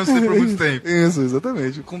elas não iam ser por muito tempo. Isso,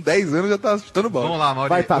 exatamente. Com 10 anos já tá chutando bola. Vamos lá, Maurício.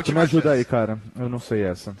 Vai, Tato, me ajuda aí, cara. Eu não sei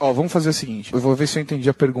essa. Vamos fazer o seguinte. Eu vou ver se eu entendi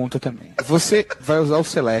a pergunta também. Você vai usar o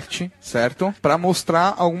select, certo? Pra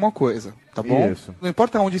mostrar alguma coisa. tá bom? Isso. Não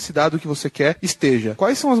importa onde esse dado que você quer esteja.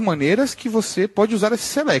 Quais são as maneiras que você pode usar esse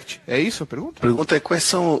select? É isso a pergunta? A pergunta é quais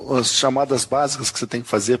são as chamadas básicas que você tem que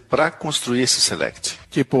fazer para construir esse select.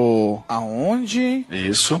 Tipo, aonde,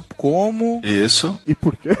 Isso, como... isso. E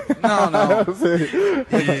por quê? Não. Eu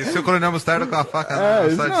sei. E se o Coronel Mostarda com a faca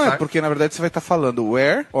Não, é porque na verdade você vai estar falando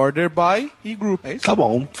where, order by e group. É isso? Tá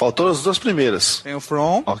bom, faltou as duas primeiras. Tem o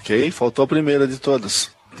from, Ok, faltou a primeira de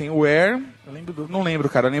todas. tem o where... Não lembro,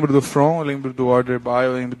 cara. Eu lembro do from, eu lembro do order by,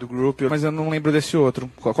 eu lembro do group, mas eu não lembro desse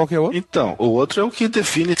outro. Qual que é o outro? Então, o outro é o que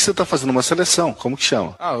define que você está fazendo uma seleção. Como que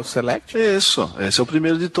chama? Ah, o select? Isso, esse é o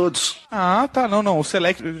primeiro de todos. Ah, tá. Não. O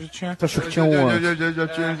select eu já tinha... Você achou que tinha um antes?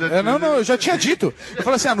 Não, eu já tinha dito. Eu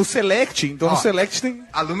falei assim, no select, então no select tem...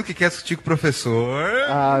 Aluno que quer discutir com o professor.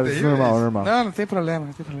 Ah, tem normal. Não tem problema.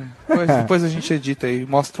 Depois a gente edita e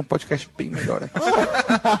mostra um podcast bem melhor.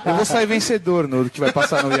 Eu vou sair vencedor no que vai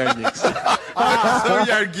passar no Year Geeks. São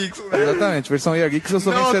Year Geeks, né? Exatamente, versão Year Geeks eu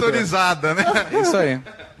sou Não vencedor. autorizada, né? Isso aí.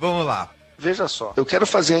 Vamos lá. Veja só, eu quero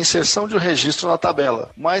fazer a inserção de um registro na tabela,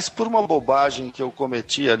 mas por uma bobagem que eu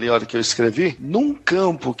cometi ali na hora que eu escrevi, num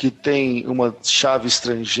campo que tem uma chave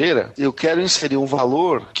estrangeira, eu quero inserir um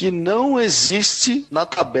valor que não existe na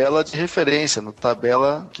tabela de referência, na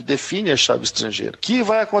tabela que define a chave estrangeira. O que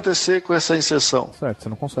vai acontecer com essa inserção? Certo, você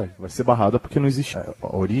não consegue. Vai ser barrada porque não existe a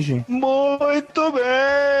origem. Muito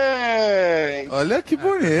bem! Olha que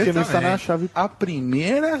bonito. Porque não está também. na chave. A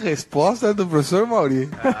primeira resposta do professor Mauri.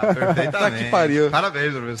 Perfeitamente. Que pariu.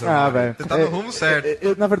 Parabéns, professor. Ah, Mauro. velho. Você tá no rumo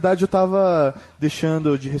certo. Na verdade, eu tava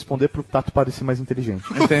deixando de responder pro Tato parecer mais inteligente.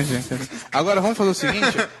 Entendi. Agora vamos fazer o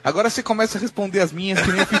seguinte. Agora você começa a responder as minhas que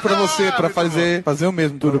nem eu fiz pra você, pra fazer o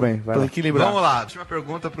mesmo. Tudo bem, vai Pra lá. equilibrar. Vamos lá, última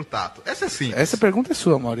pergunta pro Tato. Essa é simples. Essa pergunta é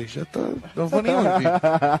sua, Mauri. Não vou nem ouvir.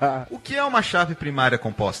 O que é uma chave primária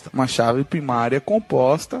composta? Uma chave primária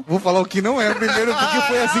composta. Vou falar o que não é primeiro, porque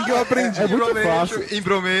foi assim que eu aprendi. É muito Embromation, fácil.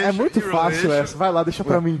 embromation, É muito fácil embromation. essa. Vai lá, deixa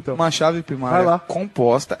pra mim então. Uma chave Vai primária lá.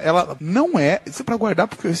 composta, ela não é... Isso é pra guardar,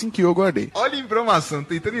 porque é assim que eu guardei. Olha a embromação,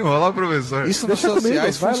 tentando enrolar o professor. Isso nos Deixa comigo,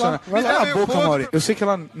 sociais vai funciona. lá, vai Cala lá. a boca, Mauri. Eu sei que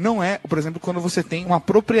ela não é, por exemplo, quando você tem uma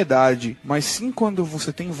propriedade, mas sim quando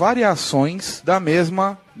você tem variações da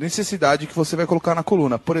mesma necessidade que você vai colocar na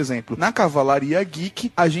coluna. Por exemplo, na Cavalaria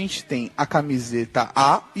Geek, a gente tem a camiseta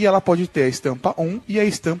A e ela pode ter a estampa 1 e a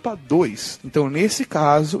estampa 2. Então, nesse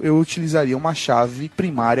caso, eu utilizaria uma chave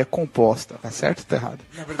primária composta. Tá certo ou tá errado?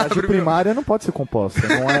 Na verdade, primária não pode ser composta.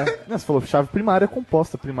 Não é. Não, você falou chave primária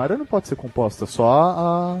composta. Primária não pode ser composta.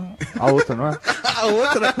 Só a outra, não é?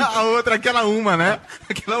 A outra, aquela uma, né?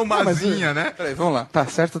 Aquela umazinha, né? Peraí, vamos lá. Tá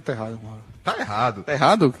certo ou tá errado, Mauro? Tá errado. Tá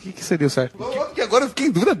errado? O que seria o certo? Porque agora eu fiquei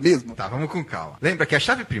em dúvida mesmo. Tá, vamos com calma. Lembra que a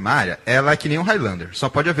chave primária, ela é que nem um Highlander. Só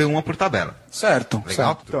pode haver uma por tabela. Certo. Legal?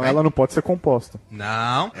 certo. Tudo Então bem? ela não pode ser composta.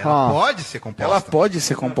 Não, ela Ah. pode ser composta. Ela pode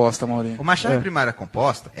ser composta, Maurinho. Uma chave primária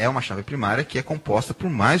composta é uma chave primária que é composta por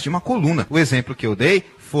mais de uma coluna. O exemplo que eu dei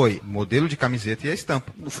foi modelo de camiseta e a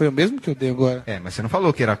estampa. Não foi o mesmo que eu dei agora? É, mas você não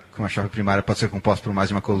falou que uma chave primária pode ser composta por mais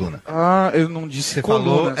de uma coluna. Ah, eu não disse Você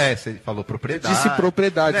colunas. falou, você falou propriedade. Disse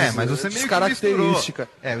propriedades. É, mas você meio que característica.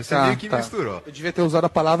 misturou. É, você meio que misturou. Eu devia ter usado a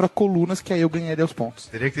palavra colunas, que aí eu ganharia os pontos.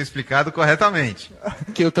 Teria que ter explicado corretamente.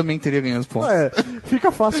 Que eu também teria ganhado os pontos. É,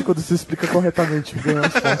 fica fácil quando você explica corretamente. Ganhar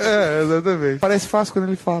os pontos. É, exatamente. Parece fácil quando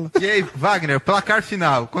ele fala. E aí, Wagner, placar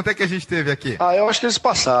final. Quanto é que a gente teve aqui? Ah, eu acho que eles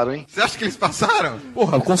passaram, hein? Você acha que eles passaram?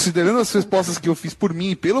 Porra, considerando as respostas que eu fiz por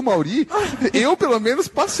mim e pelo Mauri, eu pelo menos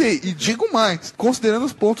passei. E digo mais, considerando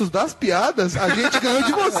os pontos das piadas, a gente ganhou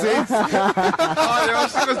de vocês. Olha, eu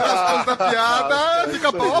acho que as pontos da piada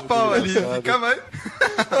fica pau a pau ali. Fica mais...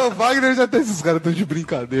 O Wagner já tem esses caras tão de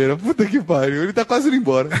brincadeira. Puta que pariu, ele tá quase indo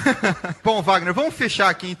embora. Bom, Wagner, vamos fechar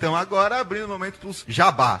aqui então agora, abrindo o momento pros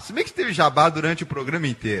jabá. Se bem que teve jabá durante o programa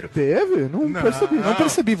inteiro. Teve? Não percebi. Não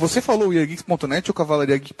percebi, você falou o yeargeeks.net ou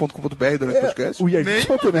cavalariageek.com.br durante o podcast? O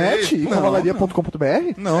yeargeeks.net e Não,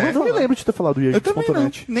 cavalaria.com.br? Não, Eu não me lembro de ter falado o Eu também não,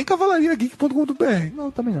 yeargeeks.net. nem cavalariageek.com.br.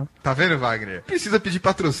 Não, também não. Tá vendo, Wagner? Precisa pedir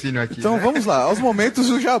patrocínio aqui, Então né? vamos lá, aos momentos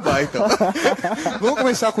do jabá, então. Vamos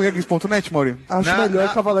começar com o yeargeeks.net, Maurinho? Acho Na- melhor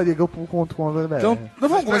na- cavalariageek.com.br. Então,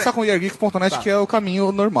 vamos começar com o yeargeeks.net, que é o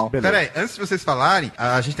caminho normal. Beleza. Peraí, antes de vocês falarem,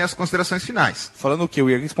 a gente tem as considerações finais. Falando o quê? O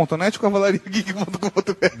yeargeeks.net ou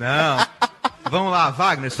cavalariageek.com.br? Não. Vamos lá,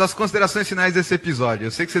 Wagner, suas considerações finais desse episódio.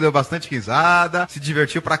 Eu sei que você deu bastante risada, se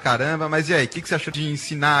divertiu pra caramba, mas e aí, o que você achou de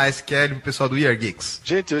ensinar a SQL pro pessoal do We Are Geeks?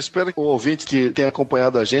 Gente, eu espero que o ouvinte que tenha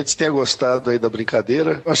acompanhado a gente tenha gostado aí da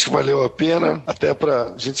brincadeira. Acho que valeu a pena, até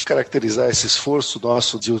pra gente caracterizar esse esforço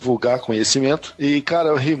nosso de divulgar conhecimento. E, cara,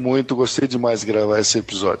 eu ri muito, gostei demais de gravar esse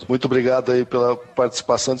episódio. Muito obrigado aí pela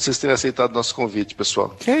participação, de vocês terem aceitado nosso convite,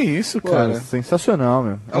 pessoal. Que isso, Pô, cara. sensacional,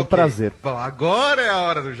 meu. É um prazer. Bom, agora é a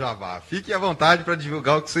hora do jabá. Fiquem à vontade pra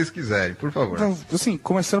divulgar o que vocês quiserem, por favor. Então, assim,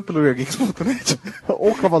 começando pelo WeAreGeeks.net.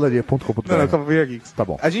 Ou cavalaria.com.br. Não, We Are Geeks. Tá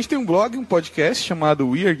bom. A gente tem um blog, um podcast chamado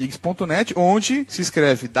WeAreGeeks.net, onde se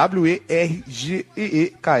escreve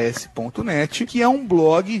WERGEEKS.net, que é um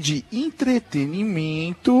blog de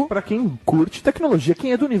entretenimento. Pra quem curte tecnologia,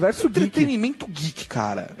 quem é do universo geek. Entretenimento geek,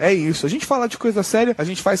 cara. É isso. A gente fala de coisa séria, a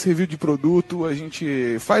gente faz review de produto, a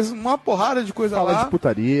gente faz uma porrada de coisa lá. Fala de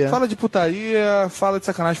putaria. Fala de putaria, fala de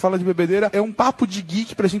sacanagem, fala de bebedeira. É um papo de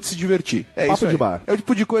geek pra gente se divertir. É Papo isso aí. de bar. É o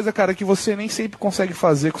tipo de coisa, cara, que você nem sempre consegue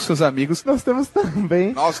fazer com seus amigos. Nós temos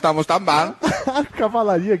também Nós estamos também. a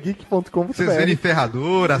cavalariageek.com.br. Vocês verem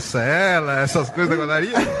ferradura, cela, essas coisas da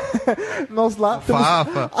galeria? Nós lá temos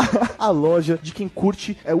Fafa. a loja de quem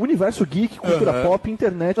curte o universo geek, cultura pop,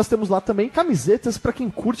 internet. Nós temos lá também camisetas pra quem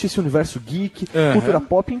curte esse universo geek, cultura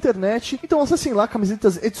pop, internet. Então acessem lá,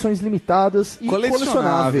 camisetas edições limitadas e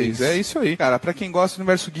colecionáveis. É isso aí, cara. Pra quem gosta do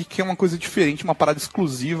universo geek, que é uma coisa diferente, uma parada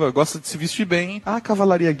exclusiva, gosta de se vestir bem, a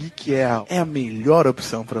Cavalaria Geek é a melhor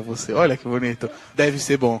opção pra você. Olha que bonito. Deve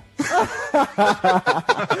ser bom.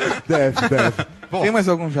 Deve. Bom. Tem mais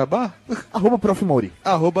algum jabá? @Prof. Mauri.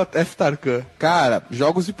 @FTarkan. Cara,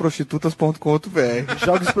 jogosdeprostitutas.com.br.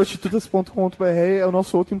 Jogosprostitutas.com.br é o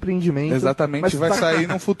nosso outro empreendimento. Exatamente, Mas vai tá- sair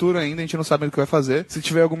no futuro ainda, a gente não sabe o que vai fazer. Se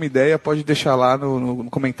tiver alguma ideia, pode deixar lá no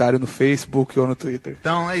comentário no Facebook ou no Twitter.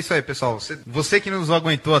 Então é isso aí, pessoal. Você que nos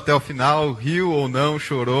aguentou até o final, riu ou não,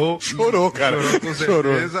 chorou. Chorou, cara. Chorou, com certeza.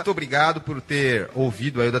 Chorou. Muito obrigado por ter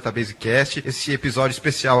ouvido aí o Database Cast, esse episódio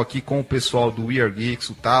especial aqui com o pessoal do We Are Geeks,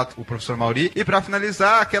 o Tato, o professor Mauri. E pra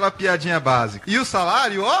finalizar, aquela piadinha básica. E o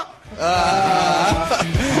salário, ó? Até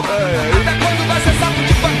quando vai ser saco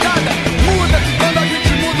de pancada?